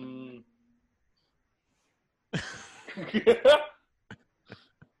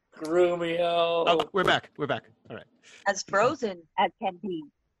Grumio. Oh, we're back. We're back. All right. as frozen as can be.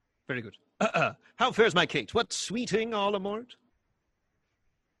 Very good. How fares my Kate? What sweeting all amort?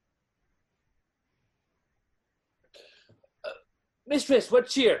 Mistress, what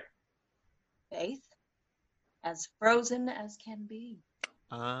cheer? Faith, as frozen as can be.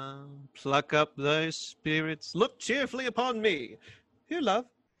 Ah, pluck up thy spirits. Look cheerfully upon me. Here, love,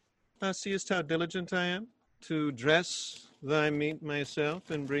 thou seest how diligent I am to dress thy meat myself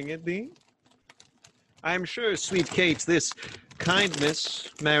and bring it thee. I am sure, sweet Kate, this kindness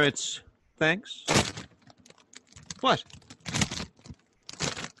merits thanks. What?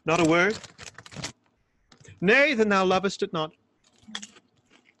 Not a word? Nay, then thou lovest it not.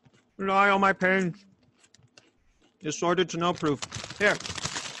 Rely on my pains. Disordered to no proof. Here,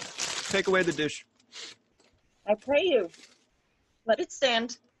 take away the dish. I pray you, let it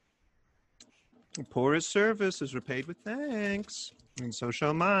stand. Poorest service is repaid with thanks, and so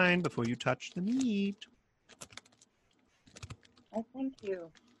shall mine before you touch the meat. I thank you,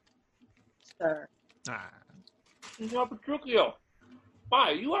 sir. Ah. Signor Petruchio.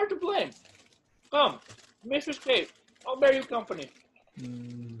 Why, you are to blame. Come, Mistress Kate, I'll bear you company.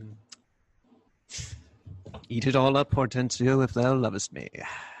 Eat it all up, Hortensio, if thou lovest me.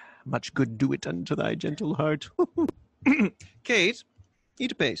 Much good do it unto thy gentle heart. Kate,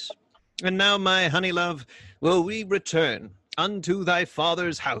 eat apace. And now, my honey love, will we return unto thy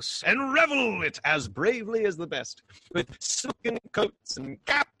father's house, and revel it as bravely as the best, with silken coats and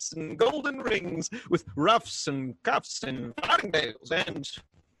caps and golden rings, with ruffs and cuffs and farthingales and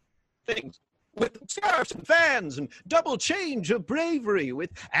things, with scarves and fans and double change of bravery,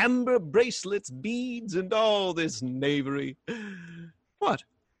 with amber bracelets, beads, and all this knavery. What?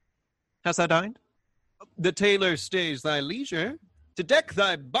 Hast thou dined? The tailor stays thy leisure to deck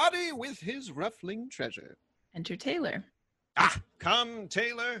thy body with his ruffling treasure. Enter Taylor. Ah, come,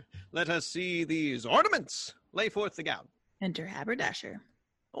 tailor, let us see these ornaments. Lay forth the gown. Enter Haberdasher.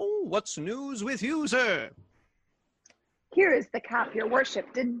 Oh, what's news with you, sir? Here is the cap your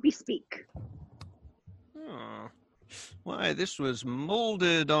worship did bespeak. Oh, why, this was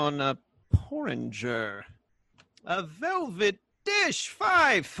molded on a porringer. A velvet dish,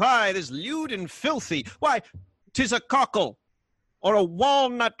 fie, this lewd and filthy. Why, 'tis a cockle, or a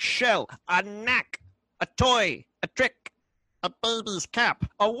walnut shell, a knack, a toy, a trick, a baby's cap.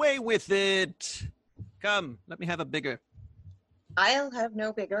 Away with it. Come, let me have a bigger. I'll have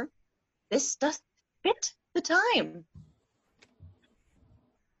no bigger. This doth fit the time.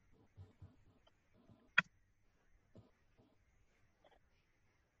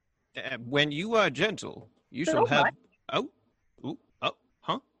 When you are gentle, you shall have... Oh, ooh, oh,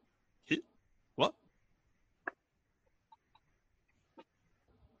 huh? What?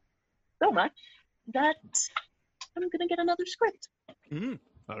 So much that I'm gonna get another script.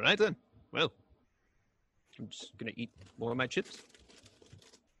 All right, then. Well, I'm just going to eat more of my chips.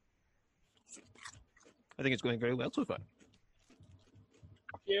 I think it's going very well so far.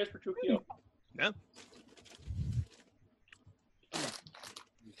 Cheers, Petruchio. Yeah.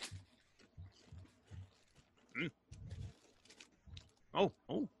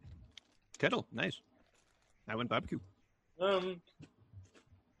 Oh, kettle, nice. I went barbecue.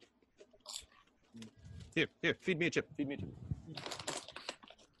 Here, feed me a chip.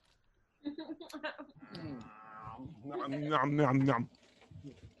 Nom, nom, nom.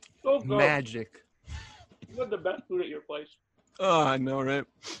 So good. Magic. You had the best food at your place. Oh, I know, right?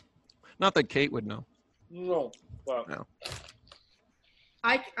 Not that Kate would know. No. Wow. No.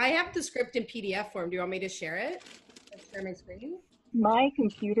 I have the script in PDF form. Do you want me to share it? Share my screen? My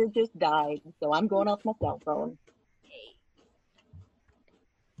computer just died, so I'm going off my cell phone.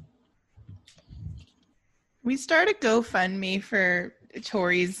 We started GoFundMe for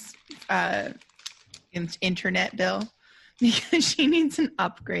Tori's internet bill because she needs an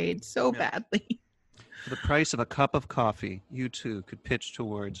upgrade so badly. For the price of a cup of coffee, you too could pitch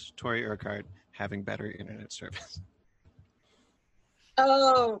towards Tori Urquhart having better internet service.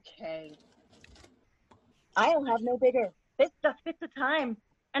 Okay. I'll have no bigger. This doth fit the time,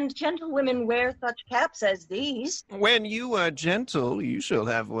 and gentlewomen wear such caps as these. When you are gentle, you shall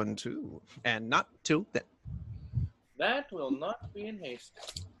have one too, and not till then. That will not be in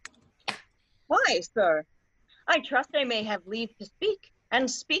haste. Why, sir? I trust I may have leave to speak,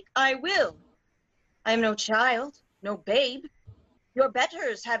 and speak I will. I am no child, no babe. Your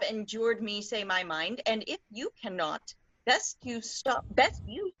betters have endured me say my mind, and if you cannot, best you stop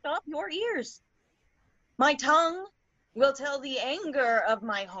your ears. My tongue will tell the anger of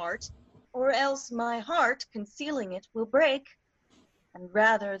my heart, or else my heart, concealing it, will break. And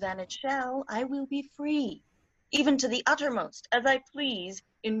rather than it shall, I will be free, even to the uttermost, as I please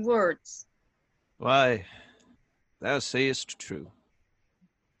in words. Why, thou sayest true.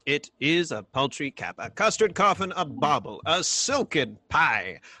 It is a paltry cap, a custard coffin, a bauble, a silken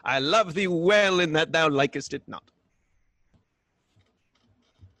pie. I love thee well in that thou likest it not.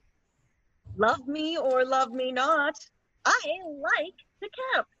 Love me or love me not, I like the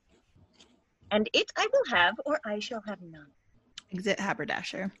cap. And it I will have, or I shall have none. Exit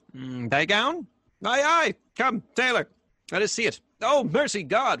haberdasher. Thy gown? Aye, aye. Come, tailor. Let us see it. Oh, mercy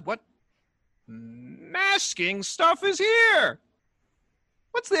God, what masking stuff is here?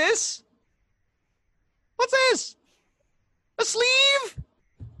 What's this? What's this? A sleeve?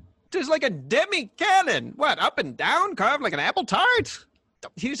 'Tis like a demi-cannon. What, up and down, carved like an apple tart?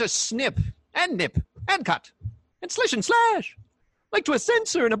 Here's a snip, and nip, and cut, and slish and slash. Like to a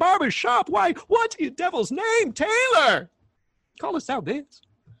censer in a barber's shop. Why, what in devil's name, tailor? Call us out this.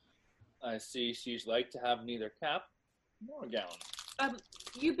 I see she's like to have neither cap nor gown.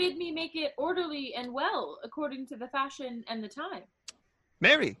 You bid me make it orderly and well, according to the fashion and the time.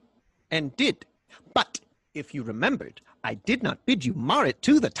 Marry, and did. But if you remembered, I did not bid you mar it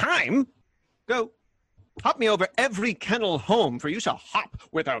to the time. Go, hop me over every kennel home, for you shall hop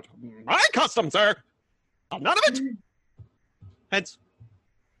without my custom, sir. None of it. Hence,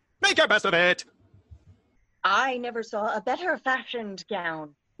 make your best of it. I never saw a better fashioned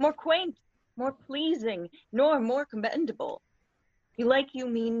gown, more quaint, more pleasing, nor more commendable. Belike you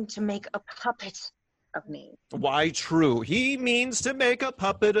mean to make a puppet of me. Why, true. He means to make a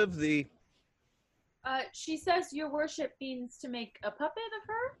puppet of thee. She says your worship means to make a puppet of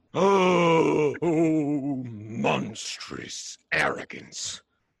her? Oh, monstrous arrogance.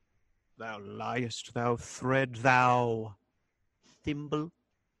 Thou liest, thou thread, thou thimble,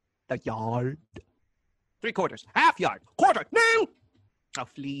 the yard. 3/4, half yard, quarter, nail! Thou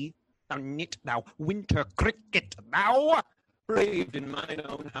flea, thou nit, thou winter cricket, thou braved in mine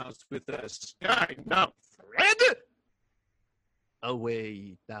own house with the sky, thou thread!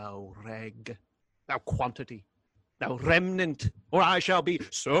 Away, thou rag, thou quantity, thou remnant, or I shall be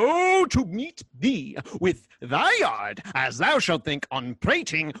so to meet thee with thy yard as thou shalt think on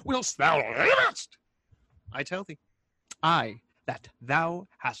prating whilst thou livest. I tell thee, that thou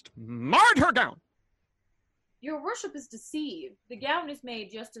hast marred her gown. Your worship is deceived. The gown is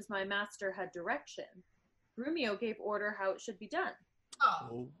made just as my master had direction. Grumio gave order how it should be done.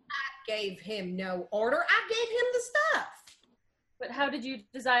 Oh, I gave him no order. I gave him the stuff. But how did you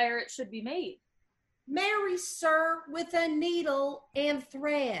desire it should be made? Marry, sir, with a needle and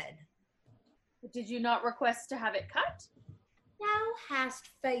thread. But did you not request to have it cut? Thou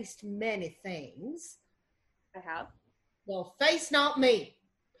hast faced many things. I have. Well, face not me.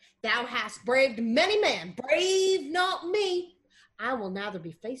 Thou hast braved many men, brave not me. I will neither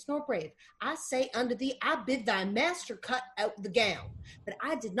be faced nor brave. I say unto thee, I bid thy master cut out the gown, but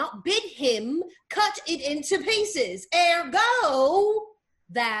I did not bid him cut it into pieces. Ergo,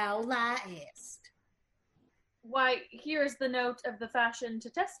 thou liest. Why, here's the note of the fashion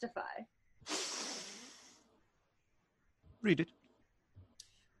to testify. Read it.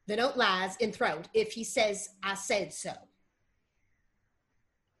 The note lies enthroned if he says, I said so.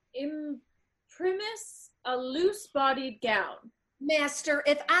 Imprimis a loose-bodied gown. Master,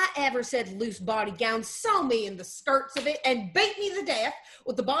 if I ever said loose-bodied gown, sew me in the skirts of it and beat me to death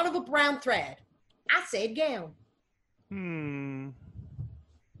with the bond of a brown thread. I said gown.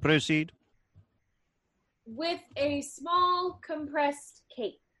 Proceed. With a small compressed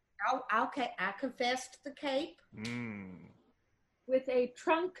cape. Oh, okay, I confessed the cape. With a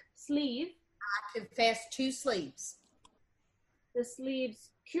trunk sleeve. I confessed 2 sleeves. The sleeves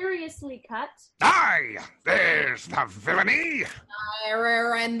curiously cut. Aye, there's the villainy.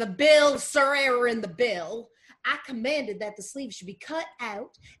 Error in the bill, sir, error in the bill. I commanded that the sleeve should be cut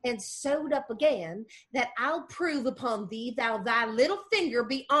out and sewed up again, that I'll prove upon thee thou thy little finger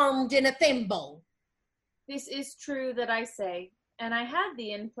be armed in a thimble. This is true that I say, and I had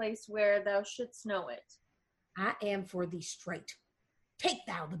thee in place where thou shouldst know it. I am for thee straight. Take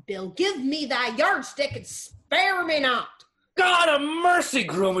thou the bill, give me thy yardstick, and spare me not. God a mercy,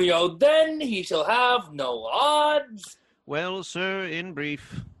 Grumio, then he shall have no odds. Well, sir, in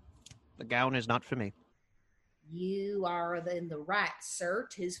brief, the gown is not for me. You are in the right, sir.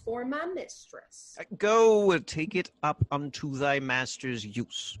 'Tis for my mistress. Go, take it up unto thy master's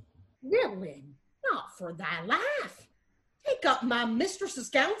use. Willing, not for thy life. Take up my mistress's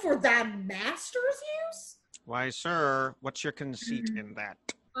gown for thy master's use? Why, sir, what's your conceit in that?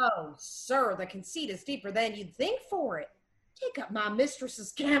 Oh, sir, the conceit is deeper than you'd think for it. Take up my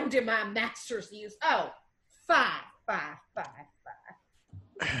mistress's gown to my master's use. Oh, five.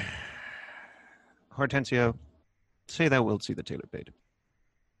 Hortensio, say thou wilt see the tailor paid.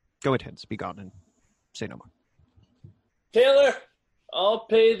 Go at hence, be gone, and say no more. Tailor, I'll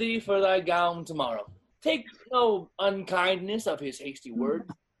pay thee for thy gown tomorrow. Take no unkindness of his hasty word.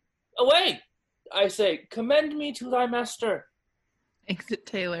 Away! I say, commend me to thy master. Exit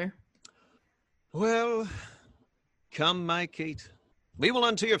Taylor. Well, come, my Kate. We will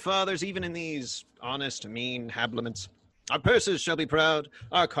unto your fathers even in these honest, mean habiliments. Our purses shall be proud,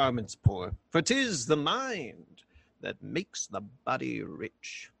 our garments poor, for 'tis the mind that makes the body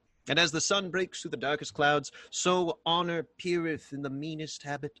rich. And as the sun breaks through the darkest clouds, so honor peereth in the meanest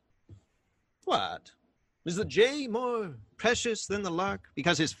habit. What? Is the jay more precious than the lark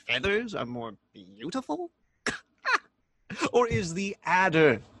because his feathers are more beautiful? Or is the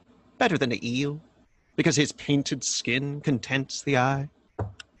adder better than the eel because his painted skin contents the eye?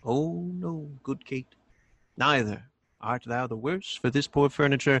 Oh, no, good Kate, neither art thou the worse for this poor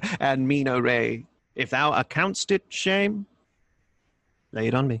furniture and mean array. If thou account'st it shame, lay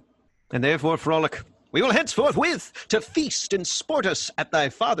it on me, and therefore frolic. We will henceforth with to feast and sport us at thy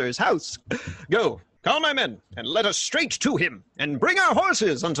father's house. Go, call my men, and let us straight to him, and bring our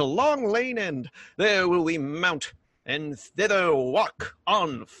horses unto Long Lane End. There will we mount, and thither walk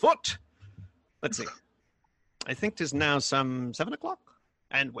on foot. Let's see. I think 'tis now some 7 o'clock,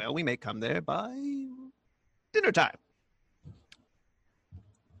 and well, we may come there by dinner time.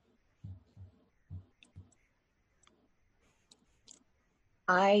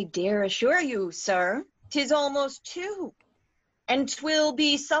 I dare assure you, sir, 'tis almost 2, and 'twill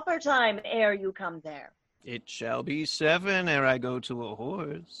be supper time ere you come there. It shall be 7 ere I go to a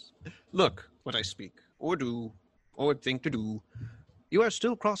horse. Look what I speak, or do, or think to do. You are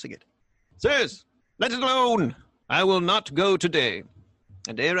still crossing it. Sirs, let it alone. I will not go today.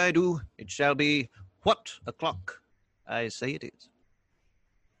 And ere I do, it shall be what o'clock I say it is.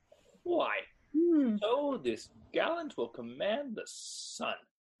 Why, so this gallant will command the sun.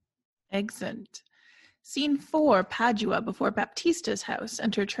 Exit. Scene 4, Padua before Baptista's house.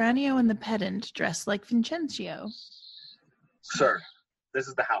 Enter Tranio and the pedant, dressed like Vincentio. Sir, this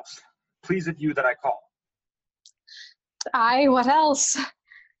is the house. Please it you that I call. Aye, what else?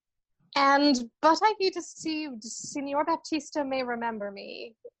 But I be deceived, Signor Baptista may remember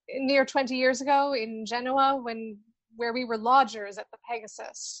me. Near 20 years ago in Genoa, where we were lodgers at the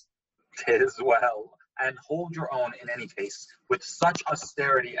Pegasus. 'Tis well, and hold your own in any case, with such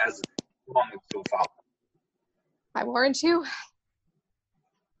austerity as belongeth to a father. I warrant you.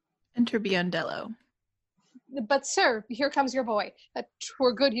 Enter Biondello. But sir, here comes your boy.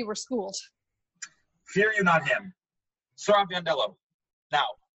 'Twere good he were schooled. Fear you not him. Sir Biondello, now,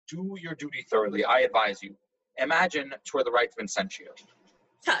 do your duty thoroughly, I advise you. Imagine 'twere the right Vincentio.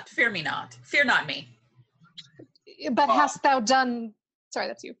 Tut, fear me not. Fear not me. But hast thou done... Sorry,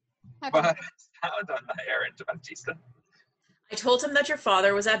 that's you. But hast thou done thy errand to Baptista? I told him that your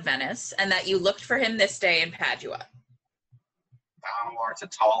father was at Venice, and that you looked for him this day in Padua. Thou art a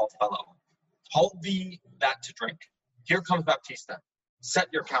tall fellow. Hold thee that to drink. Here comes Baptista. Set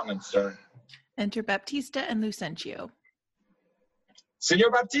your countenance, sir. Enter Baptista and Lucentio.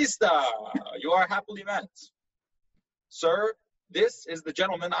 Signor Baptista, you are happily met. Sir, this is the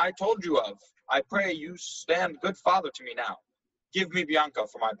gentleman I told you of. I pray you stand good father to me now. Give me Bianca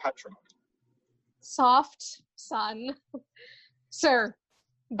for my patrimony. Soft, son. Sir,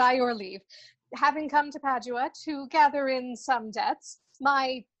 by your leave, having come to Padua to gather in some debts,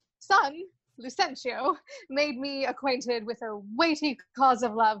 my son, Lucentio, made me acquainted with a weighty cause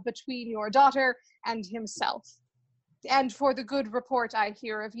of love between your daughter and himself. And for the good report I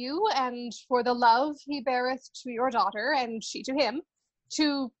hear of you, and for the love he beareth to your daughter, and she to him,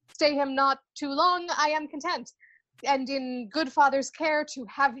 to stay him not too long, I am content, and in good father's care to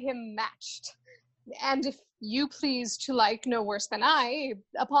have him matched. And if you please to like no worse than I,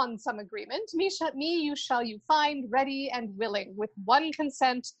 upon some agreement, me you shall you find ready and willing, with one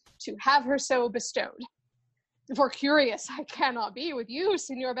consent, to have her so bestowed. For curious I cannot be with you,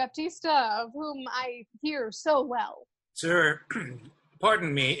 Signor Baptista, of whom I hear so well. Sir,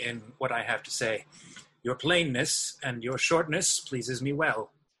 pardon me in what I have to say. Your plainness and your shortness pleases me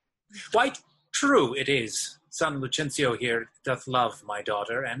well. Quite true it is. Son Lucentio here doth love my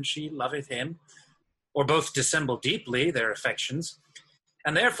daughter, and she loveth him, or both dissemble deeply their affections.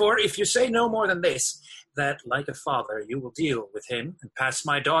 And therefore, if you say no more than this, that like a father you will deal with him, and pass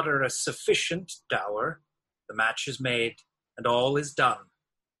my daughter a sufficient dower, the match is made, and all is done.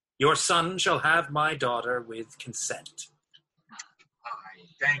 Your son shall have my daughter with consent. I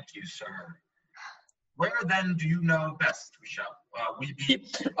thank you, sir. Where then do you know best we shall? We be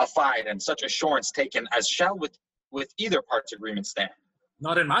affied, and such assurance taken as shall with either part's agreement stand.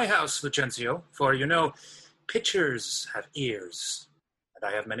 Not in my house, Lucentio, for you know, pitchers have ears,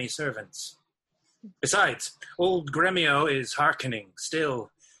 and I have many servants. Besides, old Gremio is hearkening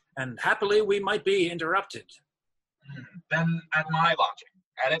still, and happily we might be interrupted. Then at my lodging,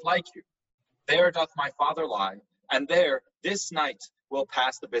 and it like you. There doth my father lie, and there this night will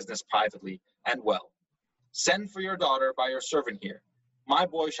pass the business privately and well. Send for your daughter by your servant here. My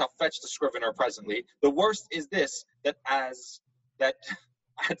boy shall fetch the scrivener presently. The worst is this, that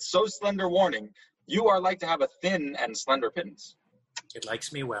at so slender warning, you are like to have a thin and slender pittance. It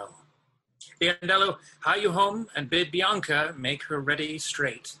likes me well. Biondello, hie you home, and bid Bianca make her ready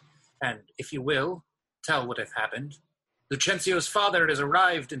straight. And, if you will, tell what hath happened. Lucentio's father is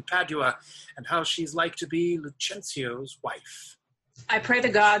arrived in Padua, and how she's like to be Lucentio's wife. I pray the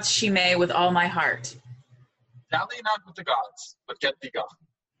gods she may with all my heart. Dally not with the gods, but get thee gone.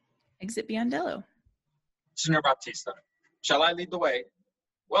 Exit Biondello. Signor Baptista, shall I lead the way?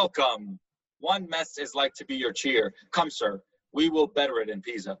 Welcome. One mess is like to be your cheer. Come, sir, we will better it in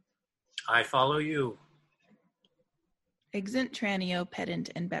Pisa. I follow you. Exit Tranio, Pedant,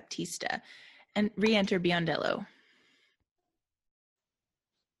 and Baptista, and re-enter Biondello.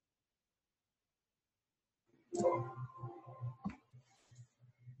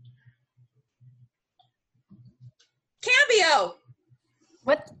 Cambio!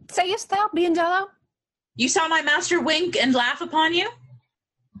 What sayest thou, Biondello? You saw my master wink and laugh upon you?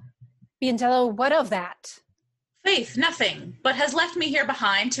 Biondello, what of that? Faith, nothing, but has left me here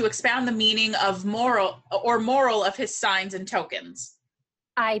behind to expound the meaning of moral of his signs and tokens.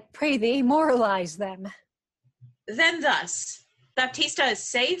 I pray thee, moralize them. Then thus, Baptista is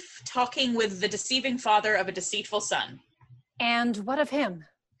safe, talking with the deceiving father of a deceitful son. And what of him?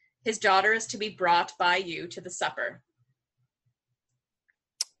 His daughter is to be brought by you to the supper.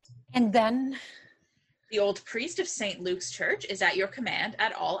 And then? The old priest of St. Luke's Church is at your command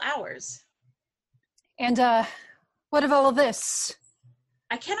at all hours. And, what of all of this?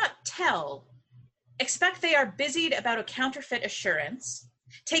 I cannot tell. Expect they are busied about a counterfeit assurance.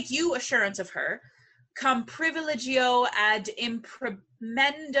 Take you assurance of her. Cum privilegio ad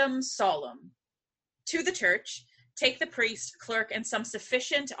imprimendum solum. To the church, take the priest, clerk, and some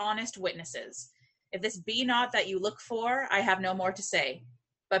sufficient honest witnesses. If this be not that you look for, I have no more to say.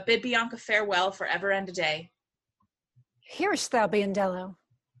 But bid Bianca farewell for ever and a day. Hearest thou, Biondello?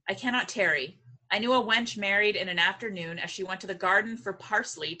 I cannot tarry. I knew a wench married in an afternoon as she went to the garden for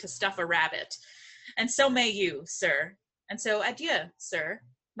parsley to stuff a rabbit. And so may you, sir. And so adieu, sir.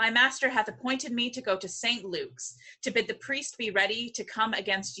 My master hath appointed me to go to St. Luke's, to bid the priest be ready to come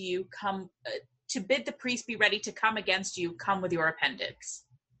against you, come with your appendix.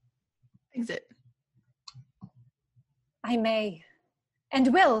 Exit. I may,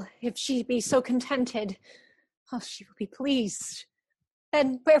 and will, if she be so contented. Oh, she will be pleased.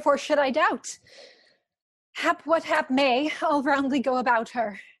 Then wherefore should I doubt? Hap what hap may, I'll roundly go about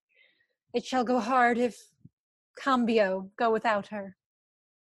her. It shall go hard if Cambio go without her.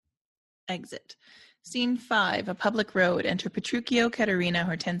 Exit. Scene 5, a public road. Enter Petruchio, Caterina,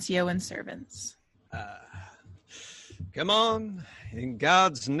 Hortensio, and servants. Come on, in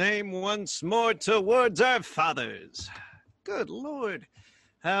God's name once more towards our fathers. Good Lord,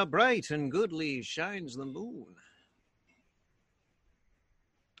 how bright and goodly shines the moon.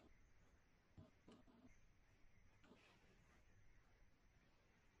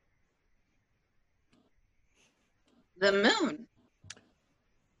 The moon.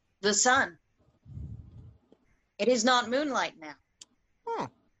 The sun. It is not moonlight now. Huh.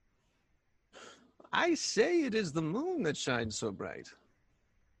 I say it is the moon that shines so bright.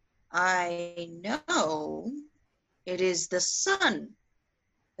 I know it is the sun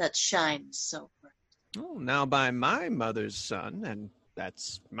that shines so bright. Oh, now by my mother's son, and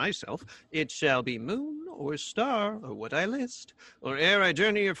that's myself, it shall be moon or star or what I list, or ere I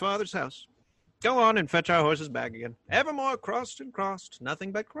journey your father's house. Go on and fetch our horses back again. Evermore crossed and crossed,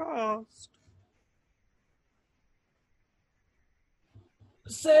 nothing but crossed.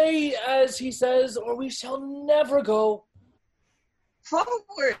 Say as he says, or we shall never go.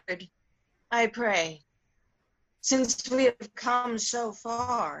 Forward, I pray, since we have come so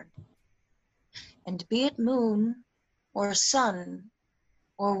far. And be it moon or sun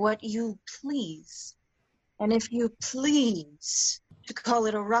or what you please, and if you please to call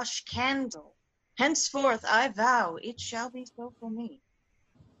it a rush candle, henceforth I vow it shall be so for me.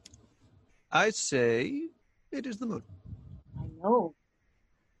 I say it is the moon. I know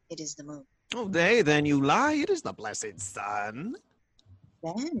it is the moon. Oh, then you lie. It is the blessed sun.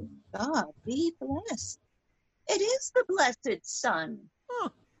 Then God be blessed. It is the blessed sun.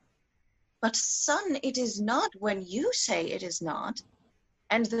 But sun it is not when you say it is not,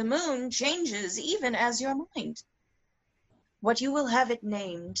 and the moon changes even as your mind. What you will have it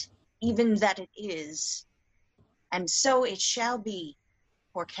named, even that it is, and so it shall be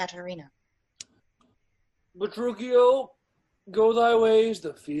for Katerina. Petruchio, go thy ways,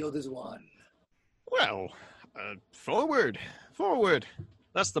 the field is won. Well, forward, forward.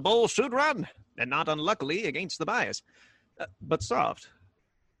 Thus the bull should run, and not unluckily against the bias. But soft.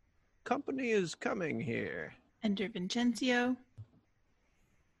 Company is coming here. Enter Vincentio.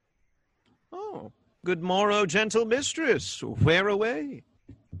 Oh, good morrow, gentle mistress. Where away?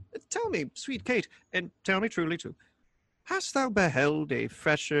 Tell me, sweet Kate, and tell me truly too, hast thou beheld a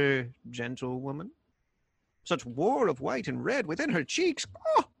fresher gentlewoman? Such war of white and red within her cheeks.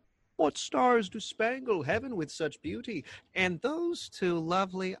 Oh, what stars do spangle heaven with such beauty, and those two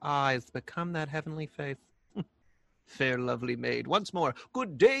lovely eyes become that heavenly face. Fair lovely maid, once more,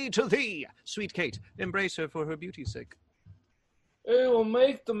 good day to thee. Sweet Kate, embrace her for her beauty's sake. It will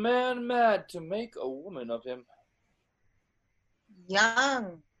make the man mad to make a woman of him.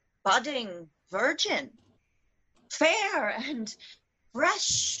 Young, budding, virgin, fair and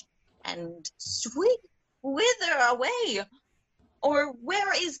fresh and sweet, whither away? Or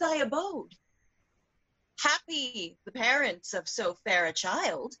where is thy abode? Happy the parents of so fair a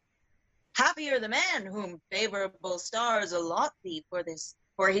child. Happier the man whom favorable stars allot thee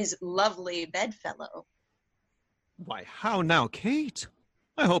for his lovely bedfellow. Why, how now, Kate?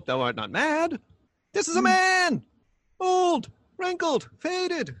 I hope thou art not mad. This is a man! Old, wrinkled,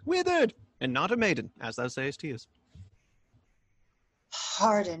 faded, withered, and not a maiden, as thou sayest he is.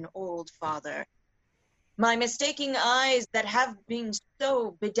 Pardon, old father, my mistaking eyes that have been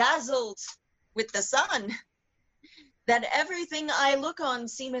so bedazzled with the sun, that everything I look on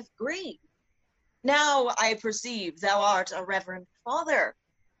seemeth green. Now I perceive thou art a reverend father.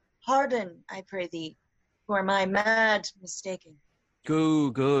 Pardon, I pray thee, for my mad mistaking.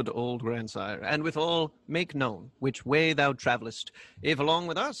 Good old grandsire, and withal make known which way thou travellest. If along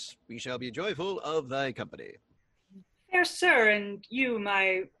with us, we shall be joyful of thy company. Fair sir, and you,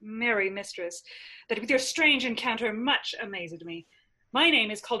 my merry mistress, that with your strange encounter much amazed me. My name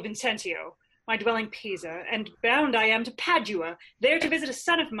is called Vincentio, my dwelling Pisa, and bound I am to Padua, there to visit a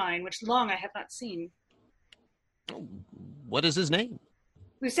son of mine, which long I have not seen. What is his name?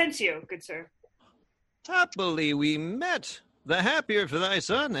 Lucentio, good sir. Happily we met. The happier for thy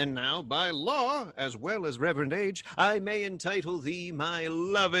son, and now, by law, as well as reverend age, I may entitle thee my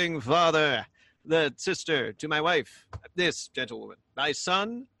loving father, the sister to my wife, this gentlewoman. Thy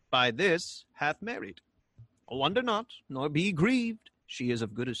son by this hath married. Wonder not, nor be grieved, she is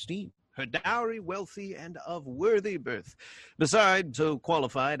of good esteem, her dowry wealthy and of worthy birth, beside so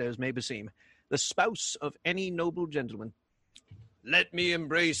qualified as may beseem, the spouse of any noble gentleman. Let me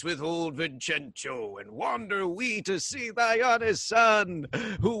embrace with old Vincentio, and wander we to see thy honest son,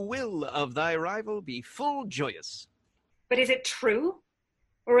 who will of thy rival be full joyous. But is it true?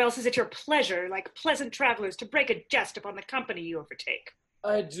 Or else is it your pleasure, like pleasant travelers, to break a jest upon the company you overtake?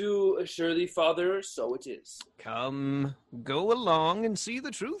 I do assure thee, father, so it is. Come, go along and see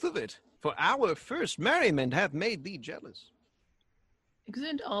the truth of it, for our first merriment hath made thee jealous.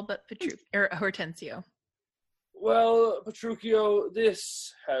 Exeunt all but Hortensio. Well, Petruchio,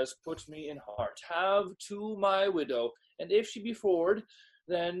 this has put me in heart. Have to my widow, and if she be forward,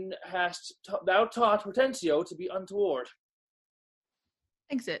 then hast thou taught Hortensio to be untoward.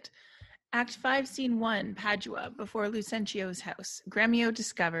 Exit. Act 5, Scene 1, Padua, before Lucentio's house. Gremio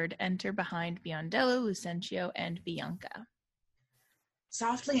discovered. Enter behind Biondello, Lucentio, and Bianca.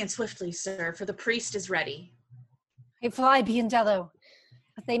 Softly and swiftly, sir, for the priest is ready. I fly, Biondello,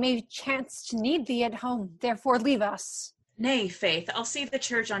 that they may chance to need thee at home. Therefore leave us. Nay, Faith, I'll see the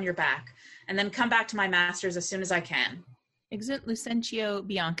church on your back, and then come back to my masters as soon as I can. Exit Lucentio,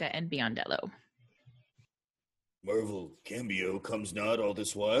 Bianca, and Biondello. Marvel Cambio comes not all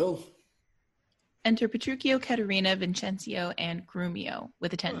this while. Enter Petruchio, Katerina, Vincentio, and Grumio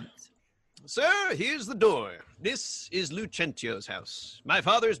with attendants. Sir, here's the door. This is Lucentio's house. My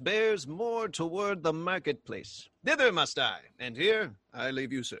father's bears more toward the marketplace. Thither must I, and here I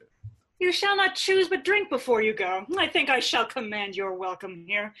leave you, sir. You shall not choose but drink before you go. I think I shall command your welcome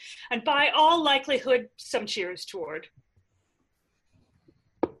here, and by all likelihood, some cheers toward.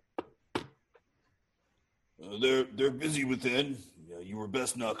 They're busy within. You were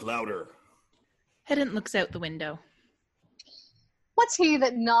best knock louder. Pedant looks out the window. What's he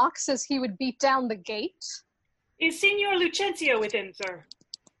that knocks as he would beat down the gate? Is Signor Lucentio within, sir?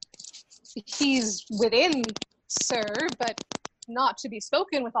 He's within, sir, but not to be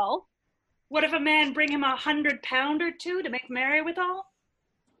spoken withal. What if a man bring him 100 pound or two to make merry withal?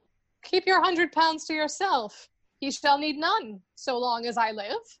 Keep your 100 pounds to yourself. He shall need none, so long as I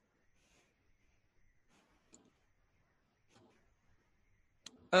live.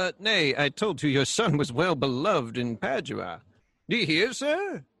 Nay, I told you your son was well beloved in Padua. Do you hear,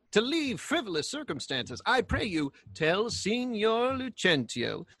 sir? To leave frivolous circumstances, I pray you tell Signor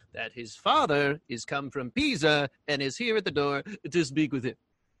Lucentio that his father is come from Pisa and is here at the door to speak with him.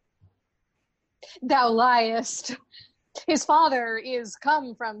 Thou liest. His father is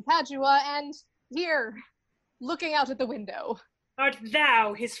come from Padua and here, looking out at the window. Art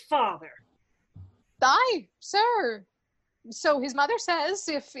thou his father? Aye, sir. So his mother says,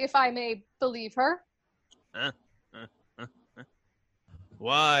 if I may believe her.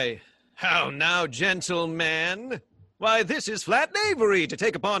 Why, how now, gentleman? Why, this is flat knavery to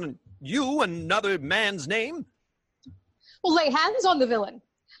take upon you another man's name. Well, lay hands on the villain.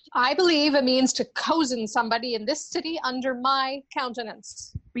 I believe it means to cozen somebody in this city under my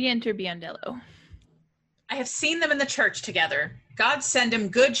countenance. Re-enter Biondello. I have seen them in the church together. God send him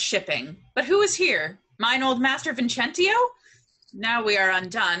good shipping. But who is here? Mine old master Vincentio? Now we are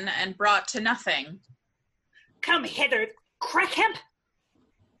undone and brought to nothing. Come hither, crack-hemp!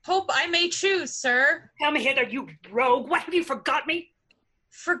 Hope I may choose, sir. Come hither, you rogue! What, have you forgot me?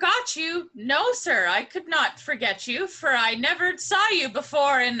 Forgot you? No, sir, I could not forget you, for I never saw you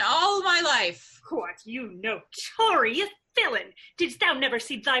before in all my life. What, you notorious villain! Didst thou never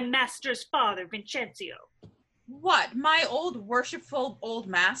see thy master's father, Vincentio? What, my old worshipful old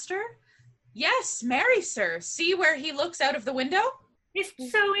master? Yes, marry, sir. See where he looks out of the window? Is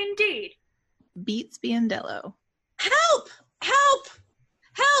so indeed. Beats Biondello. Help! Help!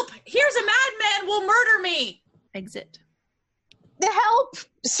 Help! Here's a madman will murder me! Exit. Help,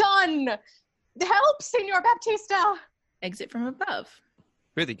 son! Help, Signor Baptista! Exit from above.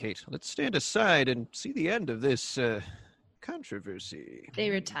 Prithee, Kate, let's stand aside and see the end of this, controversy. They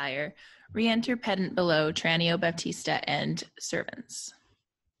retire. Re-enter pedant below, Tranio, Baptista, and servants.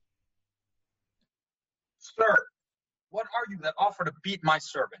 Sir, what are you that offer to beat my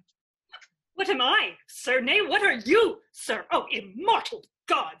servant? What am I, sir? Nay, what are you, sir? Oh, immortal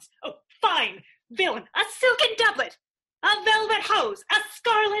gods! Oh, fine villain! A silken doublet! A velvet hose! A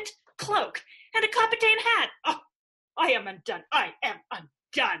scarlet cloak! And a Capitaine hat! Oh, I am undone! I am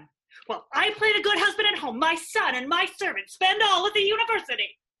undone! Well, I played a good husband at home. My son and my servant spend all at the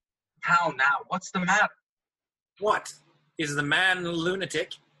university. How now? What's the matter? What? Is the man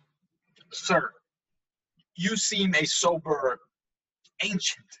lunatic? Sir, you seem a sober,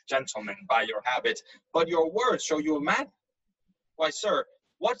 ancient gentleman by your habit, but your words show you a man. Why, sir,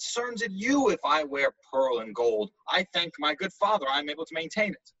 what cerns it you if I wear pearl and gold? I thank my good father I am able to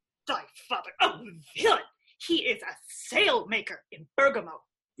maintain it. Thy father, oh, villain! He is a sailmaker in Bergamo.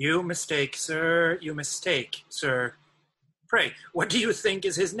 You mistake, sir. You mistake, sir. Pray, what do you think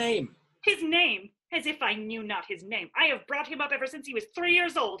is his name? His name? As if I knew not his name. I have brought him up ever since he was 3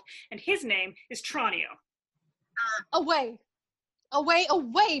 years old, and his name is Tranio. Away! Away,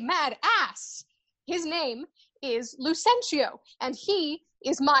 away, mad ass! His name is Lucentio, and he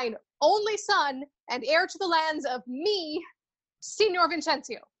is mine only son and heir to the lands of me, Signor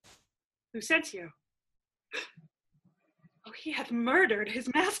Vincentio. Lucentio? Oh, he hath murdered his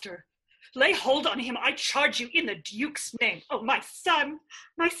master. Lay hold on him, I charge you, in the Duke's name. Oh, my son!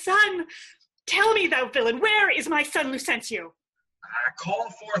 My son! Tell me, thou villain, where is my son Lucentio? Call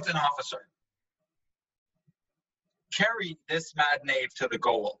forth an officer. Carry this mad knave to the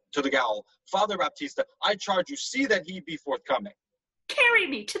gaol. Father Baptista, I charge you, see that he be forthcoming. Carry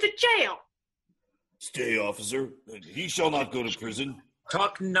me to the jail. Stay, officer. He shall not go to prison.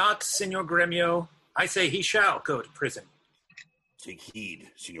 Talk not, Signor Gremio. I say he shall go to prison. Take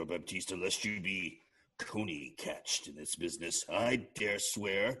heed, Signor Baptista, lest you be coney catched in this business. I dare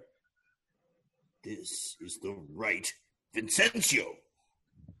swear this is the right Vincentio.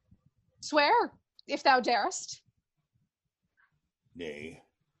 Swear, if thou darest. Nay,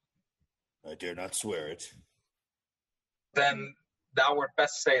 I dare not swear it. Then thou wert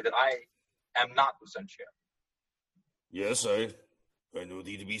best say that I am not Lucentio. Yes, I know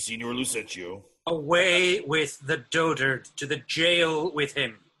thee to be Signor Lucentio. Away with the dotard, to the jail with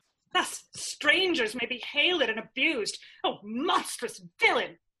him. Thus strangers may be hailed and abused. Oh, monstrous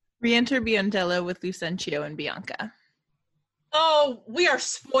villain! Re-enter Biondello with Lucentio and Bianca. Oh, we are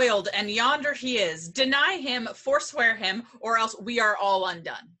spoiled, and yonder he is. Deny him, forswear him, or else we are all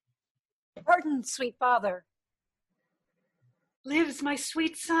undone. Pardon, sweet father. Lives my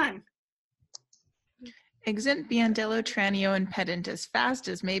sweet son. Exit Biondello, Tranio, and pedant as fast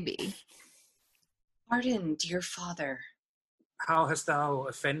as may be. Pardon, dear father. How hast thou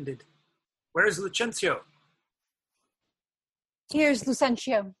offended? Where is Lucentio? Here's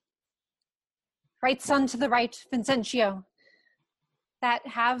Lucentio. Right son to the right, Vincentio, that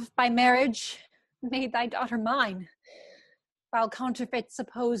have by marriage made thy daughter mine, while counterfeit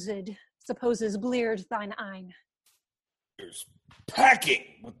supposes bleared thine eyne. There's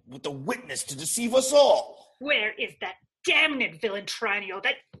packing with the witness to deceive us all. Where is that damned villain Tranio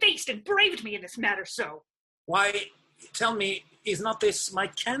that faced and braved me in this matter so? Why, tell me, is not this my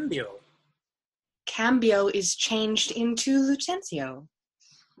Cambio? Cambio is changed into Lucentio.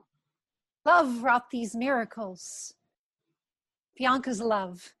 Love wrought these miracles. Bianca's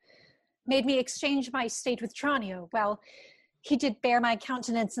love made me exchange my state with Tranio. Well, he did bear my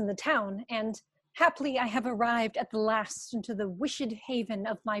countenance in the town, and haply I have arrived at the last into the wished haven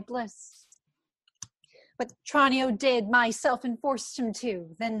of my bliss. What Tranio did, myself enforced him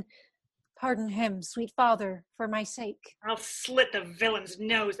to. Then pardon him, sweet father, for my sake. I'll slit the villain's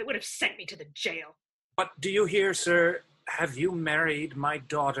nose that would have sent me to the jail. What do you hear, sir? Have you married my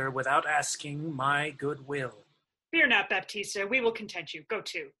daughter without asking my good will? Fear not, Baptista, we will content you. Go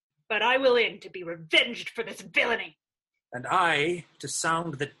to. But I will in to be revenged for this villainy. And I to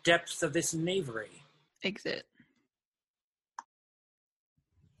sound the depths of this knavery. Exit.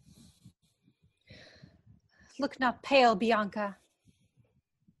 Look not pale, Bianca.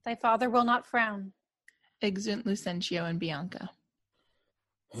 Thy father will not frown. Exit Lucentio and Bianca.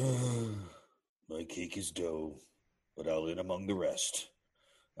 My cake is dough, but I'll in among the rest,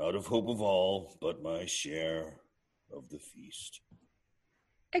 out of hope of all but my share of the feast.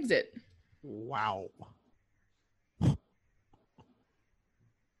 Exit. Wow.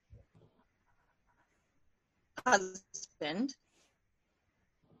 Husband,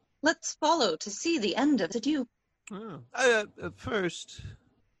 let's follow to see the end of the dupe. First,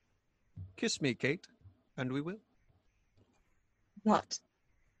 kiss me, Kate, and we will. What?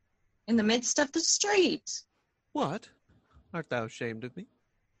 In the midst of the street? What? Art thou ashamed of me?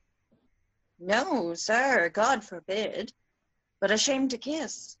 No, sir, God forbid, but ashamed to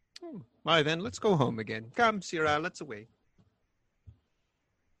kiss. Why then, let's go home again. Come, Sirrah, let's away.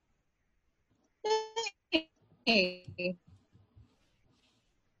 Hey.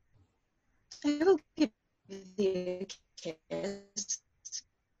 I will give thee a kiss.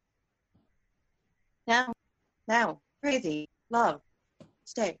 Now, pray thee, love,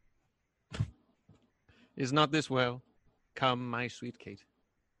 stay. Is not this well? Come, my sweet Kate.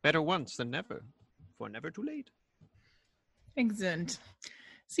 Better once than never, for never too late. Excellent.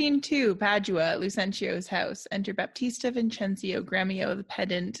 Scene 2, Padua at Lucentio's house. Enter Baptista, Vincentio, Gremio, the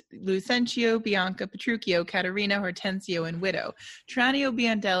pedant, Lucentio, Bianca, Petruchio, Caterina, Hortensio, and Widow. Tranio,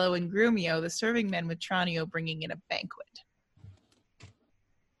 Biondello, and Grumio, the serving men with Tranio bringing in a banquet.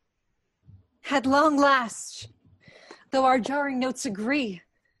 At long last, though our jarring notes agree,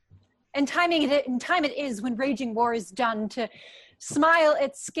 and time it is when raging war is done, to smile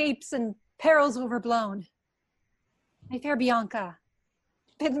at scapes and perils overblown. My fair Bianca,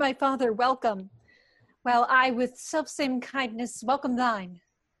 bid my father welcome, while I with selfsame kindness welcome thine.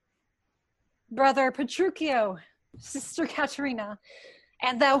 Brother Petruchio, sister Caterina,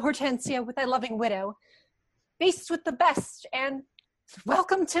 and thou Hortensio with thy loving widow, feast with the best, and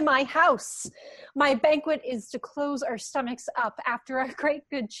welcome to my house. My banquet is to close our stomachs up after a great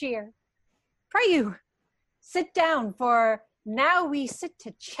good cheer. Pray you, sit down, for now we sit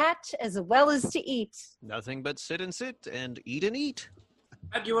to chat as well as to eat. Nothing but sit, and eat.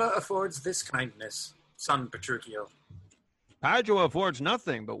 Padua affords this kindness, son Petruchio. Padua affords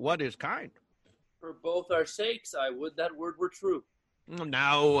nothing but what is kind. For both our sakes, I would that word were true.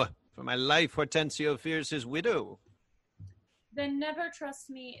 Now, for my life, Hortensio fears his widow. Then never trust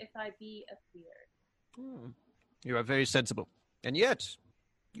me if I be afeard. You are very sensible. And yet,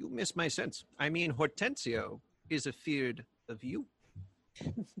 you miss my sense. I mean, Hortensio is afeard of you.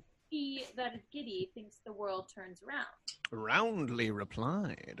 He that is giddy thinks the world turns round. Roundly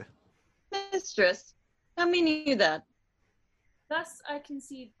replied. Mistress, how mean you that? Thus I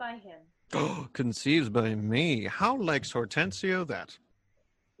conceived by him. Oh, conceived by me. How likes Hortensio that?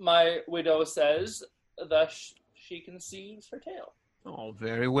 My widow says, thus she conceives her tale. Oh,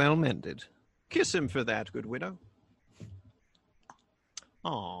 very well mended. Kiss him for that, good widow.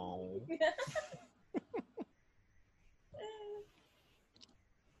 Oh.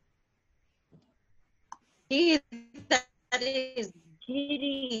 He that is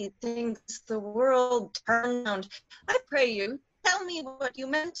giddy thinks the world turn round. I pray you, tell me what you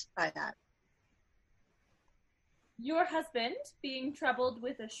meant by that. Your husband, being troubled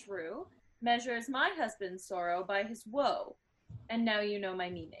with a shrew, measures my husband's sorrow by his woe. And now you know my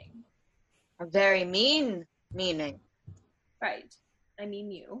meaning. A very mean meaning. Right. I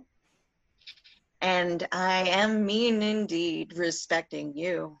mean you. And I am mean indeed, respecting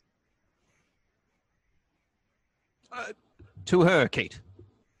you. To her, Kate.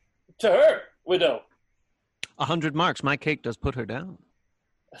 To her, widow. 100 marks. My cake does put her down.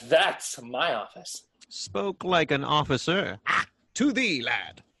 That's my office. Spoke like an officer. Ah, to thee,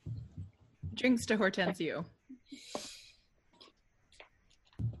 lad. Drinks to Hortensio.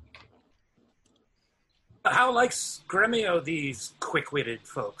 How likes Gremio these quick-witted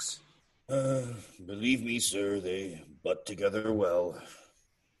folks? Believe me, sir, they butt together well.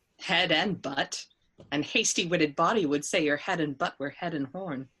 Head and butt. And hasty-witted body would say your head and butt were head and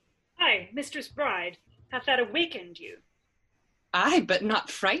horn. Aye, Mistress Bride, hath that awakened you? Aye, but not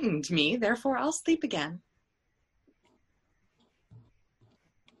frightened me, therefore I'll sleep again.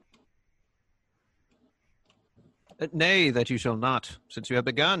 Nay, that you shall not, since you have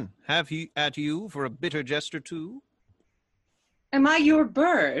begun. Have he at you for a bitter jest or two? Am I your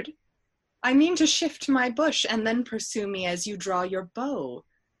bird? I mean to shift my bush and then pursue me as you draw your bow.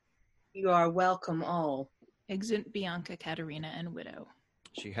 You are welcome all. Exeunt Bianca, Caterina, and Widow.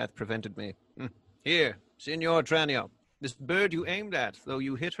 She hath prevented me. Here, Signor Tranio, this bird you aimed at, though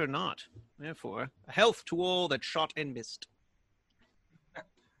you hit her not. Therefore, a health to all that shot and missed.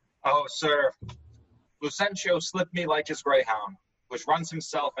 Oh, sir, Lucentio slipped me like his greyhound, which runs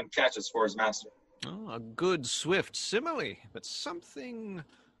himself and catches for his master. Oh, a good, swift simile, but something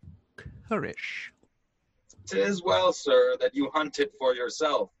currish. 'Tis well, sir, that you hunt it for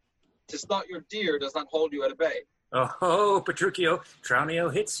yourself. 'Tis thought your deer does not hold you at bay. Oh, Petruchio,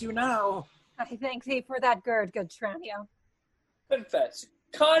 Tranio hits you now. I thank thee for that gird, good Tranio. Confess.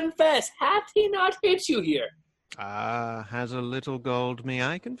 Confess. Hath he not hit you here? Ah, has a little gulled me,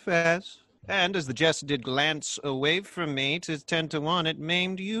 I confess. And as the jest did glance away from me, 'tis 10 to 1, it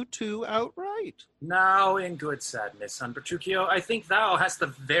maimed you two outright. Now, in good sadness, son Petruchio, I think thou hast the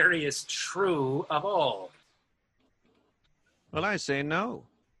veriest true of all. Well, I say no.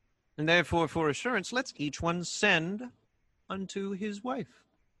 And therefore, for assurance, let's each one send unto his wife.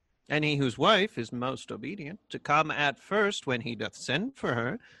 And he whose wife is most obedient, to come at first when he doth send for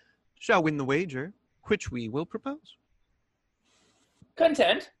her, shall win the wager, which we will propose.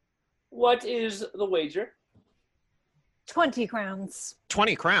 Content. What is the wager? 20 crowns.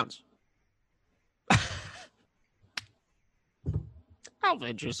 20 crowns? I'll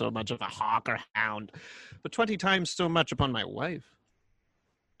venture so much of a hawk or hound. But 20 times so much upon my wife.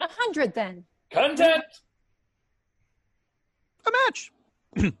 100 then. Content. A match.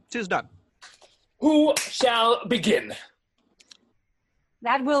 'Tis done. Who shall begin?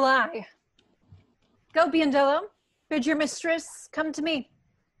 That will I. Go, Biondello. Bid your mistress come to me.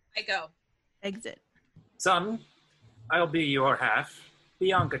 I go. Exit. Son, I'll be your half.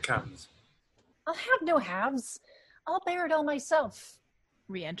 Bianca comes. I'll have no halves. I'll bear it all myself.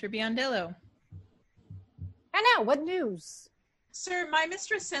 Re-enter Biondello. And now, what news? Sir, my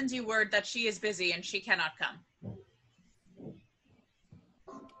mistress sends you word that she is busy and she cannot come.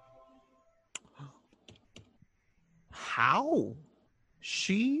 How?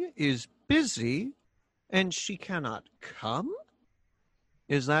 She is busy and she cannot come?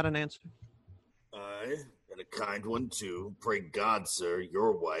 Is that an answer? Aye, and a kind one, too. Pray God, sir,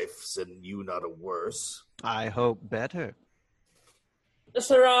 your wife send you not a worse. I hope better.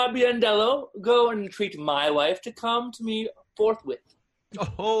 Sir Biondello, go and entreat my wife to come to me forthwith.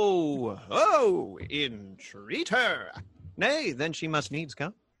 Oh, entreat her. Nay, then she must needs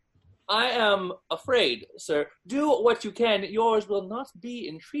come. I am afraid, sir. Do what you can. Yours will not be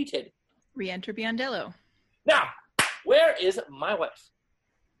entreated. Re-enter Biondello. Now, where is my wife?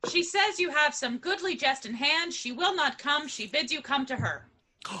 She says you have some goodly jest in hand. She will not come. She bids you come to her.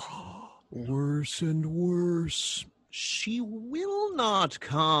 Worse and worse. She will not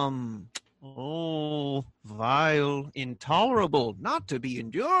come. Oh, vile, intolerable, not to be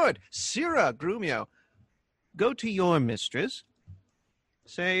endured. Sirrah Grumio, go to your mistress.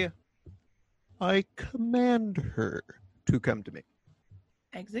 Say, I command her to come to me.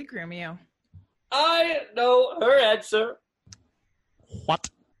 Exit Grumio. I know her answer. What?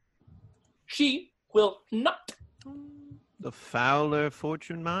 She will not. The fouler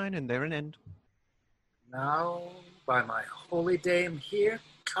fortune mine, and there an end. Now, by my holy dame, here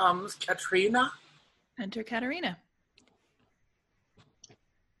comes Katrina. Enter Katerina.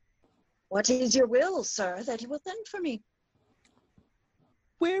 What is your will, sir, that you will send for me?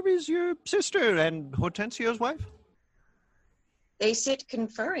 Where is your sister and Hortensio's wife? They sit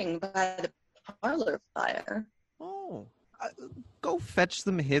conferring by the parlor fire. Oh, go fetch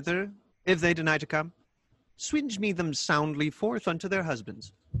them hither, if they deny to come. Swinge me them soundly forth unto their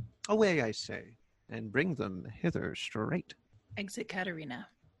husbands. Away, I say, and bring them hither straight. Exit Katerina.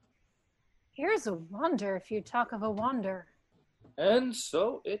 Here's a wonder if you talk of a wonder. And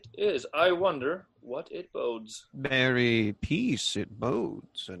so it is. I wonder what it bodes. Merry peace it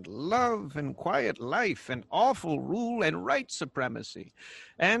bodes, and love and quiet life, and awful rule and right supremacy.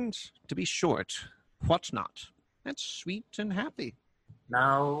 And, to be short, what not? That's sweet and happy.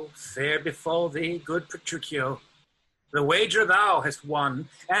 Now fair befall thee, good Petruchio. The wager thou hast won,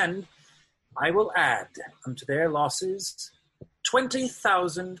 and I will add unto their losses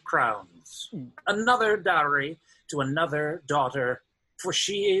 20,000 crowns. Another dowry to another daughter, for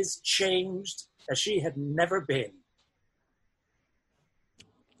she is changed as she had never been.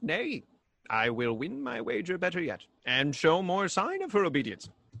 Nay, I will win my wager better yet, and show more sign of her obedience.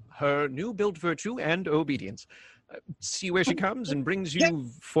 Her new-built virtue and obedience. See where she comes and brings you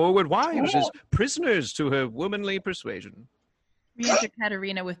forward wives as prisoners to her womanly persuasion. Re-enter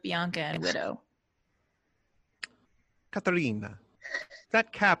Katerina with Bianca and Widow. Katerina,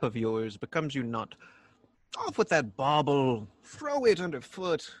 that cap of yours becomes you not. Off with that bauble. Throw it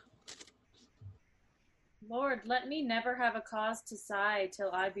underfoot. Lord, let me never have a cause to sigh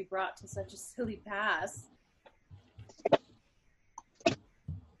till I be brought to such a silly pass.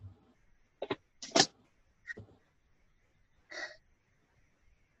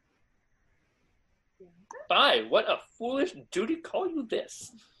 Fie, what a foolish duty call you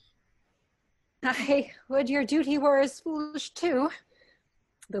this? I would your duty were as foolish too.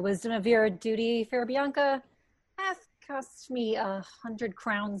 The wisdom of your duty, fair Bianca, hath cost me 100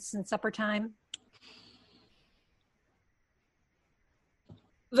 crowns since supper time.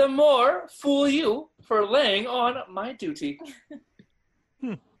 The more fool you for laying on my duty.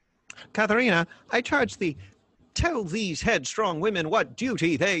 Katharina, I charge thee, tell these headstrong women what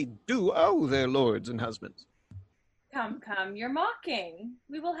duty they do owe their lords and husbands. Come, come, you're mocking.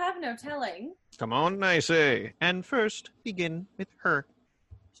 We will have no telling. Come on, I say, and first begin with her.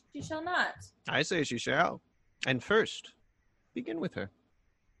 She shall not. I say she shall, and first begin with her.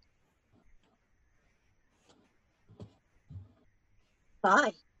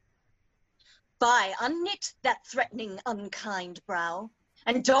 Fie. Fie, unknit that threatening, unkind brow,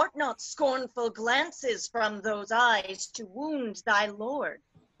 and dart not scornful glances from those eyes to wound thy lord,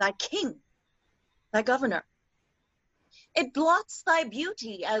 thy king, thy governor. It blots thy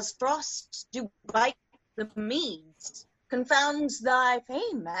beauty as frosts do bite the meads, confounds thy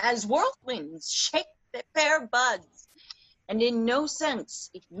fame as whirlwinds shake their fair buds, and in no sense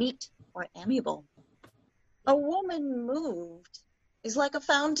if meet or amiable. A woman moved is like a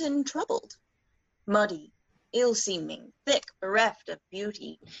fountain troubled, muddy, ill-seeming, thick, bereft of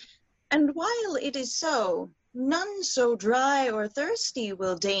beauty. And while it is so, none so dry or thirsty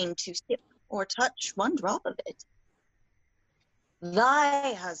will deign to sip or touch one drop of it.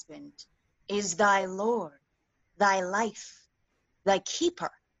 Thy husband is thy lord, thy life, thy keeper,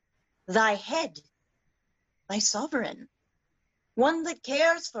 thy head, thy sovereign, one that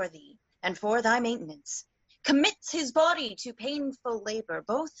cares for thee and for thy maintenance, commits his body to painful labor,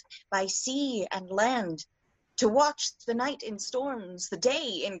 both by sea and land, to watch the night in storms, the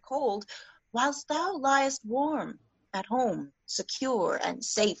day in cold, whilst thou liest warm at home, secure and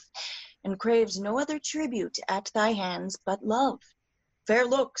safe, and craves no other tribute at thy hands but love, fair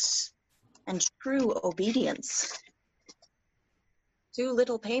looks, and true obedience. Too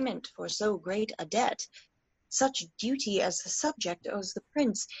little payment for so great a debt. Such duty as the subject owes the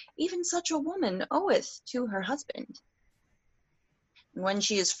prince, even such a woman oweth to her husband. And when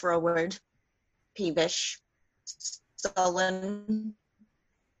she is froward, peevish, sullen,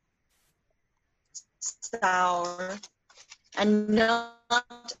 sour, and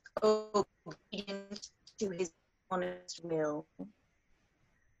not obedient to his honest will,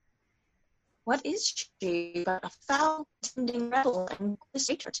 what is she but a foul, pretending rebel and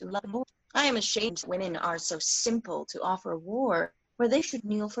traitor to love and more? I am ashamed women are so simple to offer war where they should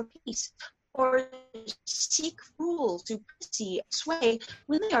kneel for peace, or seek rule to pussy sway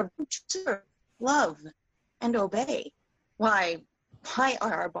when they are to serve, love, and obey. Why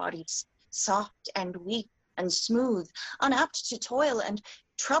are our bodies soft and weak and smooth, unapt to toil and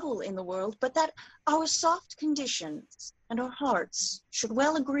trouble in the world, but that our soft conditions and our hearts should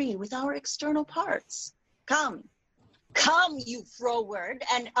well agree with our external parts? Come, come, you froward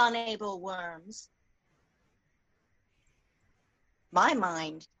and unable worms. My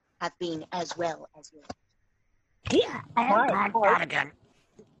mind hath been as well as yours. Yeah. Oh, God, again.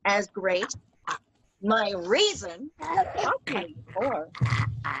 As great. My reason, or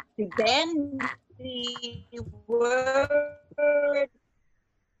to bend the word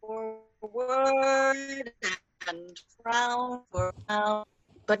for word and frown for frown.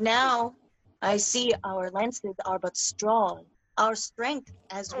 But now I see our lances are but straws our strength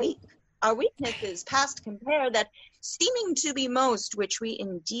as weak, our weaknesses past compare, that seeming to be most, which we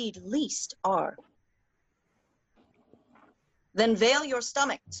indeed least are. Then veil your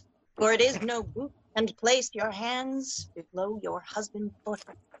stomachs, for it is no boot, and place your hands below your husband's foot,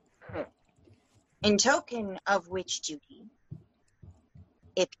 in token of which duty,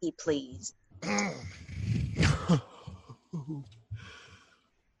 if he please.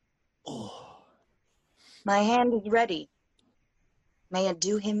 My hand is ready. May it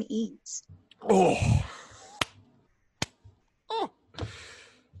do him ease. Oh.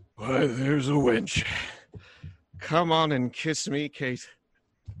 Why, there's a wench. Come on and kiss me, Kate.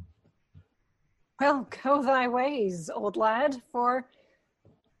 Well, go thy ways, old lad, for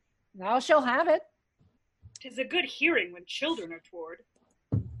thou shalt have it. 'Tis a good hearing when children are toward.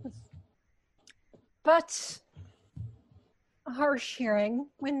 But a harsh hearing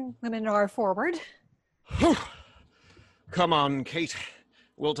when women are forward. Come on, Kate.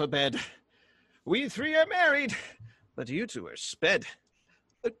 We'll to bed. We three are married, but you two are sped.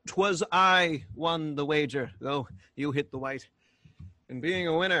 'Twas I won the wager, though you hit the white. And being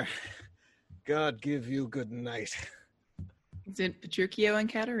a winner, God give you good night. Exeunt Petruchio and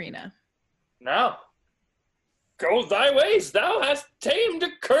Katerina. Now, go thy ways. Thou hast tamed a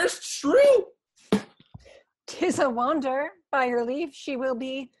cursed shrew. 'Tis a wonder. By your leave, she will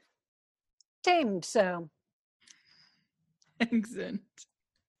be tamed so. Exeunt.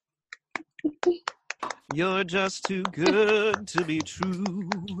 You're just too good to be true.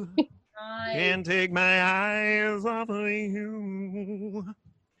 Can't take my eyes off of you.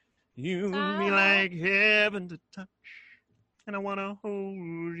 You be like heaven to touch, and I want to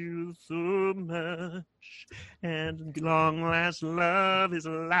hold you so much. And long last love is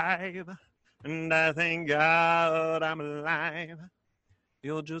alive, and I thank God I'm alive.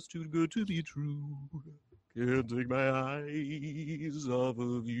 You're just too good to be true. Can't take my eyes off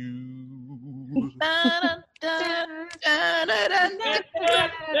of you.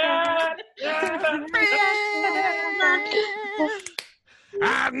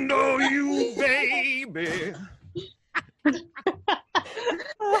 I know you, baby.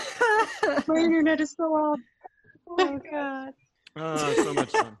 My internet is so off. Oh, God. Oh, so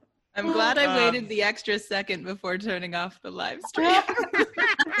much fun. I'm glad I waited the extra second before turning off the live stream.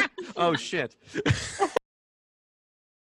 Oh, shit.